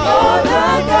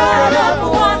God of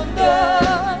wonder.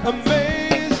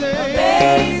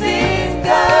 Amazing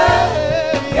God.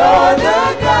 You're the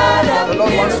God of miracles. The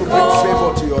Lord wants to bring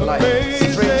favor to your life.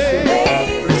 Strange favor.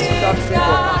 Receive that favor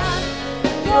now.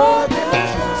 You're the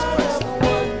God of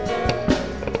wonder.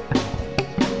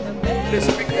 Please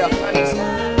speak their thanks.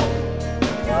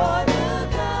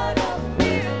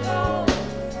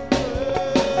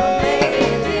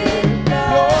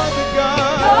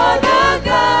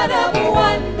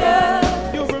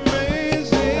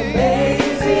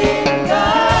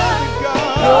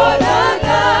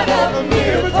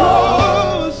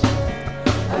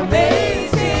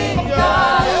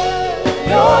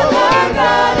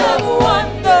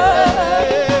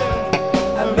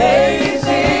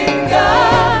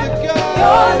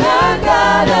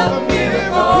 God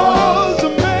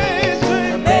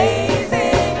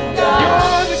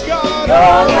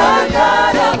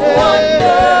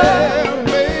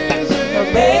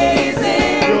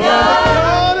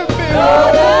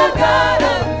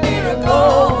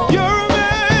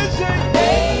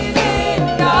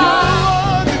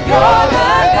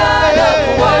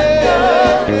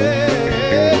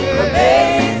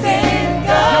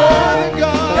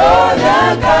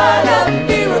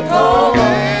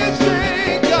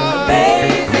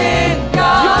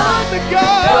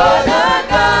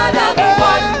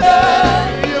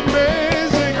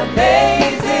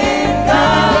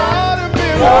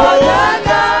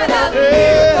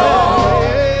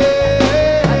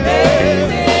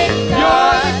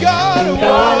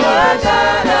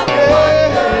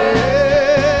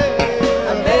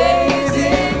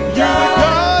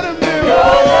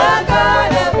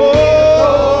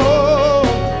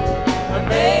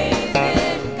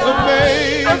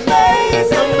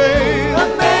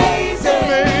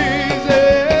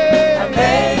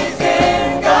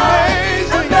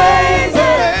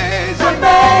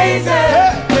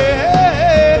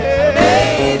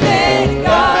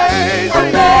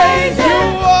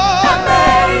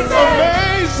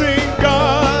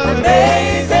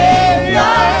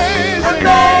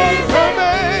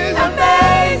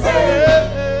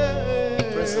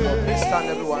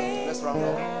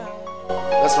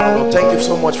Lord, thank you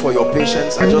so much for your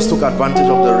patience. I just took advantage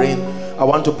of the rain. I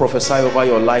want to prophesy over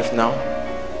your life now.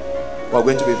 We're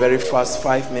going to be very fast,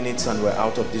 5 minutes and we're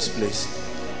out of this place.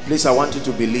 Please, I want you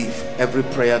to believe every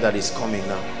prayer that is coming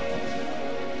now.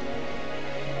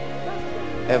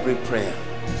 Every prayer.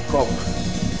 Come.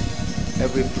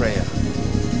 Every prayer.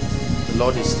 The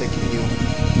Lord is taking you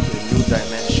to a new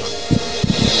dimension.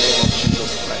 In the name of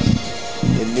Jesus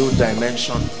Christ. A new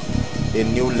dimension. A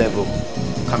new level.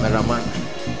 Cameraman,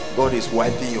 God is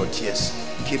wiping your tears.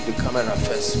 Keep the camera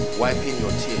first. Wiping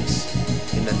your tears.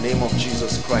 In the name of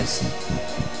Jesus Christ.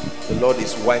 The Lord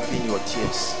is wiping your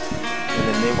tears. In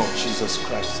the name of Jesus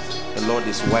Christ. The Lord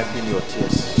is wiping your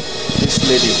tears. This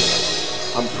lady,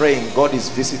 I'm praying, God is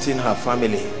visiting her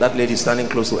family. That lady standing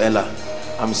close to Ella.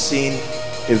 I'm seeing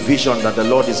a vision that the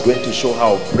Lord is going to show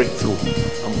her a breakthrough.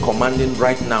 I'm commanding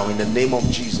right now in the name of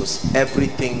Jesus,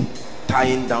 everything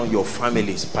tying down your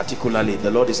families, particularly,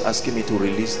 the Lord is asking me to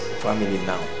release family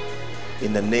now.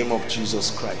 In the name of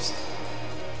Jesus Christ.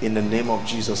 In the name of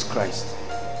Jesus Christ.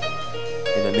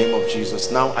 In the name of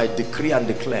Jesus. Now I decree and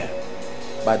declare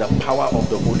by the power of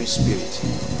the Holy Spirit,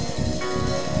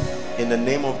 in the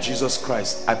name of Jesus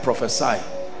Christ, I prophesy.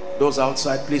 Those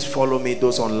outside, please follow me.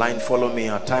 Those online, follow me.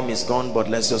 Our time is gone, but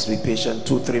let's just be patient.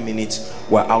 2-3 minutes,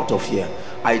 we're out of here.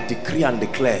 I decree and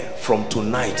declare from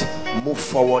tonight, move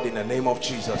forward in the name of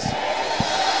Jesus.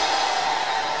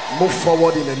 Move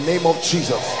forward in the name of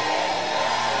Jesus.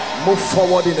 Move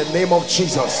forward in the name of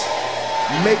Jesus.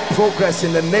 Make progress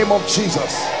in the name of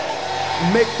Jesus.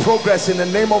 Make progress in the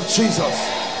name of Jesus.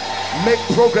 Make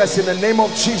progress in the name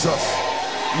of Jesus.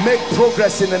 Make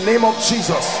progress in the name of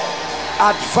Jesus.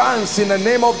 Advance in the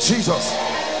name of Jesus.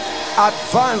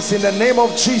 Advance in the name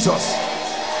of Jesus.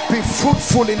 Be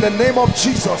fruitful in the name of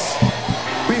Jesus.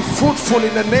 Be fruitful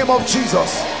in the name of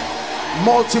Jesus.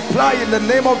 Multiply in the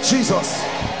name of Jesus.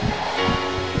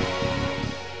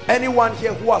 Anyone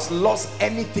here who has lost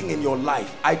anything in your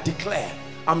life, I declare,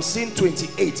 I'm seeing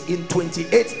 28. In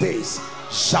 28 days,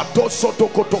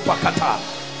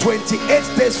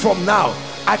 28 days from now,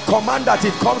 I command that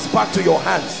it comes back to your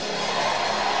hands.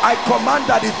 I command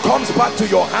that it comes back to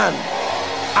your hand.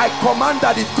 I command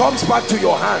that it comes back to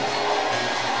your hand.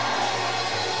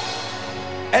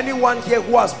 Anyone here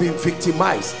who has been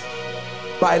victimized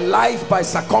by life, by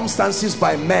circumstances,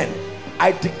 by men,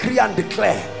 I decree and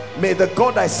declare, may the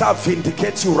God I serve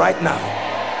vindicate you right now.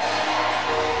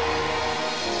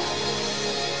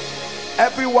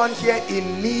 Everyone here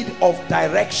in need of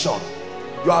direction,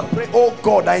 you are praying, oh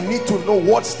God, I need to know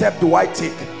what step do I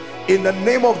take. In the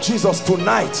name of Jesus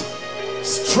tonight,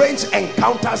 strange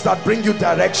encounters that bring you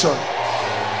direction.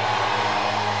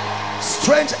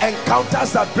 Strange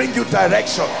encounters that bring you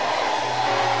direction.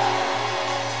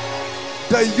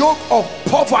 The yoke of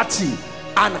poverty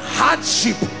and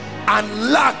hardship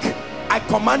and lack, I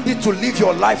command it to leave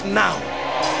your life now.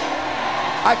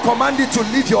 I command it to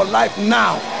leave your life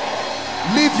now.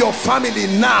 Leave your family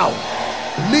now.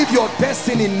 Leave your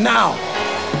destiny now.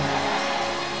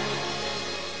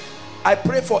 I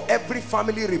pray for every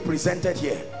family represented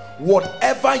here.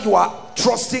 Whatever you are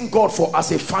trusting God for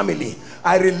as a family,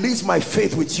 I release my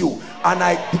faith with you and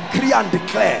I decree and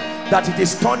declare that it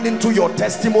is turned into your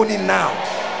testimony now.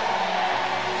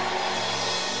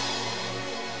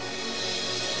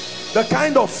 The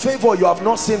kind of favor you have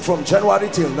not seen from January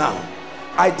till now,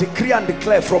 I decree and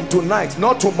declare from tonight,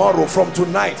 not tomorrow, from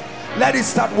tonight, let it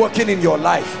start working in your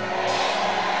life.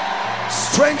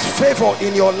 Strange favor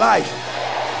in your life.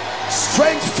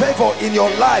 Strange favor in your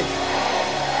life.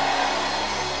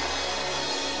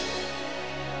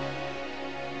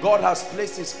 God has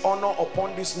placed his honor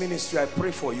upon this ministry. I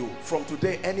pray for you from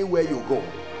today, anywhere you go,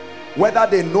 whether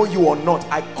they know you or not,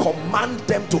 I command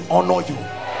them to honor you.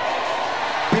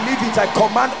 Believe it, I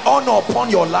command honor upon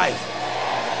your life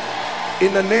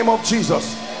in the name of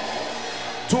Jesus.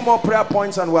 2 more prayer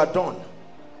points and we're done.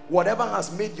 Whatever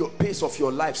has made your pace of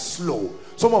your life slow,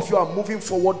 some of you are moving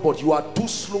forward but you are too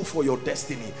slow for your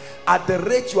destiny. At the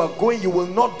rate you are going, you will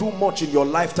not do much in your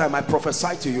lifetime. I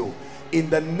prophesy to you, in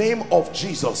the name of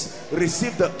Jesus,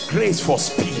 receive the grace for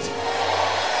speed.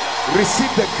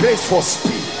 Receive the grace for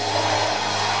speed.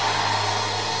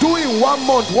 Do in 1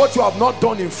 month what you have not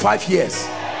done in 5 years,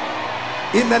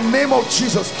 in the name of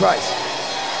Jesus Christ.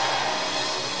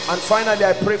 And finally,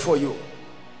 I pray for you,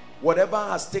 whatever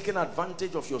has taken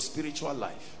advantage of your spiritual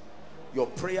life, your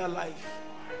prayer life,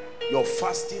 your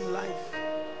fasting life,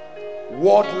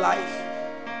 word life,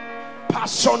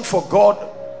 passion for God,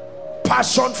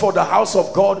 passion for the house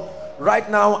of God, right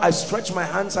now I stretch my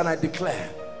hands and I declare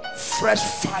fresh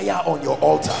fire on your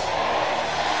altar.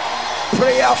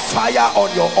 Prayer fire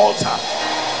on your altar.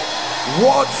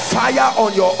 Word fire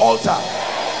on your altar.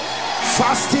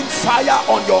 Fasting fire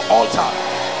on your altar.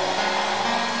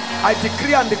 I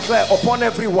decree and declare upon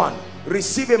everyone,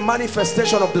 receive a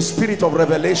manifestation of the spirit of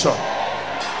revelation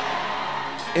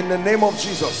in the name of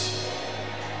Jesus.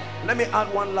 Let me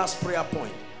add one last prayer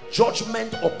point.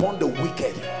 Judgment upon the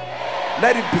wicked.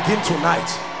 Let it begin tonight.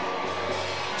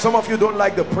 Some of you don't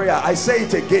like the prayer. I say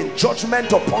it again.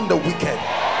 Judgment upon the wicked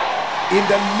in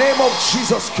the name of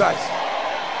Jesus Christ.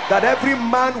 That every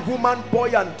man, woman, boy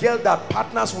and girl that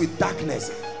partners with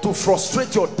darkness to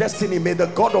frustrate your destiny, may the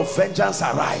God of vengeance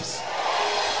arise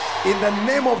in the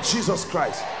name of Jesus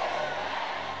Christ.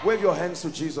 Wave your hands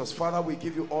to Jesus. Father, we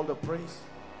give you all the praise.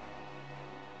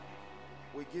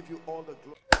 We give you all the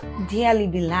glory. Dearly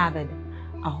beloved,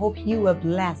 I hope you were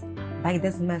blessed by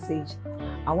this message.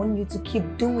 I want you to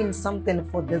keep doing something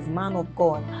for this man of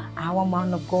God, our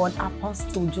man of God,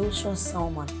 Apostle Joshua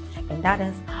Selman. And that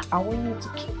is, I want you to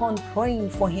keep on praying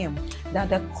for him, that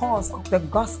the cause of the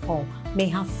gospel may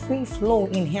have free flow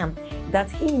in him, that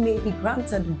he may be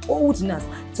granted boldness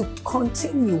to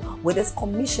continue with this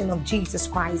commission of Jesus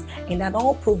Christ, and that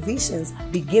all provisions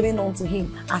be given unto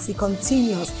him as he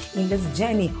continues in this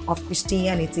journey of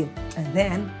Christianity. And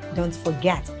then don't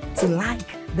forget to like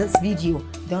this video.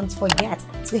 Don't forget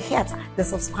to hit the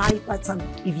subscribe button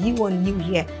if you are new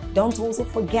here. Don't also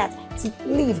forget to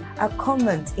leave a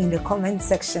comment in the comment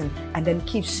section, and then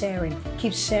keep sharing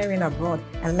abroad,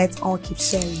 and let's all keep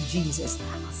sharing Jesus.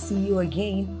 I'll see you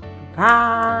again.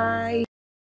 Bye.